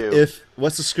 scoop too.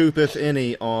 what's the scoop if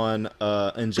any on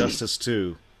Injustice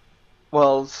 2?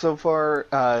 Well, so far,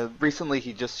 recently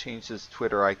he just changed his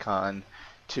Twitter icon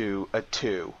to a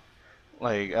 2,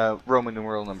 like Roman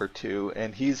numeral number 2,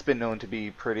 and he's been known to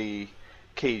be pretty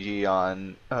cagey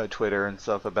on Twitter and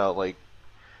stuff about like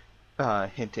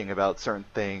hinting about certain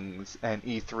things, and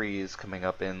E3 is coming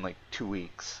up in like 2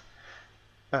 weeks,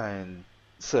 and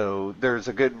so there's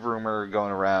a good rumor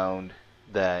going around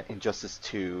that Injustice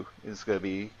 2 is going to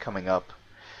be coming up.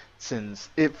 Since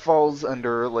it falls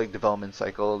under like development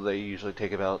cycle, they usually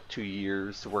take about 2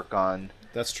 years to work on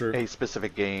That's true. a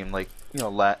specific game. Like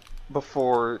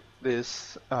before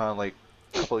this, like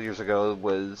a couple of years ago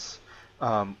was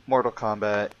Mortal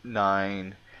Kombat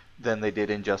 9. Then they did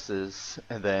Injustice,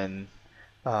 and then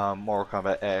Mortal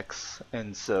Kombat X.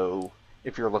 And so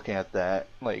if you're looking at that,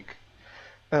 like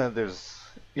there's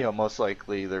most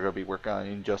likely they're going to be working on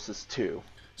Injustice 2.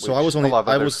 So I was on a the- lot of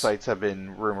I other was- sites have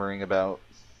been rumoring about.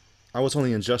 I was on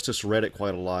the Injustice Reddit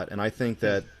quite a lot, and I think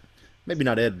that maybe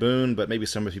not Ed Boon, but maybe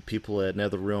some of the people at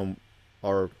NetherRealm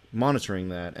are monitoring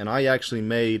that, and I actually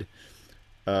made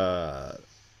a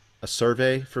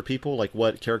survey for people, like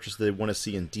what characters they want to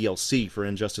see in DLC for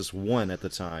Injustice 1 at the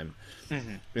time.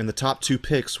 Mm-hmm. And the top 2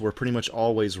 picks were pretty much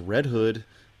always Red Hood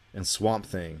and Swamp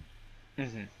Thing.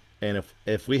 Mm-hmm. And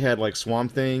if we had like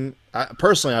Swamp Thing,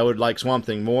 personally I would like Swamp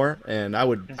Thing more, and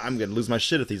I'm gonna lose my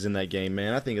shit if he's in that game,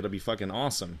 man. I think it'll be fucking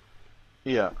awesome.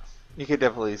 Yeah, you could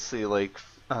definitely see like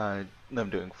them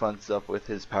doing fun stuff with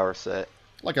his power set.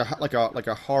 Like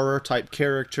a horror type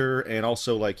character, and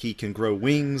also like he can grow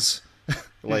wings,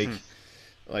 like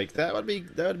like that would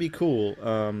be cool.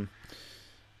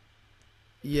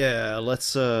 Yeah, let's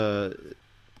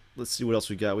see what else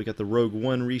we got. We got the Rogue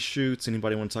One reshoots.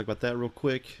 Anybody want to talk about that real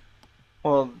quick?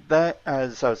 Well, that,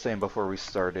 as I was saying before we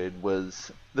started,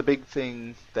 was the big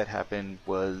thing that happened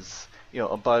was,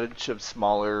 a bunch of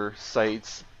smaller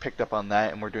sites picked up on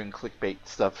that and were doing clickbait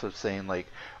stuff of saying like,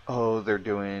 oh, they're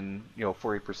doing,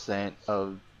 40%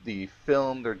 of the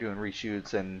film, they're doing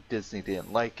reshoots and Disney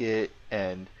didn't like it,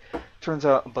 and turns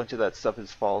out a bunch of that stuff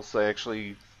is false. I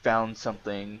actually found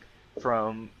something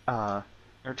from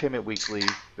Entertainment Weekly.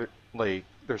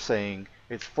 They're saying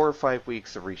it's 4 or 5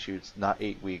 weeks of reshoots, not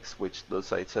 8 weeks, which those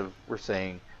sites were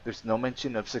saying. There's no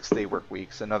mention of 6-day work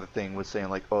weeks. Another thing was saying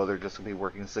like, oh, they're just gonna be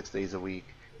working 6 days a week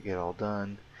to get it all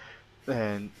done.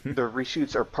 And the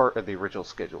reshoots are part of the original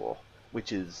schedule,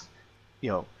 which is,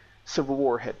 Civil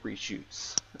War had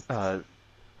reshoots,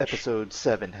 Episode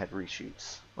 7 had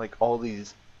reshoots. Like all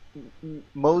these,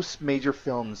 most major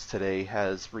films today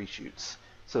has reshoots.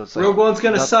 So it's like Rogue One's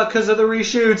gonna suck because of the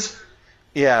reshoots.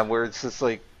 Yeah, where it's just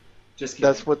like, just kidding.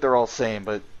 that's what they're all saying,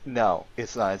 but no,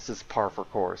 it's not. It's just par for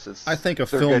course. I think a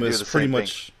film is pretty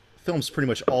much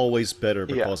always better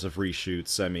because of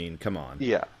reshoots. I mean, come on.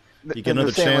 Yeah. You get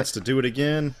another chance to do it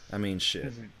again. I mean,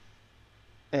 shit.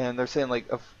 And they're saying like,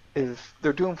 if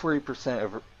they're doing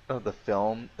 40% of the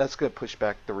film, that's going to push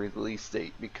back the release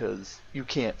date because you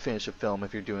can't finish a film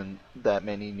if you're doing that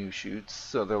many new shoots.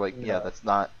 So they're like, yeah, that's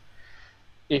not.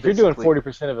 If you're doing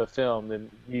 40% of a film, then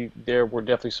there were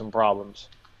definitely some problems.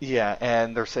 Yeah,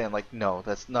 and they're saying like, no,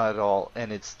 that's not at all,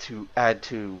 and it's to add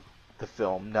to the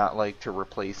film, not like to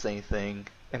replace anything.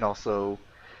 And also,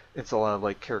 it's a lot of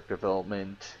like character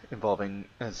development involving,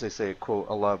 as they say, quote,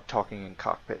 a lot of talking in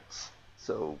cockpits.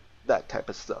 So that type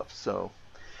of stuff. So,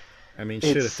 I mean,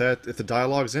 shit. If the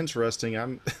dialogue's interesting,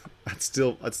 I'd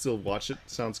still watch it.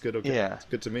 Sounds good. Okay, yeah, it's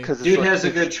good to me. Dude has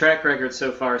a good track record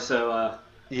so far. So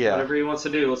yeah, whatever he wants to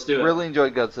do, let's do it. Really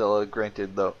enjoyed Godzilla.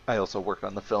 Granted, though, I also work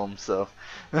on the film, so.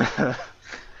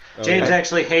 James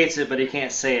actually hates it, but he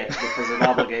can't say it because of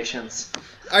obligations.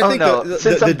 I think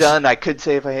since I'm done, I could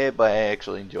say if I had, but I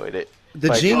actually enjoyed it. The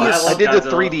genius. I did the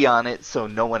 3D on it, so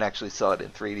no one actually saw it in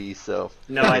 3D, so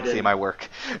no, I didn't see my work.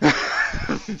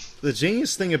 The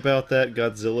genius thing about that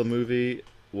Godzilla movie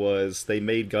was they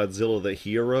made Godzilla the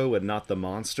hero and not the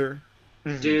monster.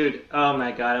 Dude, oh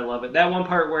my god, I love it. That one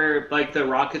part where like the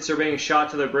rockets are being shot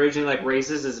to the bridge and like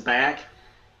raises his back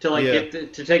to like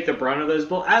get to take the brunt of those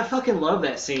bullets. I fucking love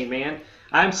that scene, man.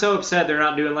 I'm so upset they're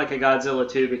not doing like a Godzilla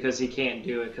 2 because he can't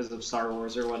do it because of Star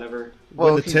Wars or whatever.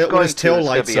 Well, when his tail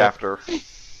lights up, after.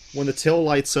 When the tail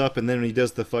lights up and then when he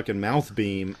does the fucking mouth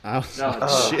beam, I was like,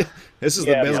 shit, this is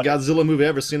the best Godzilla movie I've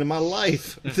ever seen in my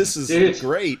life. This is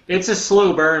great. It's a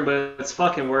slow burn, but it's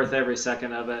fucking worth every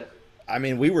second of it. I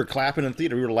mean, we were clapping in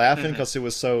theater. We were laughing because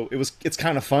it's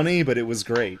kind of funny, but it was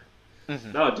great.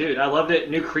 Oh, dude, I loved it.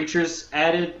 New creatures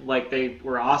added, like they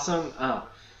were awesome. Oh,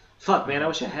 fuck, man, I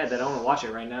wish I had that. I want to watch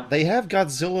it right now. They have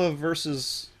Godzilla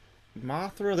versus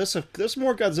Mothra. There's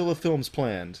more Godzilla films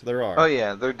planned. There are. Oh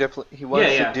yeah, they're definitely. He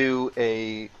wants to do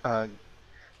a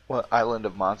Island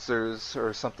of Monsters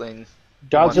or something.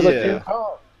 Godzilla King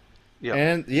Kong. Yeah.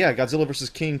 And Godzilla versus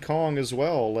King Kong as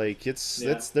well. Like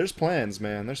there's plans,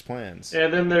 man. There's plans.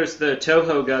 And then there's the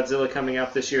Toho Godzilla coming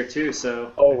out this year too.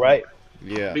 So. Oh right.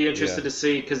 Yeah. Be interested to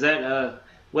see because that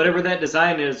whatever that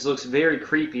design is looks very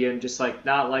creepy and just like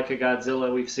not like a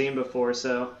Godzilla we've seen before.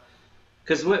 So.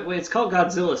 Because it's called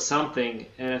Godzilla something,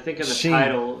 and I think in the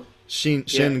title... Shin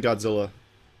Godzilla.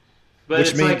 But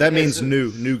which means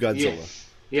new Godzilla.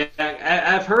 Yeah,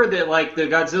 I've heard that like the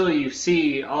Godzilla you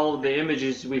see, all of the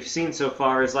images we've seen so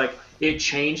far is like it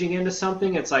changing into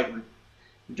something. It's like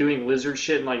doing lizard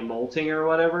shit and like molting or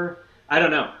whatever. I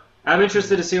don't know. I'm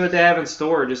interested to see what they have in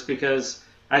store just because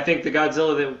I think the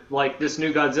Godzilla that, like this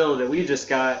new Godzilla that we just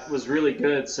got was really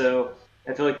good, so...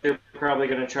 I feel like they're probably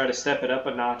going to try to step it up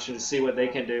a notch and see what they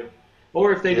can do.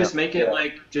 Or if they just make it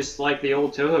just like the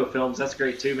old Toho films, that's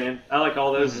great too, man. I like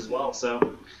all those as well,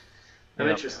 so I'm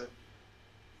interested.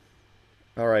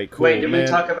 All right, cool. Wait, did we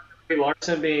talk about Brie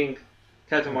Larson being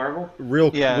Captain Marvel?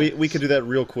 Yeah. We could do that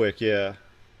real quick. Yeah.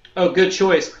 Oh, good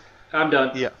choice. I'm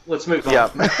done. Yeah. Let's move on. Yeah.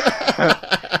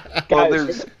 Well, Guys,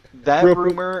 there's that real quick-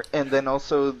 rumor, and then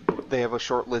also they have a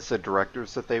short list of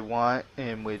directors that they want,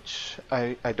 in which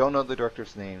I don't know the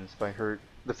directors' names, but I heard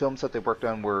the films that they worked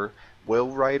on were Will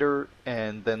Ryder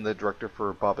and then the director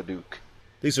for Babadook.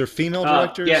 These are female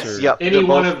directors. yes. Or? Yep, Any they're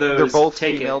one both- of those, They're both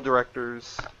take female it.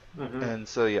 directors, Mhm. and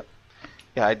so yeah,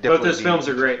 I definitely. Both those films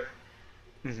are great.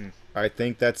 I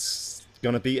think that's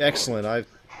gonna be excellent.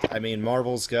 I mean,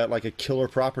 Marvel's got like a killer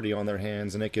property on their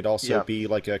hands, and it could also Yeah. be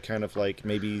like a kind of like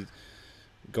maybe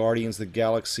Guardians of the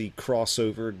Galaxy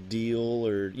crossover deal,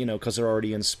 or because they're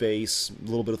already in space, a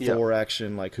little bit of Yeah. Thor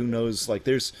action. Like, who knows? Like,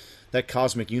 there's that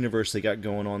cosmic universe they got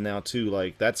going on now too.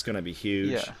 Like, that's gonna be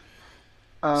huge. Yeah.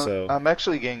 So- I'm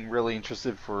actually getting really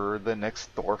interested for the next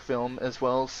Thor film as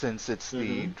well, since it's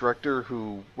the director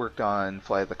who worked on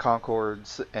Flight of the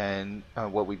Conchords and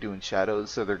What We Do in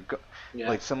Shadows. So they're Yeah.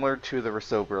 like similar to the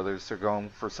Rousseau brothers. They're going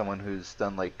for someone who's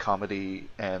done like comedy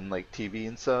and like TV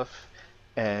and stuff.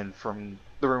 And from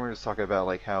the rumors talking about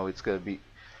like how it's going to be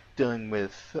dealing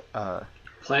with Planet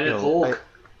you know, Hulk.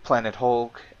 Planet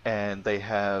Hulk, and they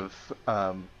have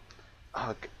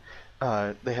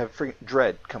freaking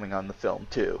Dredd coming on the film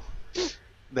too.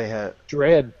 They have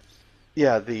Dread.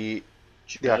 the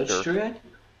Judge actor Dredd?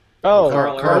 Oh,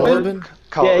 Carl Carl Urban? Urban.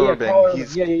 Carl yeah, Urban. Carl Urban.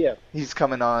 He's yeah. he's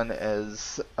coming on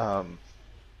as oh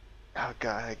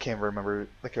god, I can't remember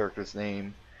the character's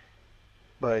name,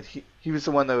 but he was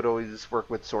the one that would always work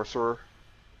with Sorcerer.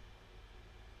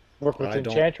 Work with I don't-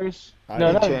 Enchantress? I No,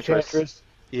 don't- not Enchantress. Enchantress.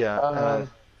 Yeah,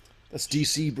 That's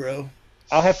DC, bro.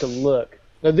 I'll have to look.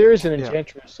 No, there is an Yeah.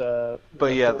 Enchantress.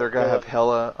 but yeah, they're gonna have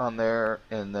Hela on there,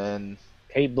 and then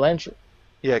Kate Blanchett.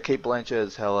 yeah, Kate Blanchett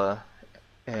as Hela,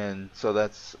 and so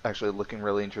that's actually looking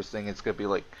really interesting. It's gonna be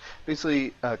like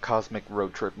basically a cosmic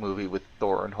road trip movie with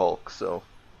Thor and Hulk. So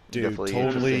Dude, definitely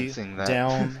totally interesting seeing that.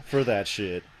 down for that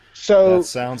shit. So, That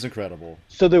sounds incredible.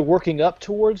 so they're working up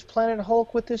towards Planet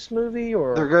Hulk with this movie,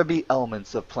 or There are gonna be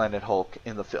elements of Planet Hulk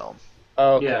in the film.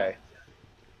 okay?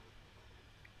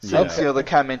 Since they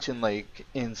kind of mentioned like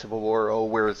in Civil War, oh,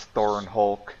 where's Thor and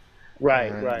Hulk?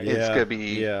 Right, And right. It's Yeah, gonna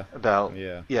be yeah, about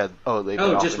yeah. Oh, they.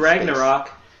 Oh, just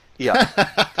Ragnarok. Yeah,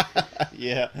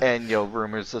 Yeah. and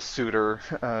rumors of Suitor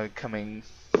coming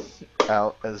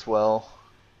out as well.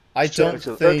 I don't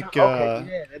So- think. Okay,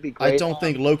 yeah, that'd be great. I don't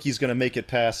think Loki's gonna make it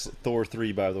past Thor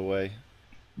 3. By the way.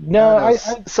 No, I I,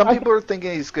 don't know. Some people are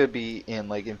thinking he's gonna be in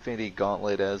like Infinity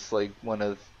Gauntlet as like one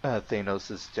of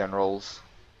Thanos' generals,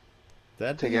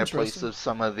 That'd be taking a place interesting. of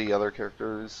some of the other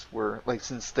characters. Where like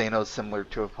since Thanos, similar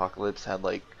to Apocalypse, had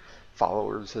like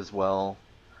followers as well.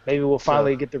 maybe we'll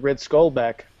finally get the Red Skull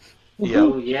back. Yeah,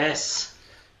 Oh, yes.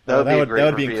 that would be a great that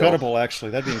would be reveal. incredible.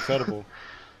 Actually, that'd be incredible.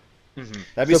 Mhm.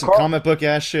 That'd be So some Carl- comic book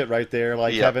ass shit right there.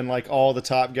 Like Yeah. having like all the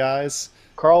top guys.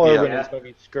 Carl Yeah. Urban Yeah. is going to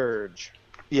be Scourge.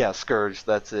 Yeah, Scourge,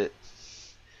 that's it.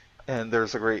 And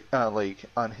there's a great, like,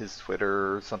 on his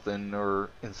Twitter or something, or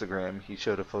Instagram, he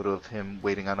showed a photo of him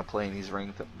waiting on a plane. He's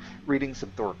reading some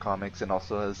Thor comics and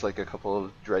also has, like, a couple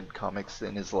of Dread comics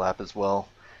in his lap as well.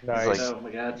 Nice. like- Oh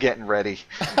my god. Getting ready.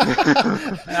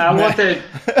 I want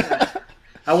that.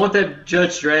 I want that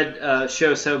Judge Dredd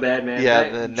show so bad, man. Yeah,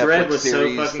 That the Dredd Netflix was so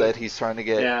series fucking. that he's trying to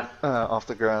get Yeah. off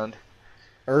the ground.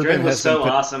 Urban Dredd was has so been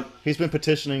awesome. he's been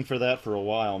petitioning for that for a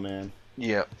while, man.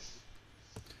 Yeah,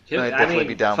 He'll- I'd definitely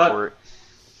be down fuck, for it.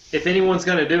 If anyone's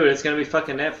gonna do it, it's gonna be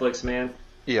fucking Netflix, man.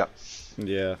 Yeah.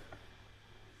 Yeah.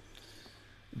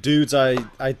 Dudes, I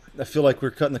feel like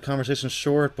we're cutting the conversation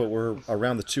short, but we're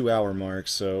around the 2-hour mark,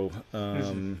 so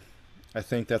I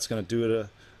think that's going to do it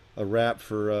a wrap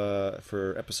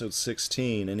for episode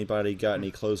 16. Anybody got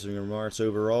any closing remarks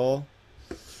overall?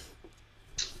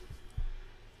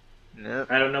 Nope.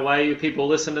 I don't know why you people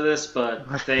listen to this, but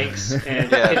thanks.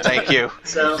 And Yeah, thank you.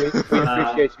 So, We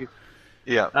appreciate you.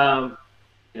 Yeah.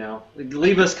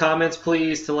 Leave us comments,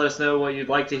 please, to let us know what you'd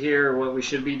like to hear, or what we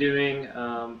should be doing.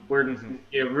 We're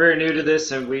very new to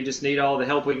this, and we just need all the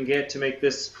help we can get to make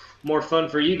this more fun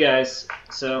for you guys.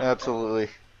 So, Absolutely.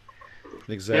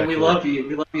 Exactly. and we love you.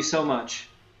 We love you so much.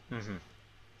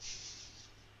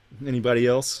 Anybody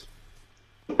else?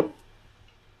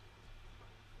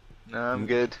 No, I'm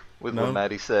good with No? what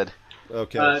Maddie said.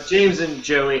 Okay. James and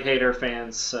Joey hate our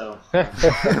fans, so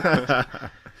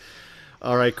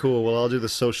All right, cool. Well, I'll do the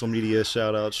social media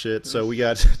shout out shit. So we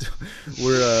got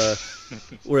we're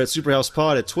at Superhouse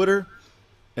Pod at Twitter,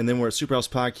 and then we're at Superhouse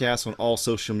Podcast on all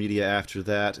social media after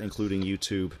that, including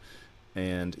YouTube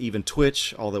and even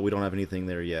Twitch, although we don't have anything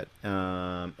there yet.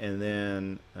 And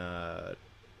then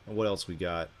what else we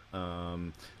got?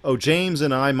 James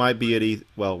and I might be at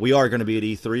we are going to be at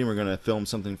E3, and we're going to film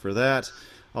something for that.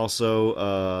 Also,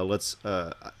 I'm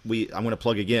going to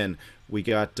plug again. We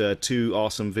got 2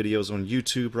 awesome videos on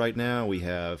YouTube right now. We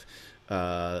have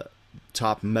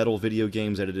top metal video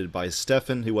games edited by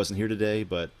Stefan, who wasn't here today,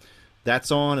 but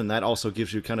that's on, and that also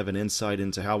gives you kind of an insight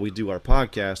into how we do our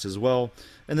podcast as well.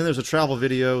 And then there's a travel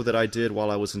video that I did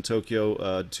while I was in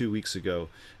Tokyo 2 weeks ago,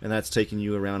 and that's taking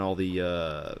you around all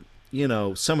the,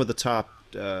 some of the top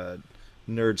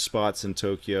nerd spots in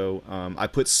Tokyo. I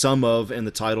put some of in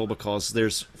the title because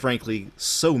there's frankly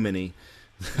so many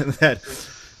that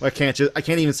I can't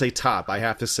even say top. I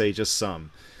have to say just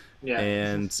some. Yeah.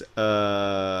 And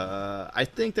I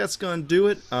think that's going to do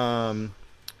it. Plug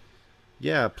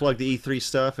the E3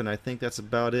 stuff, and I think that's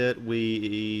about it.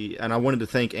 And I wanted to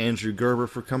thank Andrew Gerber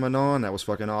for coming on. That was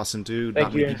fucking awesome, dude.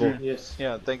 Thank you, Andrew. Yes.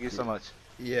 Yeah, thank you so much.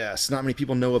 Yes, not many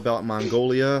people know about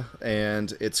Mongolia,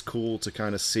 and it's cool to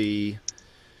kind of see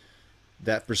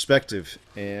that perspective.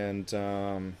 And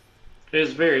It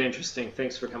was very interesting.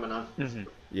 Thanks for coming on. Mm-hmm.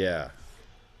 yeah.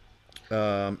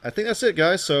 I think that's it,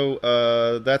 guys. So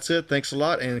that's it. Thanks a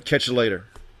lot, and catch you later.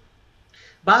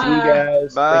 Bye. See you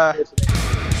guys. Bye. Thanks for listening.